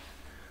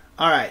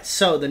 Alright,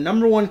 so the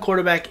number 1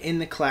 quarterback in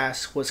the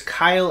class was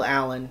Kyle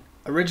Allen,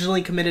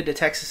 originally committed to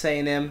Texas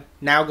A&M,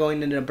 now going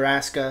to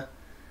Nebraska.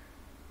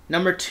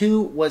 Number 2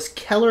 was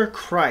Keller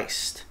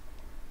Christ.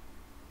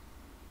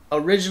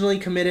 originally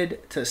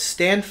committed to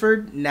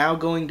Stanford, now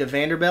going to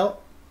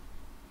Vanderbilt.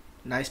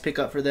 Nice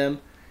pickup for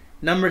them.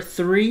 Number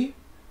 3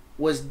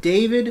 was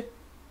David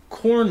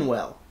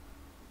Cornwell,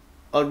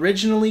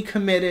 originally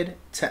committed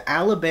to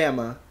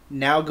Alabama,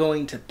 now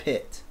going to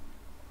Pitt.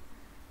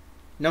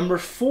 Number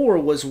 4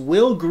 was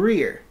Will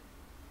Grier,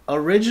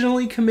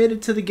 originally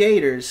committed to the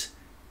Gators,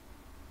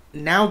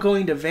 now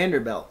going to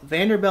Vanderbilt.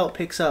 Vanderbilt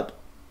picks up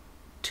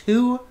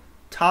 2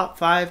 top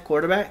 5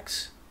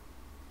 quarterbacks.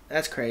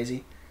 That's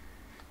crazy.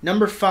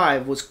 Number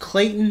 5 was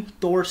Clayton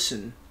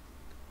Thorson,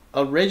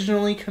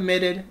 originally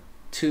committed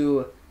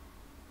to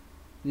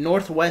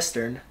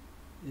Northwestern,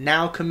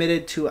 now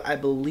committed to, I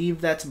believe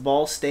that's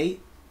Ball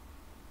State.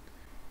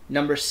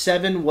 Number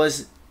 7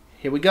 was,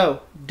 here we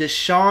go,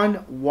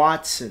 Deshaun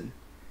Watson,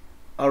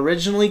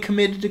 originally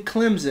committed to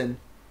Clemson,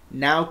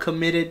 now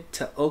committed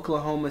to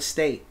Oklahoma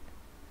State.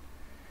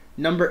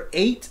 Number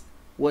 8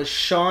 was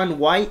Sean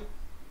White,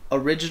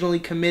 originally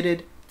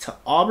committed to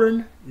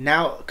Auburn,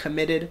 now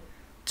committed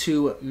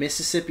to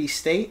Mississippi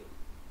State.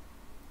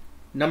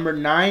 Number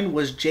 9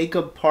 was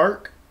Jacob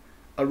Park,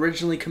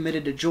 originally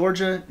committed to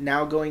Georgia,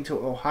 now going to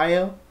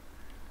Ohio.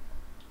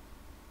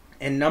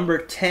 And number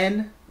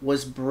 10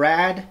 was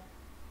Brad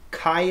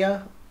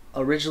Kaya,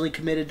 originally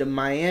committed to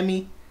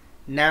Miami,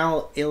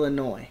 now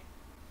Illinois.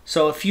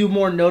 So a few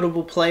more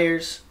notable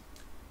players.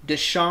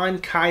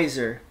 Deshaun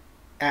Kaiser,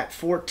 at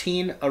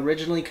 14,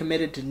 originally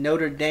committed to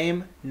Notre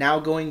Dame, now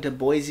going to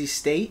Boise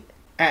State.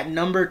 At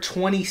number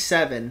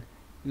 27,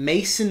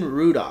 Mason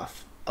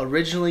Rudolph,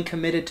 originally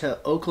committed to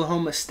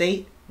Oklahoma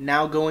State,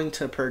 now going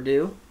to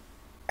Purdue.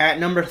 At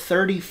number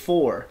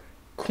 34,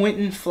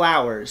 Quentin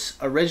Flowers,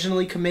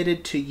 originally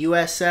committed to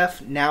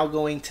USF, now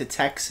going to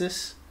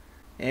Texas.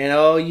 And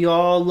oh, you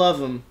all love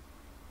him.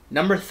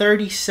 Number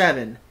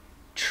 37,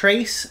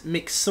 Trace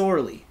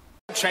McSorley.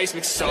 Trace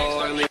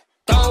McSorley,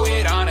 throw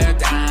it on a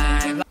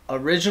dime.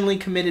 Originally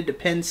committed to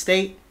Penn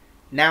State,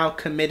 now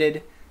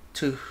committed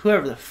to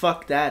whoever the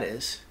fuck that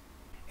is.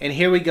 And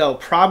here we go.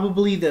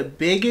 Probably the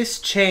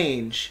biggest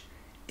change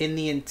in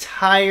the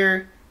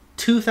entire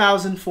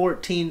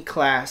 2014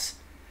 class.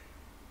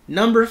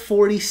 Number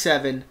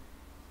 47,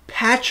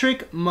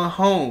 Patrick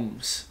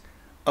Mahomes,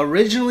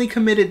 originally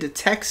committed to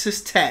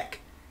Texas Tech,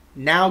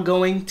 now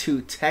going to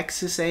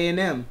Texas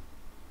A&M.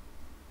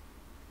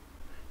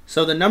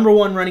 So the number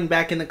 1 running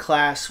back in the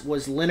class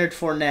was Leonard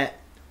Fournette,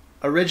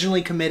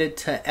 originally committed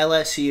to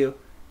LSU,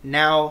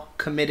 now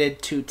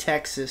committed to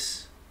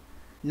Texas.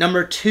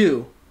 Number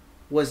 2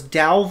 was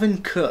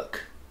Dalvin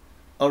Cook,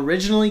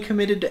 originally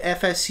committed to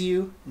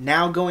FSU,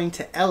 now going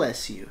to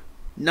LSU.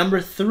 Number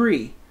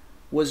 3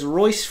 was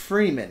Royce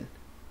Freeman,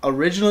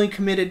 originally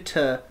committed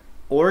to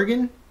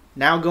Oregon,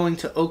 now going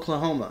to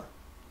Oklahoma.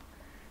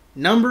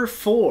 Number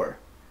 4,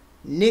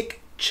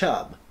 Nick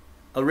Chubb,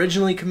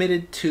 originally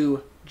committed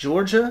to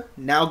Georgia,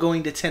 now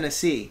going to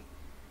Tennessee.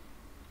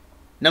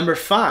 Number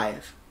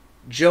 5,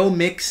 Joe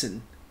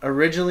Mixon,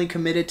 originally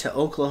committed to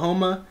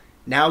Oklahoma,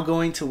 now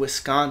going to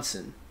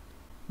Wisconsin.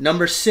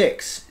 Number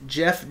 6,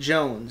 Jeff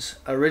Jones,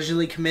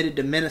 originally committed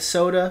to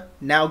Minnesota,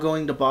 now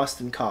going to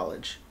Boston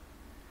College.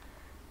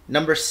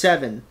 Number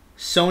 7,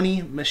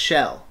 Sony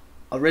Michel,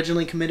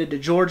 originally committed to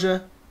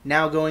Georgia,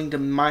 now going to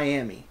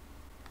Miami.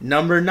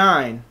 Number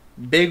 9,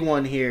 big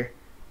one here,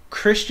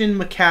 Christian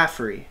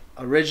McCaffrey,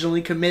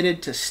 originally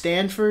committed to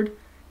Stanford,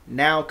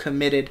 now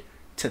committed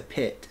to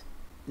Pitt.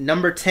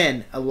 Number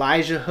 10,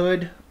 Elijah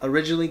Hood,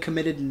 originally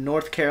committed to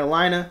North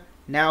Carolina,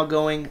 now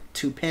going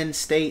to Penn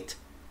State.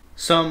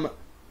 Some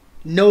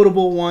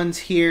notable ones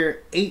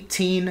here,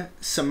 18,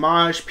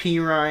 Samaj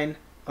Pirine,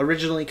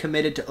 originally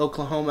committed to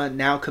Oklahoma,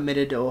 now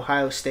committed to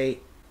Ohio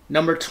State.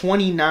 Number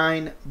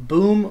 29,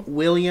 Boom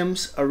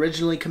Williams,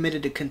 originally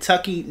committed to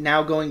Kentucky,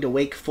 now going to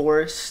Wake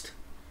Forest.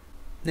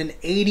 Then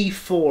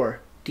 84,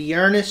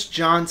 Dearness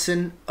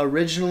Johnson,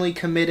 originally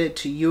committed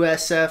to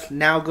USF,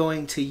 now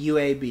going to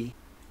UAB.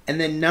 And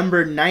then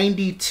number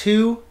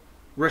 92,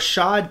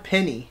 Rashad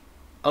Penny,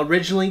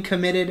 originally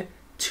committed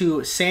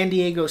to San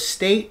Diego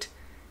State,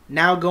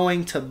 now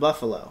going to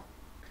Buffalo.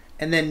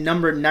 And then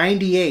number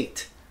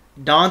 98,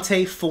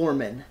 Dante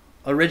Foreman,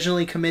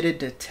 originally committed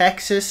to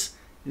Texas,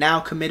 now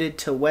committed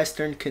to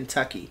Western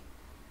Kentucky.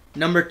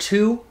 Number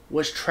 2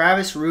 was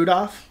Travis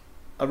Rudolph,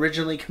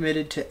 originally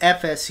committed to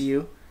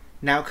FSU,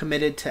 now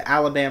committed to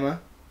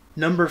Alabama.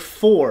 Number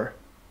 4,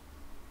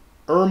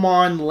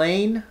 Ermon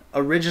Lane,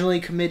 originally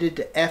committed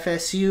to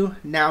FSU,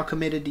 now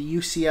committed to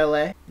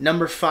UCLA.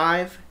 Number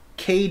 5,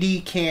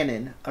 KD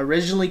Cannon,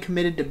 originally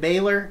committed to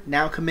Baylor,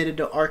 now committed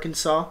to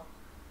Arkansas.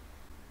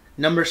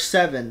 Number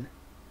 7,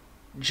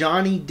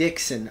 Johnny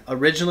Dixon,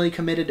 originally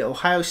committed to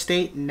Ohio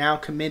State, now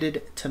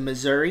committed to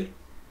Missouri.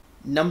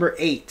 Number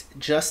 8,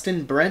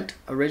 Justin Brent,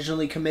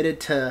 originally committed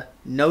to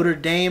Notre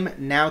Dame,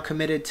 now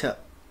committed to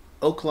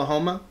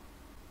Oklahoma.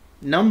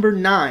 Number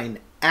 9,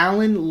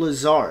 Alan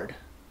Lazard,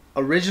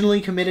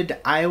 originally committed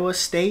to Iowa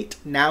State,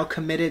 now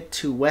committed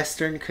to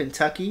Western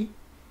Kentucky.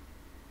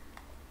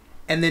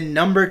 And then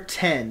number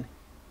 10,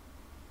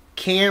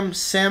 Cam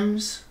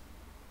Sims,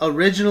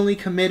 originally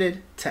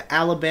committed to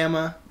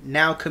Alabama,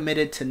 now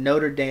committed to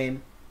Notre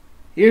Dame.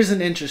 Here's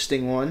an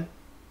interesting one.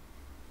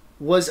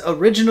 Was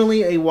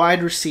originally a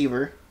wide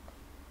receiver,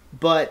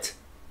 but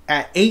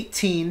at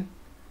 18,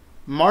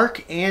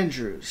 Mark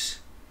Andrews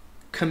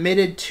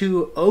committed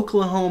to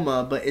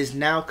Oklahoma, but is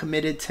now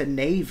committed to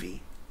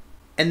Navy.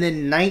 And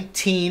then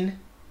 19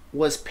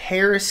 was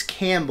Paris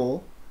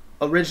Campbell,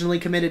 originally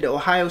committed to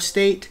Ohio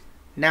State,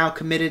 now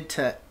committed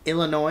to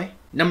Illinois.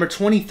 Number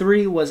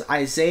 23 was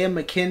Isaiah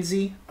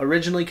McKenzie,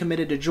 originally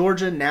committed to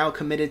Georgia, now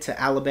committed to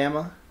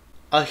Alabama.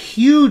 A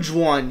huge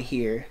one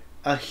here,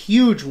 a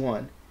huge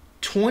one.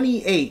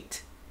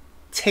 28,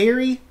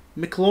 Terry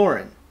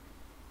McLaurin,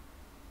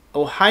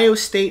 Ohio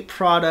State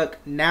product,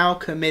 now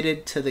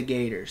committed to the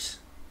Gators.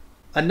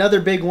 Another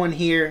big one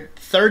here,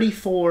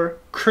 34,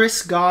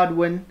 Chris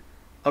Godwin,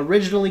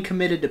 originally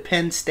committed to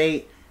Penn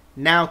State,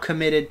 now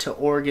committed to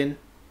Oregon.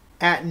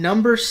 At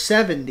number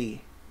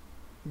 70,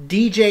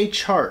 DJ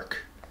Chark,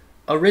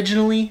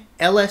 originally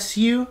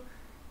LSU,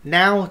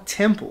 now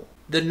Temple.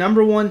 The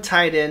number 1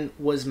 tight end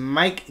was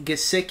Mike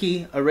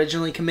Gesicki,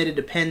 originally committed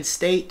to Penn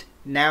State,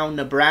 now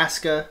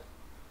Nebraska.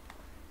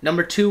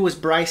 Number 2 was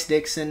Bryce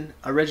Dixon,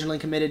 originally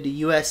committed to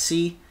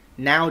USC,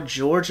 now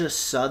Georgia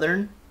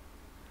Southern.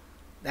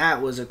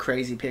 That was a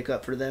crazy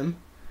pickup for them.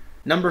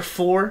 Number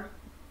 4,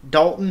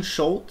 Dalton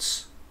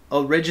Schultz,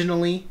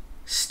 originally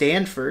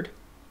Stanford,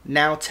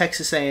 now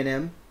Texas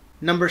A&M.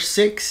 Number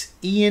 6,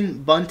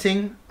 Ian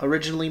Bunting,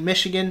 originally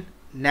Michigan,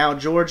 now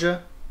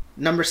Georgia.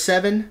 Number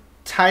 7,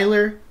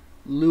 Tyler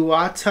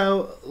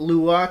Luatua,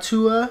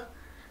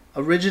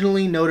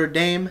 originally Notre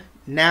Dame,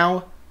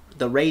 now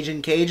the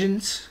Ragin'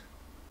 Cajuns.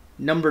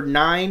 Number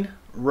 9,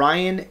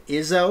 Ryan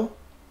Izzo,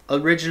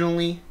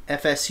 originally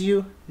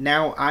FSU,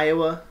 now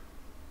Iowa.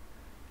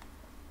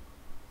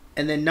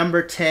 And then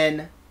number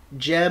 10,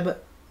 Jeb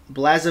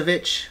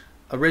Blazevich,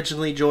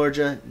 originally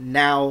Georgia,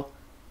 now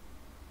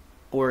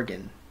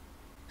Oregon.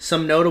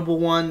 Some notable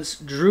ones,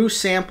 Drew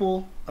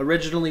Sample,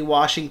 originally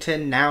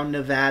Washington, now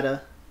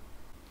Nevada.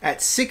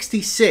 At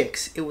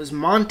 66, it was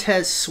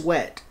Montez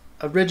Sweat,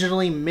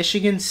 originally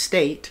Michigan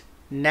State,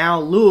 now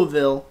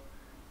Louisville,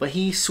 but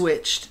he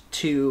switched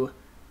to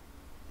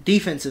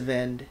defensive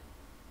end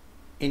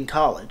in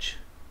college.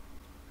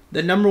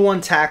 The number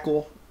 1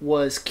 tackle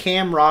was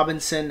Cam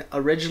Robinson,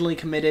 originally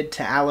committed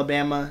to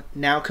Alabama,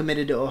 now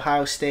committed to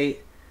Ohio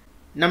State.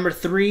 Number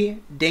 3,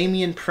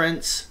 Damian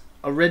Prince,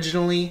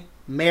 originally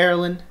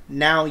Maryland,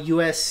 now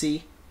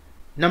USC.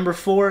 Number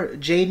 4,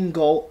 Jaden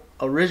Golt,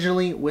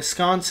 originally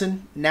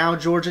Wisconsin, now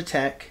Georgia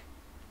Tech.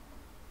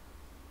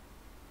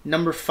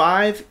 Number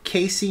 5,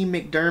 Casey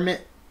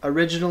McDermott,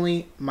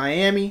 originally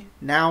Miami,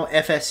 now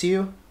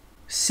FSU.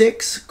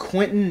 6,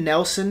 Quentin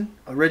Nelson,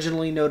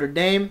 originally Notre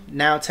Dame,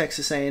 now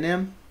Texas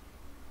A&M.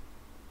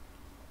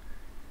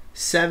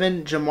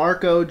 7,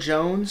 Jamarco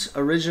Jones,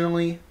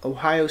 originally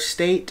Ohio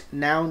State,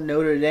 now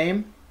Notre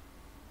Dame.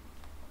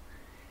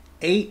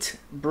 8,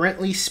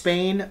 Brentley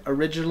Spain,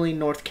 originally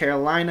North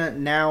Carolina,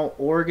 now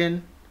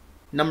Oregon.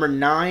 Number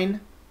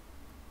 9,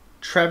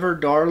 Trevor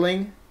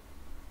Darling,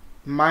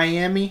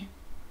 Miami,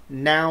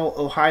 now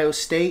Ohio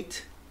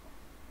State.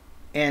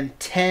 And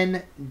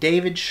 10,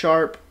 David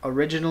Sharp,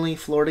 originally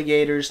Florida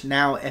Gators,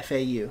 now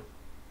FAU.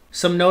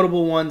 Some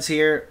notable ones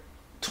here.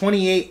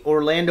 28,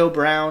 Orlando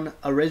Brown,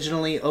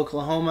 originally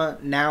Oklahoma,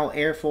 now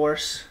Air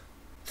Force.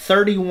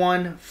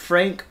 31,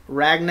 Frank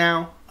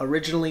Ragnow,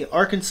 originally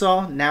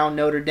Arkansas, now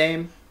Notre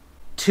Dame.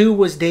 2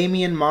 was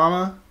Damian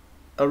Mama,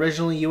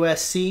 originally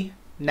USC,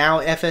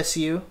 now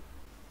FSU.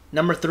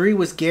 Number 3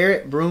 was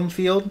Garrett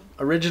Broomfield,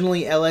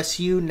 originally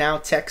LSU, now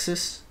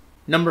Texas.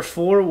 Number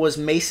 4 was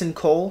Mason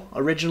Cole,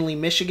 originally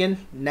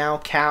Michigan, now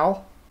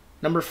Cal.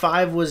 Number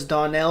 5 was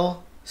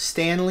Donnell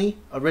Stanley,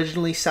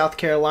 originally South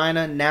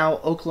Carolina, now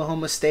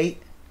Oklahoma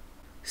State.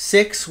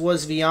 6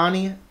 was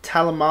Vianney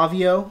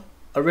Talamavio,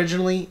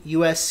 originally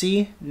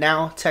USC,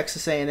 now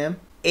Texas A&M.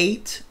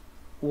 8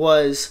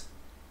 was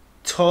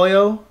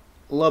Toyo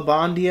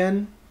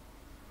Labondian,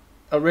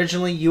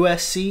 originally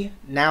USC,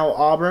 now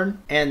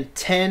Auburn. And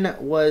 10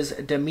 was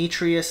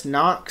Demetrius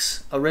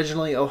Knox,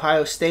 originally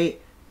Ohio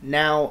State,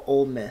 now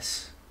Ole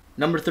Miss.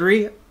 Number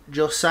 3,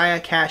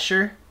 Josiah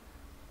Casher,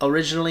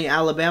 originally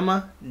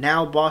Alabama,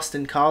 now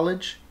Boston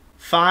College.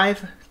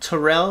 5,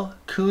 Terrell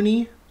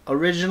Cooney,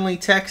 originally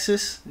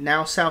Texas,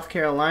 now South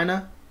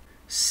Carolina.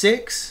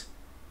 6,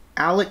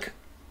 Alec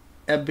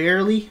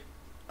Eberle,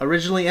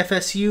 originally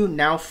FSU,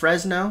 now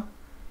Fresno.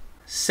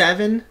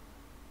 7,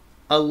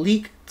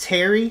 Alik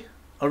Terry,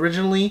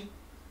 originally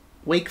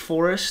Wake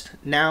Forest,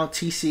 now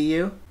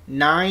TCU.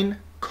 9,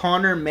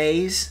 Connor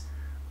Mays,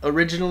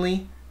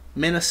 originally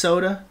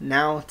Minnesota,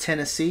 now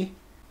Tennessee.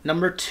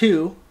 Number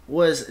 2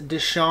 was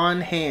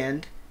Deshaun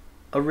Hand,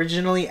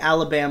 originally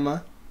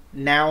Alabama,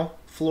 now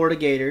Florida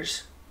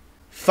Gators.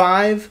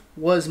 5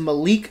 was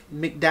Malik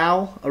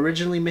McDowell,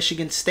 originally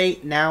Michigan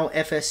State, now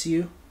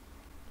FSU.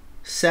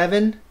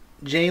 7,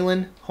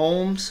 Jalen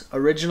Holmes,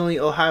 originally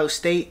Ohio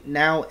State,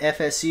 now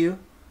FSU.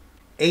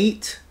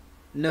 8,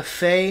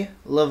 Nefe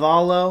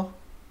Lavallo,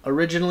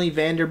 originally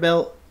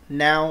Vanderbilt,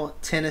 now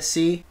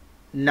Tennessee.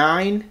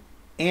 9,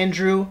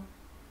 Andrew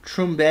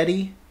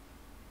Trumbetti,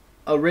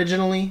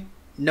 originally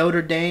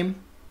Notre Dame,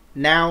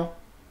 now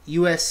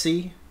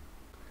USC.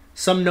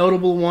 Some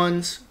notable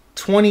ones: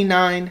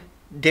 29,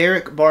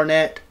 Derek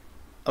Barnett,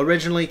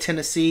 originally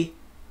Tennessee,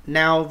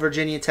 now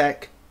Virginia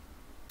Tech.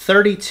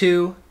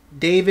 32,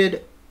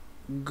 David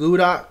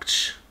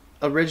Gudach,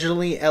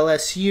 originally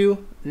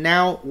LSU,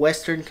 now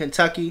Western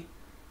Kentucky.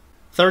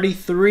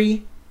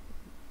 33,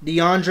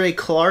 DeAndre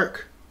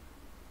Clark,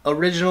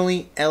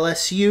 originally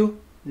LSU,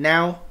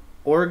 now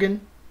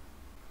Oregon.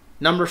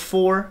 Number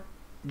 4,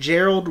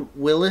 Gerald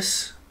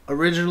Willis,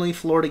 originally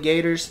Florida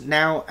Gators,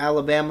 now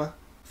Alabama.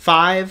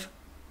 5,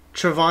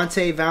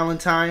 Travante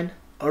Valentine,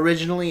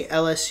 originally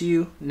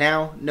LSU,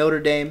 now Notre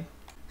Dame.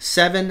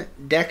 7,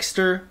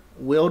 Dexter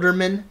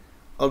Wilderman,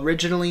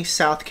 originally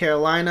South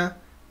Carolina,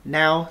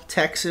 now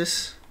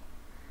Texas.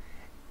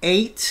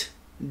 8,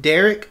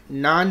 Derek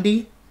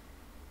Nandi,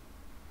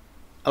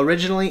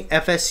 originally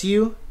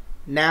FSU,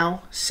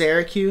 now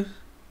Syracuse.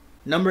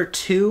 Number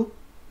 2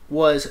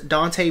 was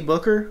Dante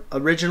Booker,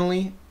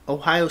 originally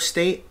Ohio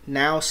State,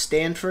 now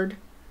Stanford.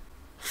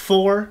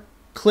 4,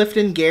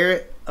 Clifton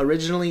Garrett,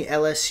 originally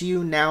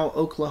LSU, now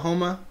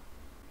Oklahoma.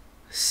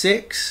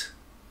 6,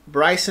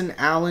 Bryson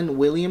Allen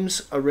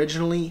Williams,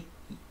 originally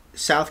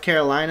South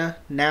Carolina,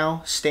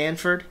 now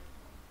Stanford.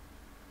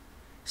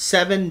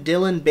 7,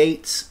 Dylan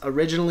Bates,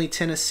 originally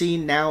Tennessee,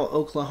 now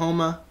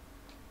Oklahoma.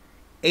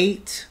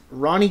 8,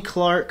 Ronnie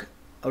Clark,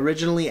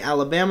 originally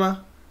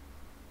Alabama,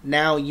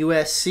 now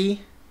USC.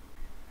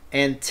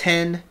 And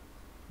 10,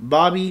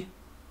 Bobby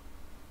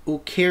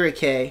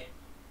Ukirike,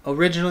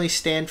 originally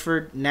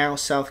Stanford, now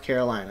South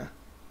Carolina.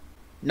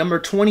 Number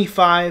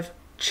 25,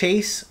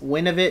 Chase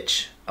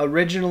Winovich,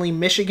 originally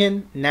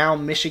Michigan, now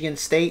Michigan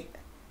State.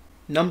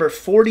 Number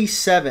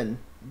 47,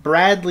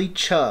 Bradley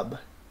Chubb,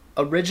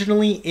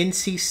 originally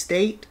NC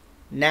State,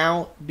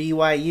 now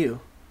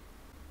BYU.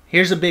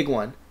 Here's a big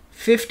one.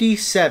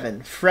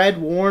 57, Fred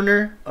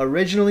Warner,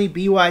 originally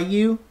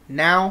BYU,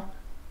 now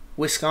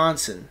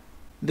Wisconsin.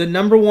 The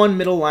number 1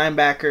 middle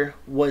linebacker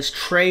was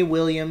Trey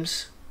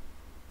Williams,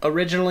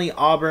 originally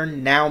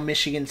Auburn, now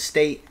Michigan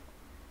State.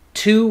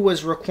 2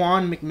 was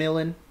Raquan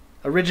McMillan,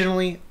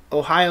 originally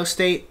Ohio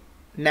State,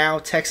 now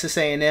Texas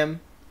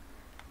A&M.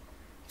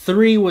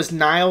 3 was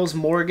Niles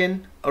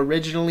Morgan,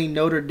 originally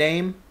Notre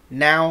Dame,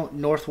 now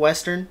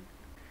Northwestern.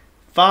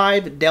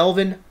 5,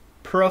 Delvin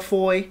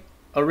Purifoy,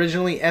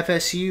 originally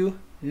FSU,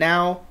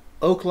 now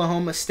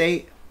Oklahoma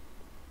State.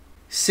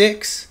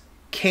 6,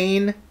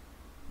 Kane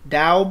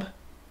Daub,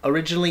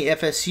 originally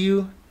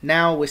FSU,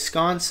 now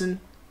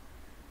Wisconsin.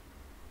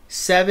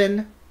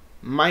 7,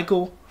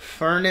 Michael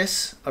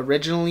Furness,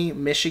 originally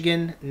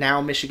Michigan,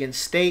 now Michigan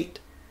State.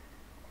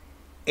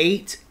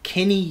 8,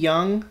 Kenny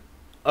Young,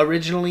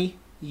 originally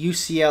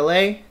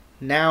UCLA,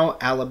 now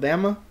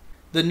Alabama.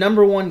 The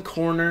number 1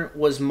 corner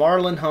was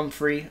Marlon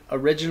Humphrey,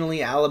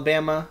 originally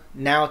Alabama,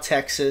 now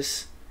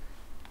Texas.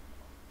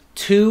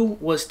 2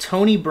 was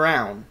Tony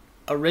Brown,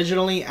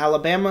 originally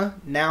Alabama,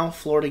 now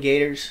Florida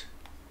Gators.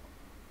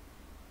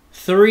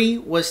 3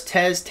 was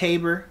Tez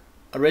Tabor,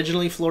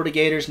 originally Florida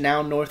Gators,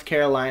 now North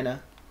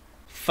Carolina.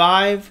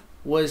 5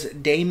 was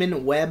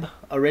Damon Webb,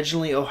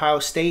 originally Ohio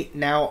State,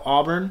 now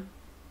Auburn.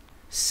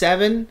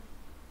 7,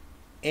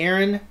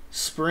 Aaron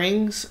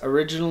Springs,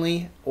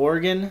 originally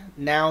Oregon,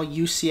 now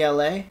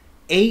UCLA.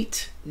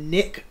 8,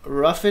 Nick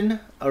Ruffin,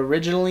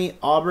 originally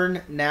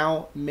Auburn,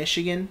 now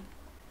Michigan.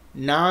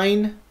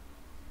 9,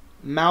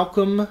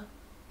 Malcolm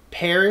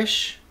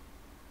Parrish,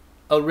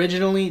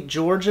 originally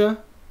Georgia,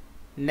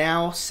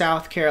 now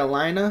South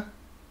Carolina.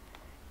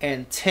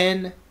 And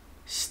 10,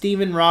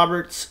 Stephen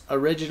Roberts,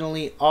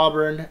 originally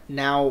Auburn,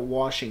 now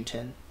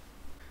Washington.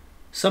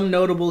 Some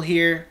notable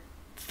here: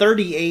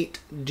 38,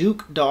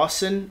 Duke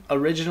Dawson,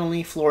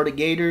 originally Florida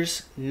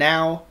Gators,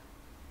 now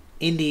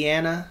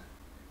Indiana.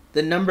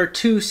 The number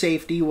 2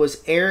 safety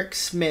was Eric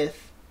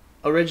Smith,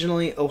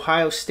 originally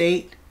Ohio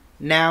State,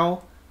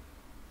 now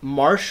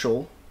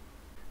Marshall.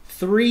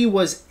 3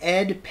 was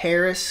Ed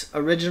Paris,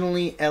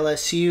 originally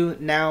LSU,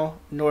 now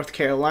North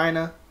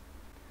Carolina.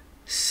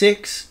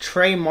 6,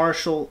 Trey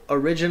Marshall,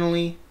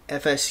 originally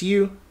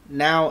FSU,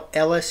 now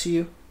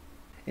LSU.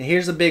 And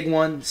here's a big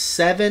one.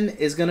 7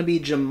 is going to be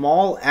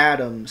Jamal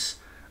Adams,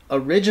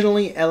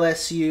 originally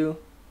LSU,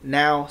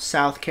 now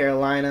South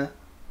Carolina.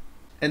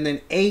 And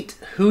then 8,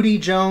 Hootie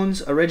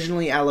Jones,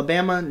 originally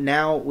Alabama,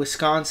 now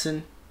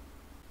Wisconsin.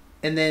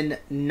 And then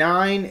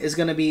 9 is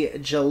going to be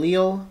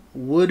Jaleel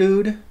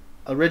Woodard,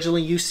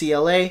 originally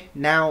UCLA,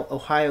 now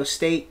Ohio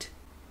State.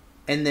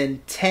 And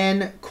then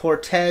 10,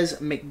 Cortez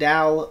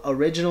McDowell,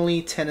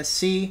 originally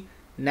Tennessee,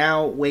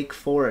 now Wake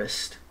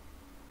Forest.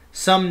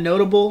 Some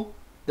notable: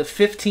 the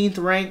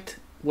 15th ranked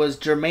was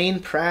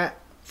Jermaine Pratt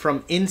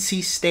from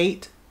NC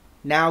State,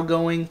 now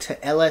going to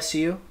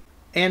LSU.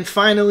 And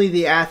finally,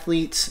 the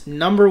athletes.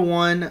 Number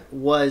 1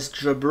 was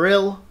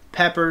Jabril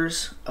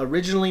Peppers,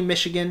 originally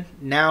Michigan,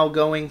 now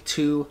going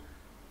to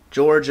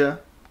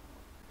Georgia.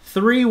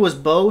 3 was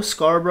Bo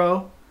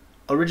Scarborough,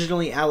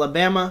 originally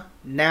Alabama,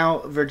 now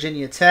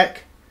Virginia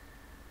Tech.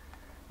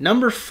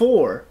 Number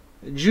 4,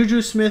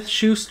 Juju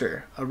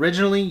Smith-Schuster,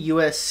 originally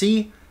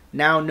USC,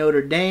 now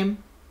Notre Dame.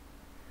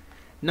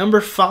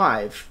 Number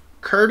 5,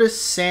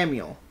 Curtis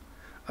Samuel,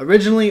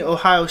 originally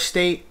Ohio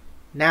State,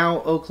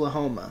 now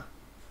Oklahoma.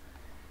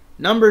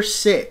 Number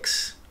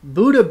 6,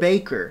 Budda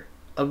Baker,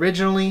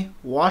 originally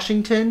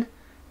Washington,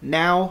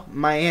 now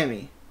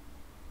Miami.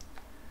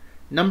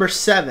 Number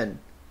 7,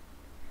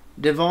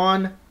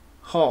 Devon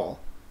Hall,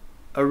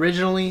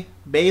 originally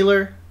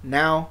Baylor,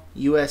 now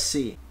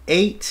USC.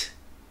 8,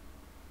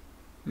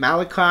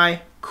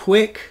 Malachi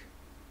Quick,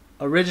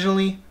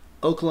 originally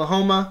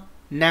Oklahoma,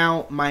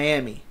 now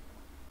Miami.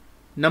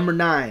 Number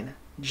 9,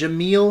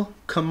 Jamil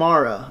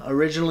Kamara,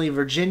 originally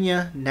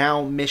Virginia,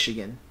 now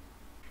Michigan.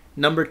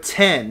 Number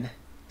 10,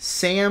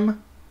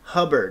 Sam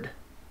Hubbard,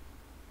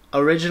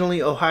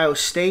 originally Ohio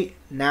State,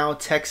 now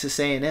Texas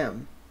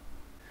A&M.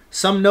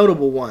 Some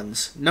notable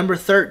ones. Number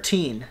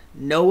 13,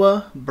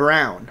 Noah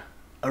Brown,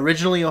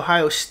 originally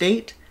Ohio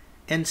State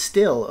and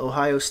still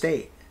Ohio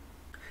State.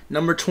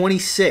 Number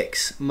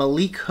 26,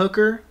 Malik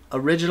Hooker,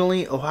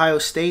 originally Ohio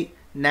State,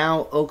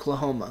 now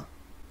Oklahoma.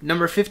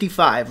 Number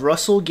 55,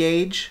 Russell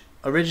Gage,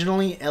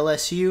 originally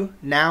LSU,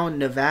 now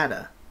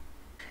Nevada.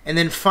 And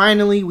then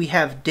finally, we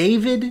have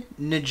David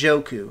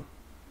Njoku,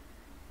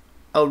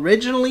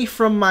 originally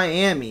from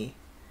Miami,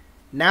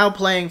 now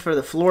playing for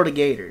the Florida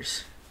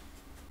Gators.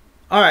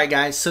 Alright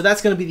guys, so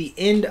that's going to be the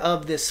end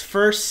of this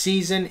first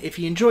season. If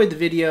you enjoyed the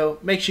video,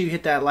 make sure you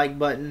hit that like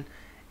button.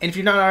 And if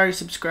you're not already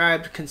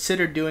subscribed,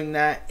 consider doing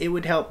that. It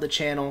would help the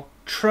channel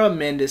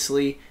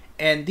tremendously.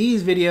 And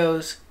these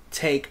videos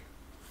take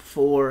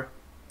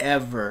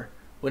forever.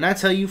 When I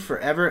tell you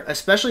forever,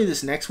 especially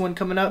this next one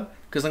coming up,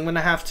 because I'm going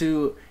to have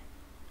to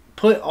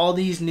put all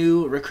these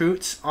new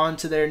recruits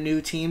onto their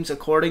new teams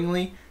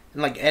accordingly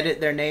and like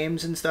edit their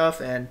names and stuff.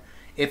 And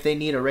if they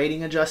need a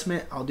rating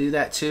adjustment, I'll do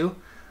that too.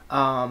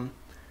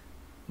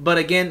 But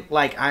again,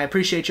 like, I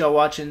appreciate y'all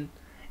watching.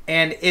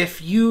 And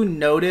if you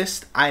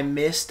noticed I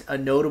missed a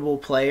notable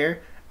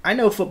player, I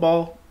know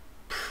football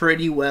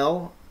pretty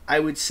well. I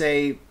would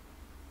say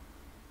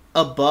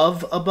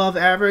above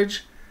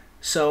average.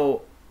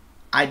 So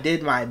I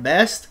did my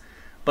best.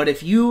 But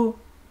if you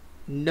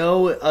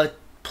know a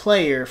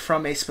player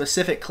from a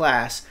specific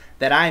class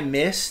that I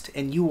missed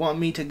and you want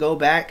me to go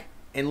back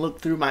and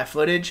look through my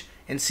footage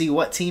and see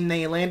what team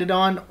they landed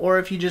on, or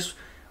if you just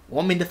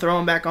want me to throw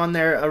them back on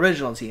their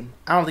original team,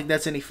 I don't think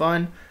that's any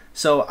fun.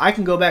 So I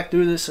can go back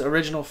through this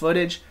original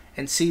footage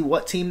and see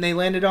what team they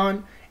landed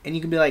on, and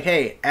you can be like,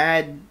 hey,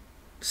 add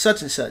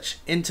such and such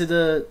into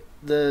the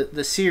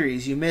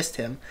series, you missed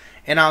him,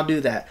 and I'll do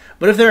that.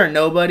 But if they're a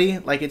nobody,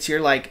 like it's your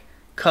like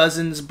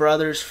cousin's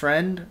brother's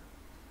friend,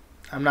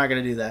 I'm not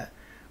going to do that.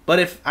 But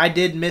if I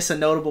did miss a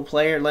notable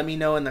player, let me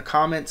know in the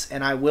comments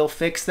and I will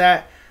fix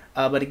that.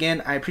 But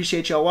again, I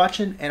appreciate y'all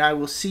watching, and I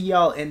will see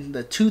y'all in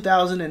the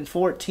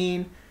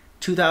 2014-2015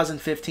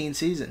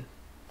 season.